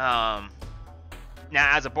 Now,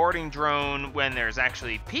 as a boarding drone, when there's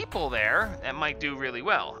actually people there, that might do really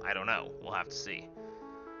well. I don't know. We'll have to see.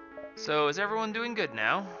 So is everyone doing good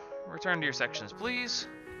now? Return to your sections, please.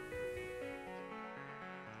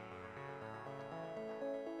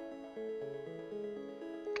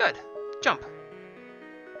 Good. Jump.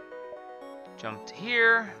 Jump to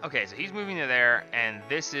here. Okay, so he's moving to there, and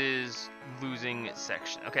this is losing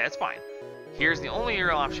section. Okay, that's fine. Here's the only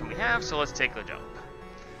aerial option we have, so let's take the jump.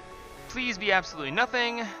 Please be absolutely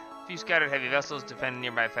nothing. Few scattered heavy vessels defend a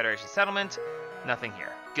nearby Federation settlement. Nothing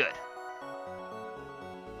here. Good.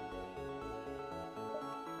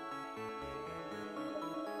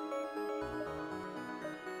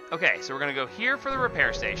 Okay, so we're going to go here for the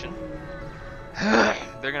repair station.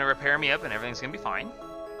 They're going to repair me up and everything's going to be fine.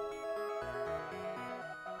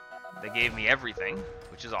 They gave me everything,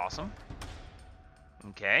 which is awesome.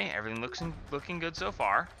 Okay, everything looking good so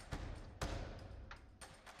far.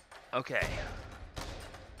 Okay.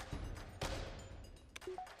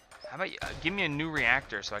 How about you give me a new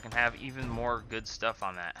reactor so I can have even more good stuff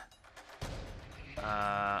on that.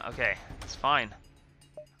 Okay, it's fine.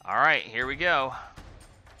 Alright, here we go.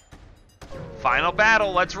 Final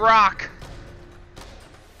battle, let's rock!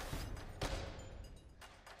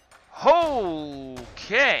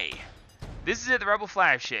 Okay. This is it, the Rebel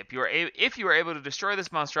flagship. If you are able to destroy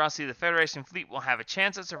this monstrosity, the Federation fleet will have a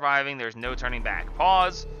chance at surviving. There's no turning back.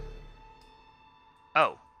 Pause.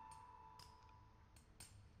 Oh.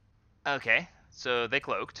 Okay, so they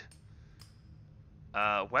cloaked.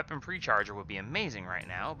 Weapon precharger would be amazing right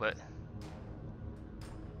now, but...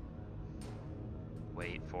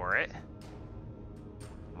 Wait for it.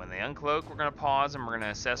 When they uncloak, we're going to pause and we're going to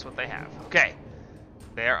assess what they have. Okay.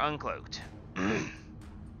 They are uncloaked.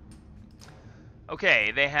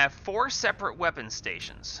 Okay, they have 4 separate weapon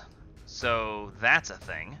stations. So that's a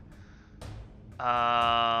thing.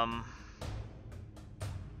 Wow.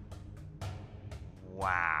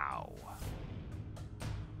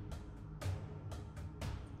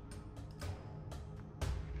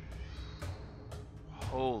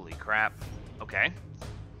 Holy crap. Okay.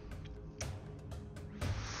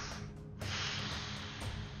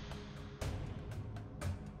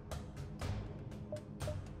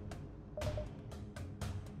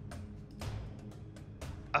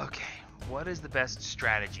 Okay, what is the best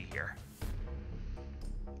strategy here?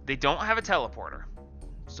 They don't have a teleporter,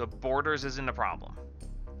 so boarders isn't a problem.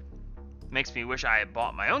 Makes me wish I had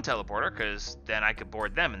bought my own teleporter, because then I could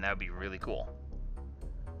board them and that would be really cool.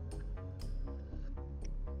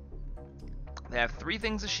 They have 3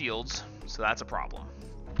 things of shields, so that's a problem.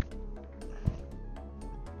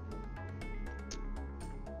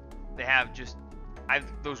 They have just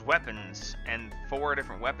those weapons and 4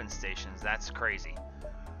 different weapon stations. That's crazy.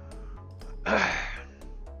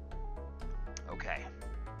 Okay.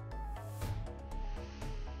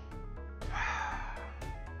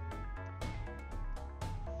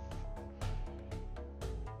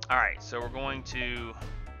 Alright, so we're going to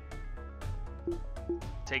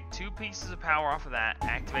take 2 pieces of power off of that,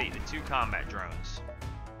 activate the 2 combat drones.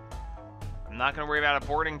 I'm not going to worry about a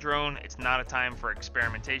boarding drone. It's not a time for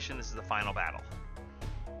experimentation. This is the final battle.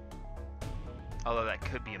 Although that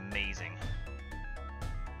could be amazing.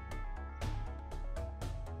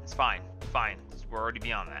 It's fine. Fine. We're already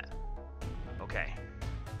beyond that. Okay.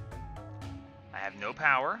 I have no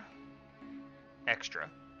power. Extra.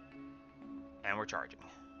 And we're charging.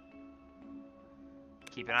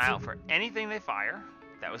 Keep an eye out for anything they fire.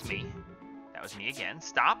 That was me. That was me again.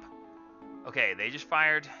 Stop. Okay, they just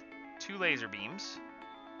fired 2 laser beams.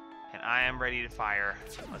 And I am ready to fire.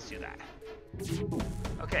 Let's do that.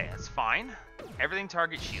 Okay, that's fine. Everything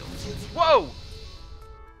target shields. Whoa!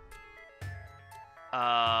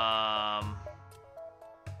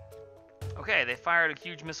 Okay, they fired a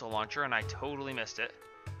huge missile launcher and I totally missed it.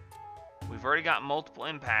 We've already got multiple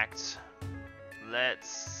impacts.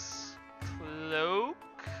 Let's cloak.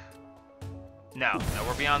 No,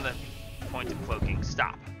 we're beyond the point of cloaking.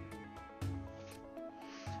 Stop.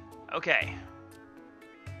 Okay.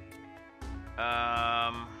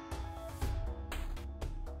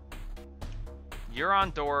 You're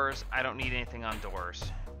on doors. I don't need anything on doors.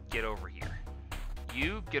 Get over here.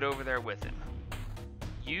 You get over there with him.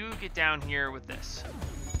 You get down here with this.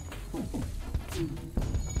 Wait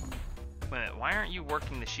a minute, why aren't you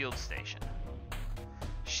working the shield station?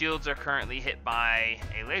 Shields are currently hit by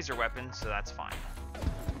a laser weapon, so that's fine.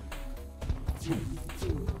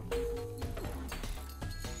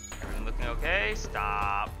 Everything looking okay?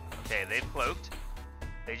 Stop. Okay, they've cloaked.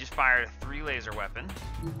 They just fired a 3 laser weapon.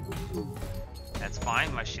 That's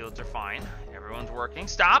fine, my shields are fine. Everyone's working.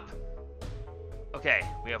 Stop! Okay,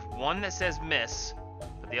 we have one that says miss,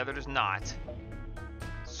 but the other does not.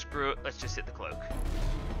 Screw it, let's just hit the cloak.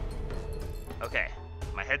 Okay,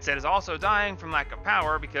 my headset is also dying from lack of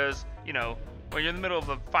power because, you know, when you're in the middle of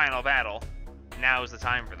a final battle, now is the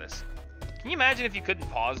time for this. Can you imagine if you couldn't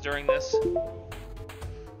pause during this?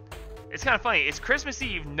 It's kind of funny. It's Christmas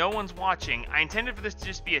Eve, no one's watching. I intended for this to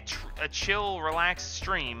just be a chill, relaxed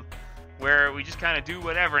stream where we just kind of do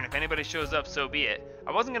whatever, and if anybody shows up, so be it.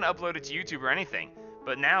 I wasn't going to upload it to YouTube or anything,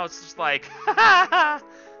 but now it's just like,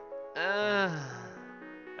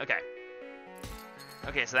 okay.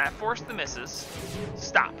 Okay, so that forced the misses.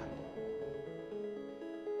 Stop.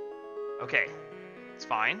 Okay, it's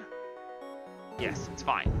fine. Yes, it's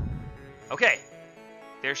fine. Okay,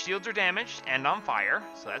 their shields are damaged and on fire,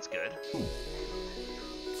 so that's good.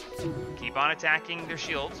 Keep on attacking their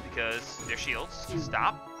shields because they're shields.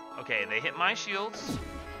 Stop. Okay, they hit my shields.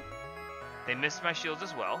 They missed my shields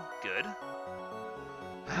as well. Good.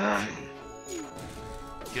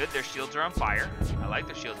 Good, their shields are on fire. I like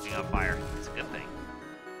their shields being on fire. It's a good thing.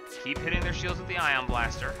 Keep hitting their shields with the ion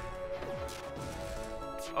blaster.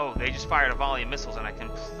 Oh, they just fired a volley of missiles and I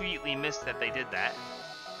completely missed that they did that.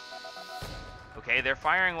 Okay, they're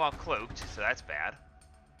firing while cloaked, so that's bad.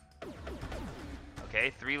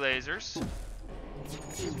 Okay, 3 lasers.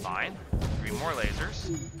 It's fine. 3 more lasers.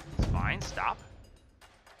 It's fine. Stop.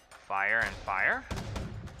 Fire and fire.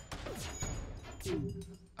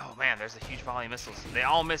 Oh man, there's a huge volley of missiles. They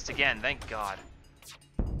all missed again, thank God.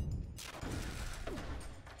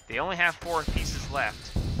 They only have 4 pieces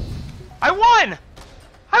left. I won!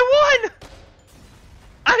 I won!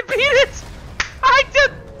 I beat it! I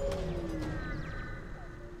did!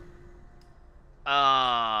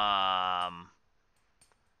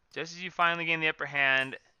 Just as you finally gain the upper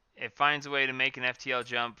hand, it finds a way to make an FTL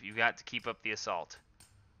jump. You've got to keep up the assault.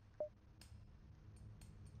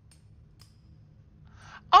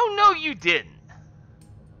 Oh, no, you didn't.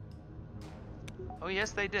 Oh,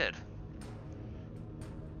 yes, they did.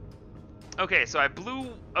 Okay, so I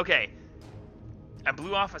blew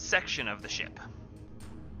off a section of the ship.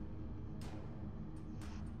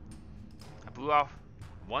 I blew off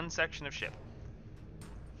one section of ship.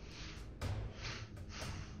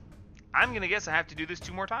 I'm gonna guess I have to do this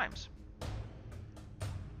 2 more times.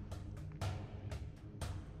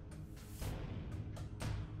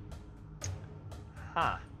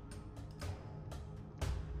 Huh.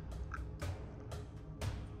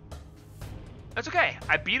 That's okay.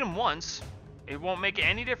 I beat him once. It won't make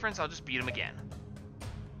any difference. I'll just beat him again.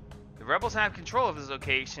 The rebels have control of this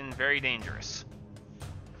location. Very dangerous.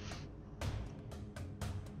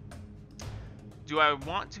 Do I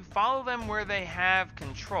want to follow them where they have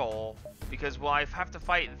control? Because, well, I have to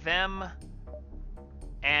fight them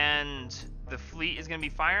and the fleet is going to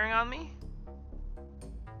be firing on me?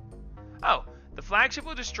 Oh, the flagship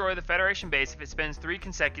will destroy the Federation base if it spends 3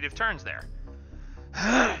 consecutive turns there.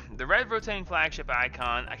 The red rotating flagship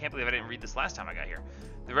icon, I can't believe I didn't read this last time I got here.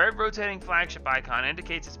 The red rotating flagship icon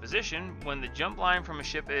indicates its position. When the jump line from a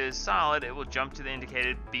ship is solid, it will jump to the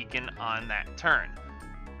indicated beacon on that turn.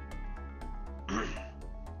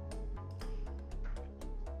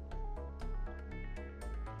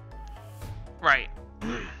 Right.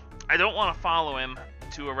 I don't want to follow him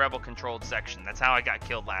to a rebel-controlled section. That's how I got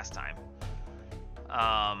killed last time.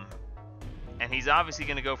 And he's obviously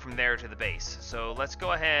going to go from there to the base. So let's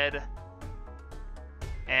go ahead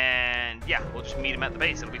and, yeah, we'll just meet him at the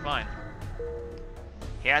base. It'll be fine.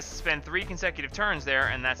 He has to spend 3 consecutive turns there,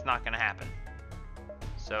 and that's not going to happen.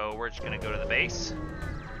 So we're just going to go to the base.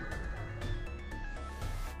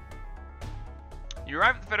 You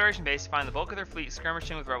arrive at the Federation base to find the bulk of their fleet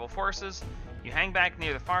skirmishing with rebel forces. You hang back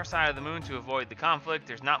near the far side of the moon to avoid the conflict.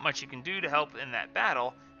 There's not much you can do to help in that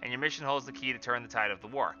battle, and your mission holds the key to turn the tide of the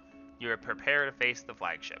war. You are prepared to face the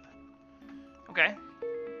flagship. Okay.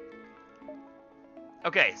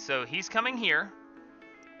 Okay, so he's coming here.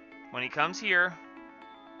 When he comes here,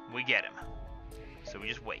 we get him. So we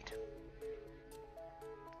just wait.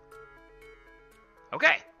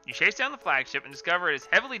 Okay, you chase down the flagship and discover it is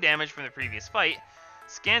heavily damaged from the previous fight.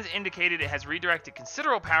 Scans indicated it has redirected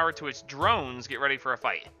considerable power to its drones. Get ready for a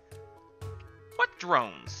fight. What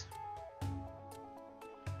drones?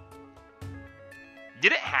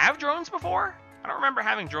 Did it have drones before? I don't remember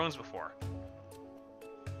having drones before.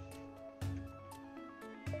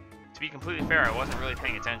 To be completely fair, I wasn't really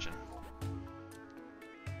paying attention.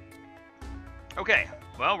 Okay,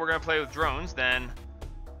 well, we're going to play with drones, then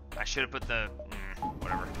I should have put the...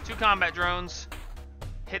 whatever. 2 combat drones,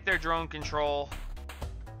 hit their drone control,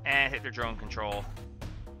 and hit their drone control.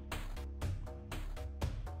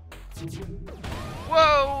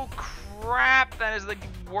 Whoa, crap, that is the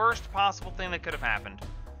worst possible thing that could have happened.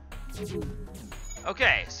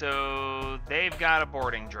 Okay, so they've got a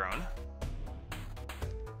boarding drone.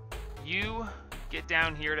 You get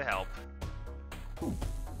down here to help.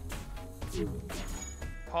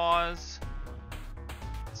 Pause.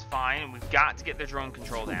 It's fine. We've got to get the drone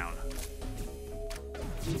control down.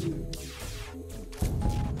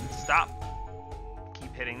 Stop.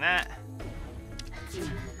 Keep hitting that.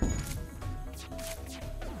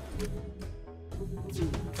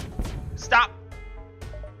 Stop.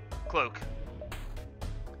 Cloak.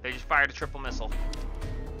 They just fired a triple missile.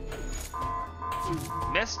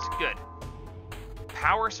 Missed? Good.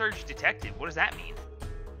 Power surge detected. What does that mean?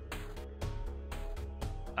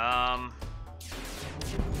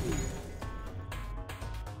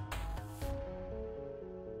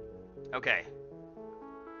 Okay.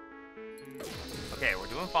 Okay, we're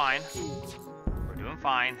doing fine. We're doing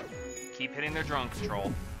fine. Keep hitting their drone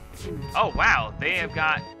control. Oh, wow. They have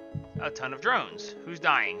got a ton of drones. Who's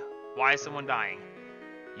dying? Why is someone dying?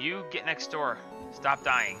 You, get next door. Stop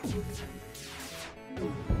dying.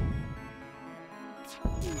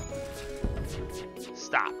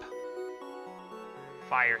 Stop.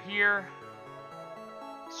 Fire here.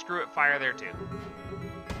 Screw it, fire there too.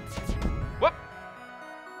 Whoop!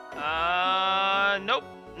 Nope.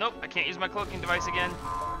 Nope, I can't use my cloaking device again.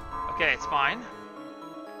 Okay, it's fine.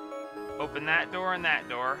 Open that door and that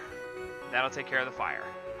door. That'll take care of the fire.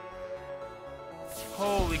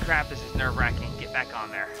 Holy crap, this is nerve-wracking. Get back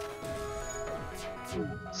on there.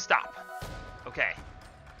 Stop. Okay.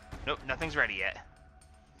 Nope, nothing's ready yet.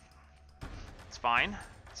 It's fine.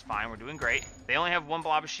 It's fine, we're doing great. They only have 1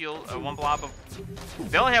 blob of shield,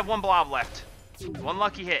 they only have 1 blob left. 1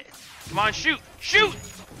 lucky hit. Come on, shoot! Shoot!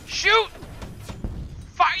 Shoot!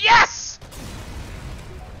 Fire! Yes!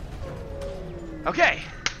 Okay.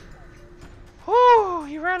 Whew,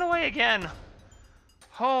 he ran away again.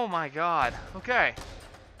 Oh my god. Okay.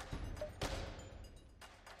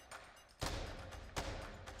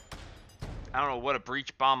 I don't know what a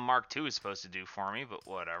breach bomb Mark II is supposed to do for me, but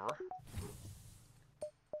whatever.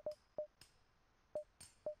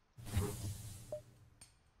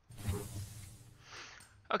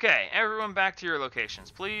 Okay, everyone back to your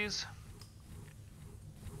locations, please.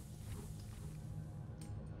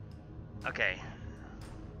 Okay.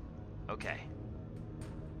 Okay.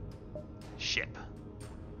 Ship.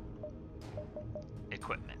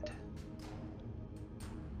 Equipment.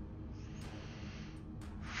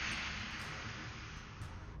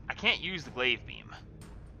 I can't use the glaive beam.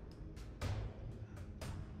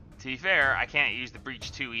 To be fair, I can't use the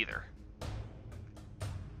breach 2 either.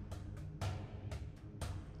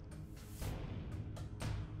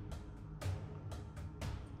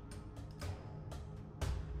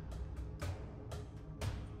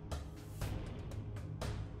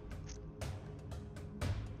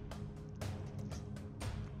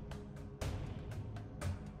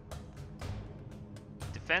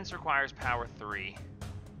 Defense requires power 3.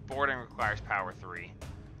 Boarding requires power 3.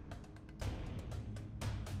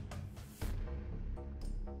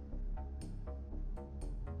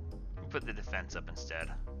 Put the defense up instead.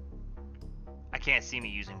 I can't see me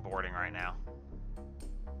using boarding right now.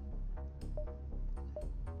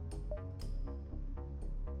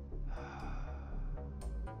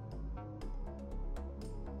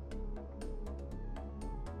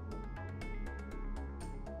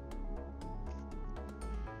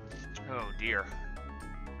 Oh dear.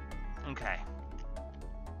 Okay.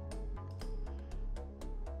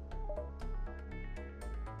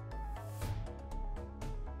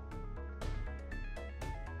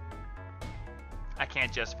 I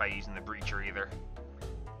can't justify using the breacher either.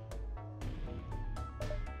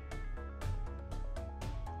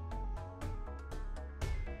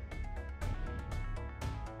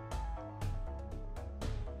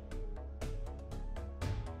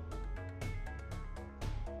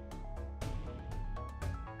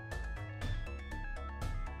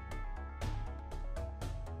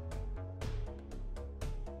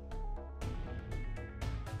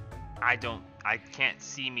 I can't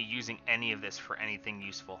see me using any of this for anything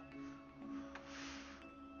useful.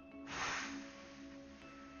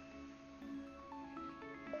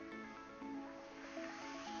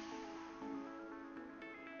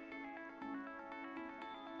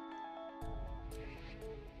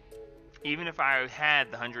 Even if I had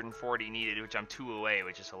the 140 needed, which I'm 2 away,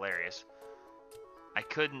 which is hilarious, I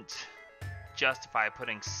couldn't justify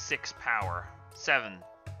putting 7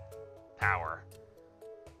 power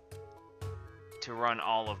to run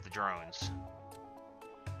all of the drones.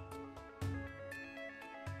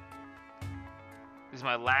 This is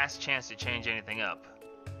my last chance to change anything up.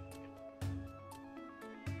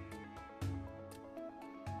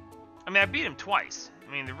 I mean, I beat him twice.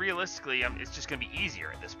 I mean, realistically, it's just going to be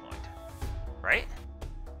easier at this point. Right?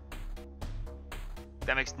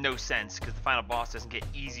 That makes no sense, because the final boss doesn't get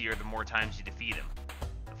easier the more times you defeat him.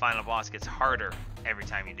 The final boss gets harder every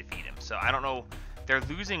time you defeat him. So I don't know. They're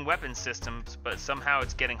losing weapon systems, but somehow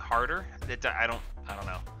it's getting harder. I don't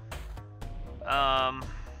know.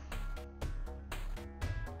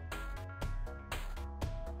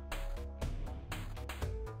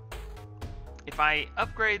 If I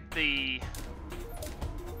upgrade the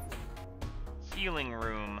healing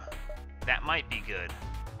room, that might be good.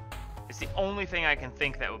 It's the only thing I can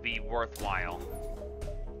think that would be worthwhile.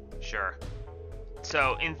 Sure.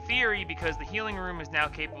 So, in theory, because the healing room is now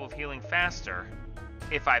capable of healing faster,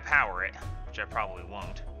 if I power it, which I probably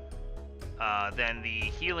won't, then the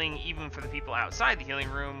healing, even for the people outside the healing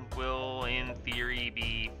room, will, in theory,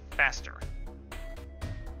 be faster.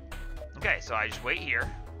 Okay, so I just wait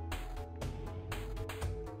here.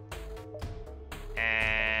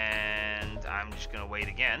 And I'm just going to wait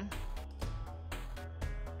again.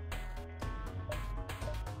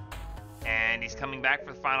 And he's coming back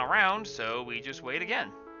for the final round, so we just wait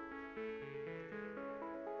again.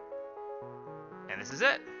 And this is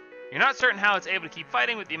it. You're not certain how it's able to keep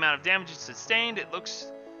fighting with the amount of damage it's sustained. It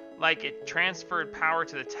looks like it transferred power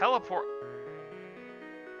to the teleport.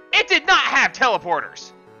 It did not have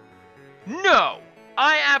teleporters! No!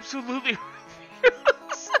 I absolutely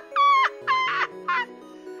refuse!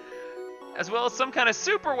 As well as some kind of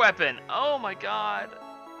super weapon. Oh my god.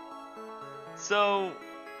 So,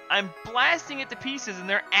 I'm blasting it to pieces and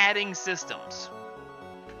they're adding systems.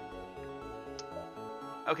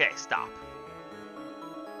 Okay, stop.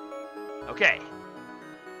 Okay.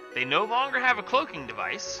 They no longer have a cloaking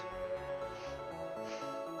device.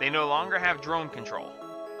 They no longer have drone control.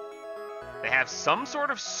 They have some sort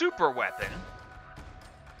of super weapon,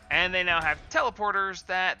 and they now have teleporters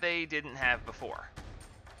that they didn't have before.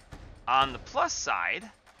 On the plus side,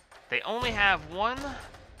 they only have 1,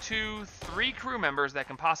 2, 3 crew members that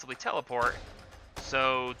can possibly teleport,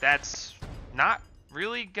 so that's not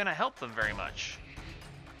really gonna help them very much.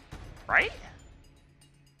 Right?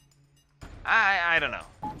 I don't know.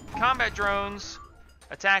 Combat drones,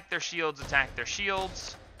 attack their shields,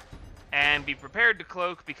 and be prepared to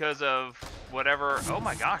cloak because of whatever. Oh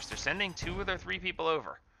my gosh, they're sending 2 of their 3 people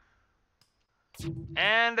over.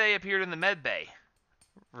 And they appeared in the med bay.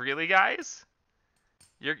 Really, guys?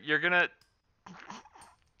 You're gonna...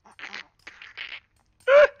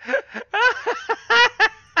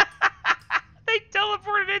 They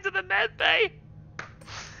teleported into the med bay!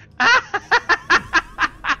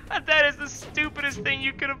 That is the stupidest thing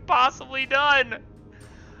you could have possibly done!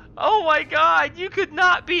 Oh my god, you could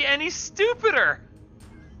not be any stupider!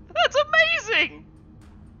 That's amazing!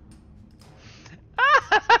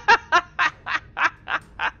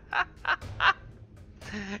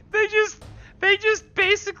 They just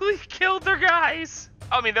basically killed their guys.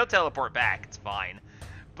 I mean, they'll teleport back, it's fine.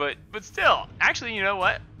 But still, actually, you know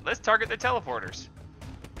what? Let's target their teleporters.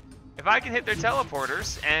 If I can hit their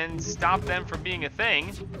teleporters and stop them from being a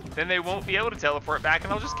thing, then they won't be able to teleport back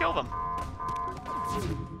and I'll just kill them.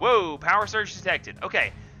 Whoa, power surge detected.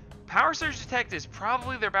 Okay, power surge detected is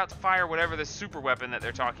probably they're about to fire whatever the super weapon that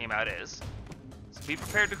they're talking about is. So be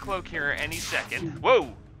prepared to cloak here any second.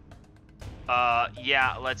 Whoa!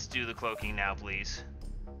 Yeah, let's do the cloaking now, please.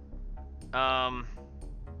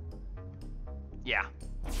 Yeah.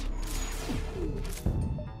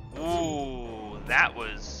 Ooh, that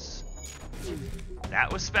was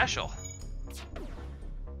special.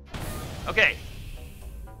 Okay.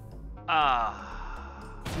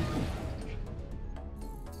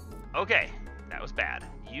 Okay, that was bad.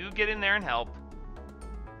 You get in there and help.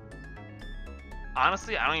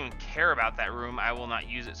 Honestly, I don't even care about that room. I will not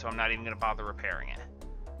use it, so I'm not even going to bother repairing it.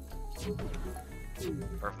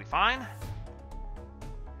 Perfectly fine.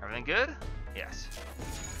 Everything good? Yes.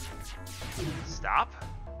 Stop.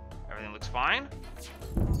 Everything looks fine.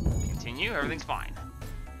 Continue. Everything's fine.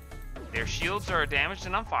 Their shields are damaged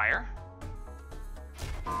and on fire.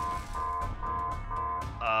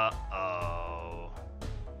 Uh-oh.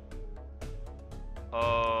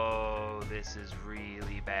 Oh, this is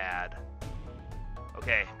really bad.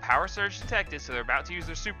 Okay, power surge detected, so they're about to use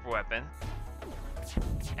their super weapon.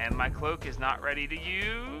 And my cloak is not ready to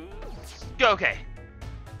use. Okay.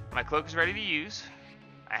 My cloak is ready to use.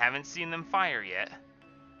 I haven't seen them fire yet.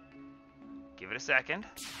 Give it a second.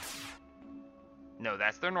 No,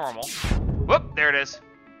 that's their normal. Whoop, there it is.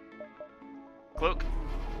 Cloak.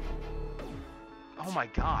 Oh my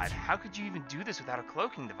god, how could you even do this without a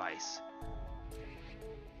cloaking device?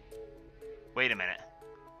 Wait a minute.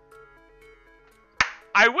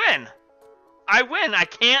 I win! I win! I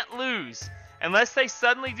can't lose! Unless they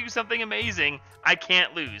suddenly do something amazing, I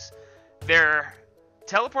can't lose. Their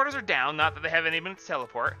teleporters are down, not that they have anyone to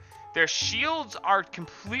teleport. Their shields are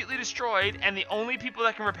completely destroyed, and the only people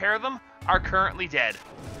that can repair them are currently dead.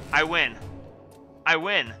 I win. I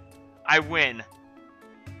win. I win.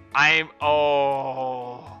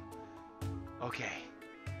 Oh. Okay.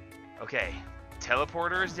 Okay.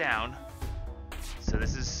 Teleporter is down. So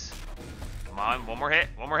this is... Come on, one more hit,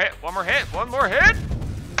 one more hit, one more hit, one more hit!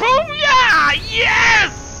 Boom! Yeah!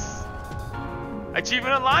 Yes!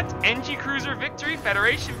 Achievement unlocked, NG Cruiser victory,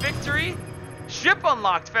 Federation victory, ship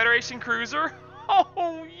unlocked, Federation Cruiser.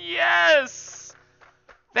 Oh, yes!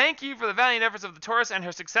 Thank you for the valiant efforts of the Taurus and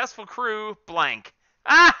her successful crew, blank.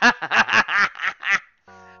 No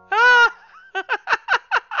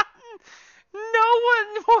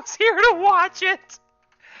one was here to watch it.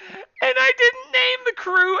 And I didn't name the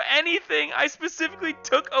crew anything. I specifically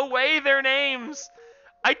took away their names.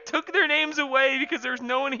 I took their names away because there's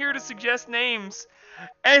no one here to suggest names.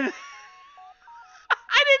 And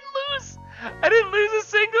I didn't lose a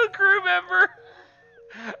single crew member.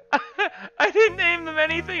 I didn't name them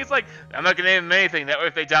anything. It's like, I'm not gonna name them anything. That way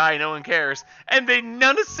if they die, no one cares. And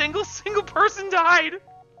not a single person died.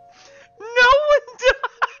 No one died.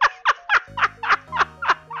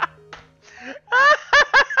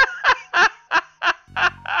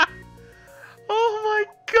 Oh my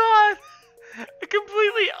god! A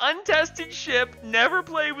completely untested ship, never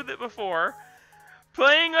played with it before,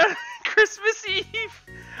 playing on Christmas Eve.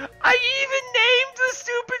 I even named the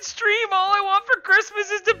stupid stream, all I want for Christmas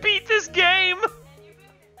is to beat this game!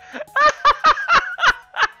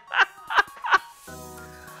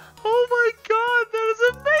 Oh my god, that is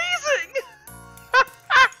amazing!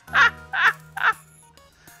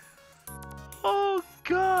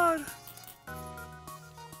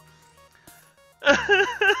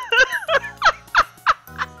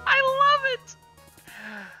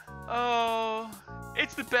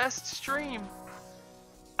 best stream.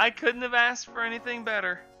 I couldn't have asked for anything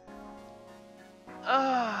better.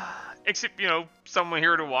 Except, you know, someone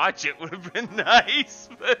here to watch it would have been nice,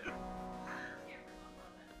 but...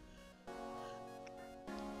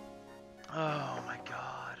 Oh my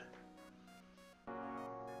god.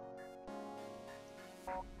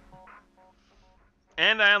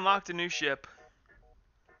 And I unlocked a new ship,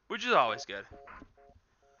 which is always good.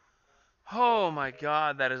 Oh my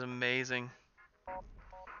god, that is amazing.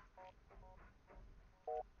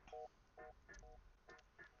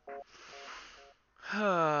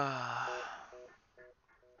 I'm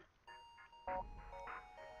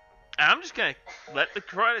just gonna let the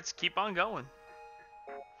credits keep on going.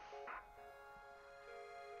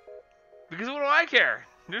 Because what do I care?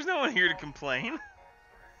 There's no one here to complain.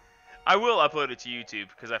 I will upload it to YouTube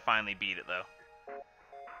because I finally beat it though.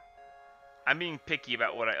 I'm being picky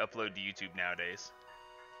about what I upload to YouTube nowadays.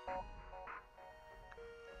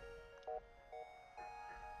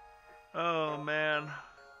 Oh man.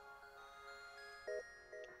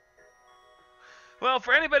 Well,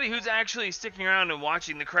 for anybody who's actually sticking around and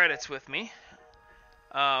watching the credits with me,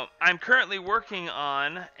 I'm currently working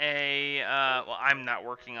on a, well, I'm not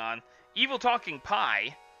working on, Evil Talking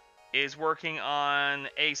Pie is working on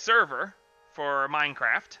a server for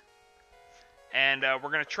Minecraft, and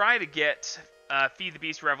we're going to try to get Feed the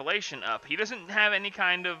Beast Revelation up. He doesn't have any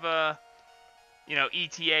kind of, you know,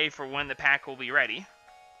 ETA for when the pack will be ready.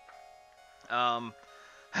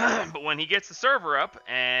 But when he gets the server up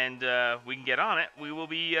and we can get on it, we'll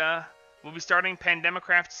be starting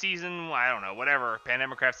Pandemicraft season, well, I don't know, whatever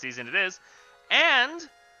Pandemicraft season it is, and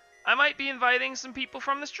I might be inviting some people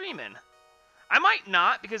from the stream in. I might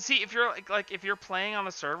not, because see, if you're like if you're playing on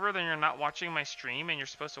the server, then you're not watching my stream, and you're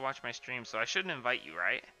supposed to watch my stream, so I shouldn't invite you,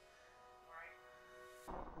 right?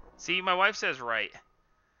 See, my wife says right.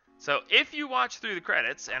 So if you watch through the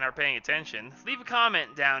credits and are paying attention, leave a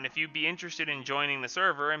comment down if you'd be interested in joining the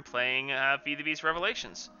server and playing Feed the Beast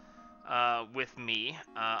Revelations with me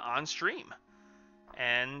on stream.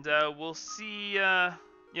 And we'll see, you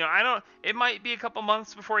know, I don't, it might be a couple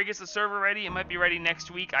months before he gets the server ready. It might be ready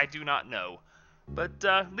next week. I do not know. But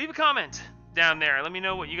leave a comment down there. Let me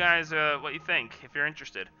know what you guys, what you think, if you're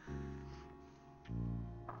interested.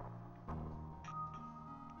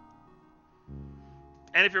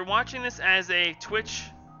 And if you're watching this as a Twitch,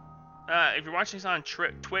 if you're watching this on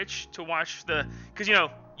Twitch to watch the, because, you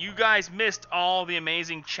know, you guys missed all the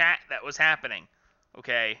amazing chat that was happening,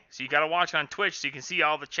 okay? So you got to watch on Twitch so you can see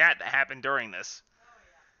all the chat that happened during this.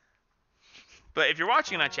 But if you're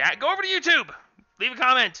watching it on chat, go over to YouTube. Leave a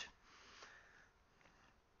comment.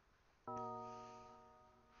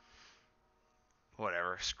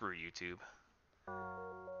 Whatever, screw YouTube.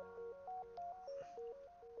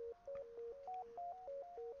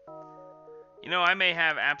 You know, I may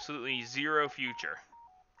have absolutely zero future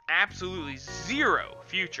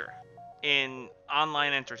in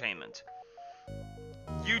online entertainment.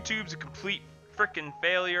 YouTube's a complete frickin'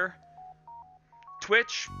 failure.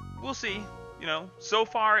 Twitch, we'll see. You know, so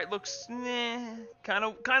far it looks kind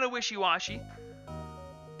of wishy-washy.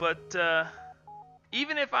 But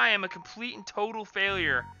even if I am a complete and total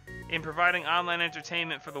failure in providing online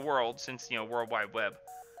entertainment for the world, since, you know, World Wide Web,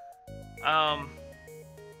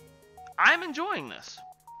 I'm enjoying this.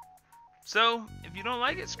 So, if you don't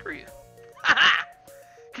like it, screw you.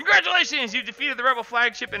 Congratulations! You defeated the Rebel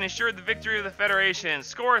flagship and ensured the victory of the Federation.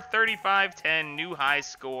 Score 35-10, new high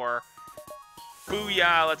score.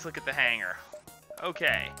 Booyah, let's look at the hangar.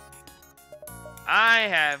 Okay. I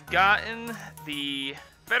have gotten the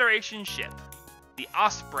Federation ship. The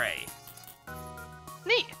Osprey.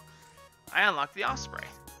 Neat! I unlocked the Osprey.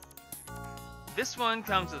 This one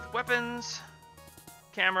comes with weapons,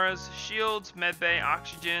 cameras, shields, medbay,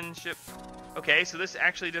 oxygen, ship. Okay, so this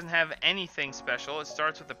actually doesn't have anything special. It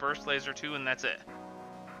starts with the burst laser 2 and that's it.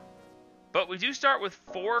 But we do start with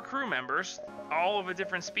 4 crew members, all of a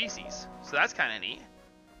different species. So that's kind of neat.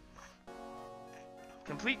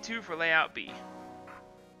 Complete 2 for layout B.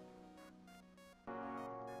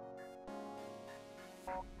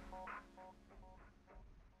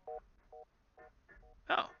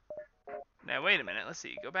 Oh. Now wait a minute, let's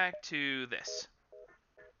see. Go back to this.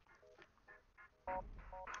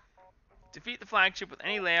 Defeat the flagship with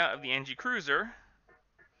any layout of the NG cruiser.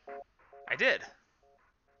 I did.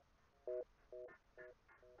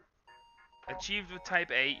 Achieved with Type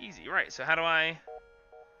A, easy. Right, so how do I...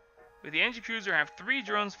 With the NG cruiser, have 3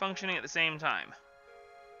 drones functioning at the same time.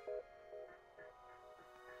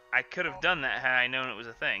 I could have done that had I known it was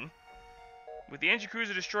a thing. With the NG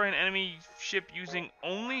cruiser, destroy an enemy ship using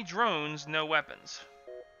only drones, no weapons.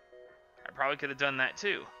 I probably could have done that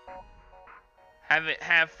too.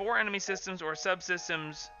 Have 4 enemy systems or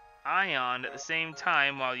subsystems ioned at the same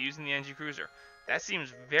time while using the NG cruiser. That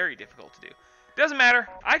seems very difficult to do. Doesn't matter.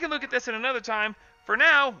 I can look at this at another time. For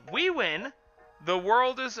now, we win. The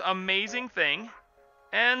world is an amazing thing.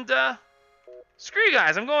 And, screw you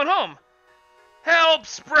guys. I'm going home. Help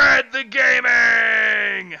spread the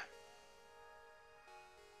gaming!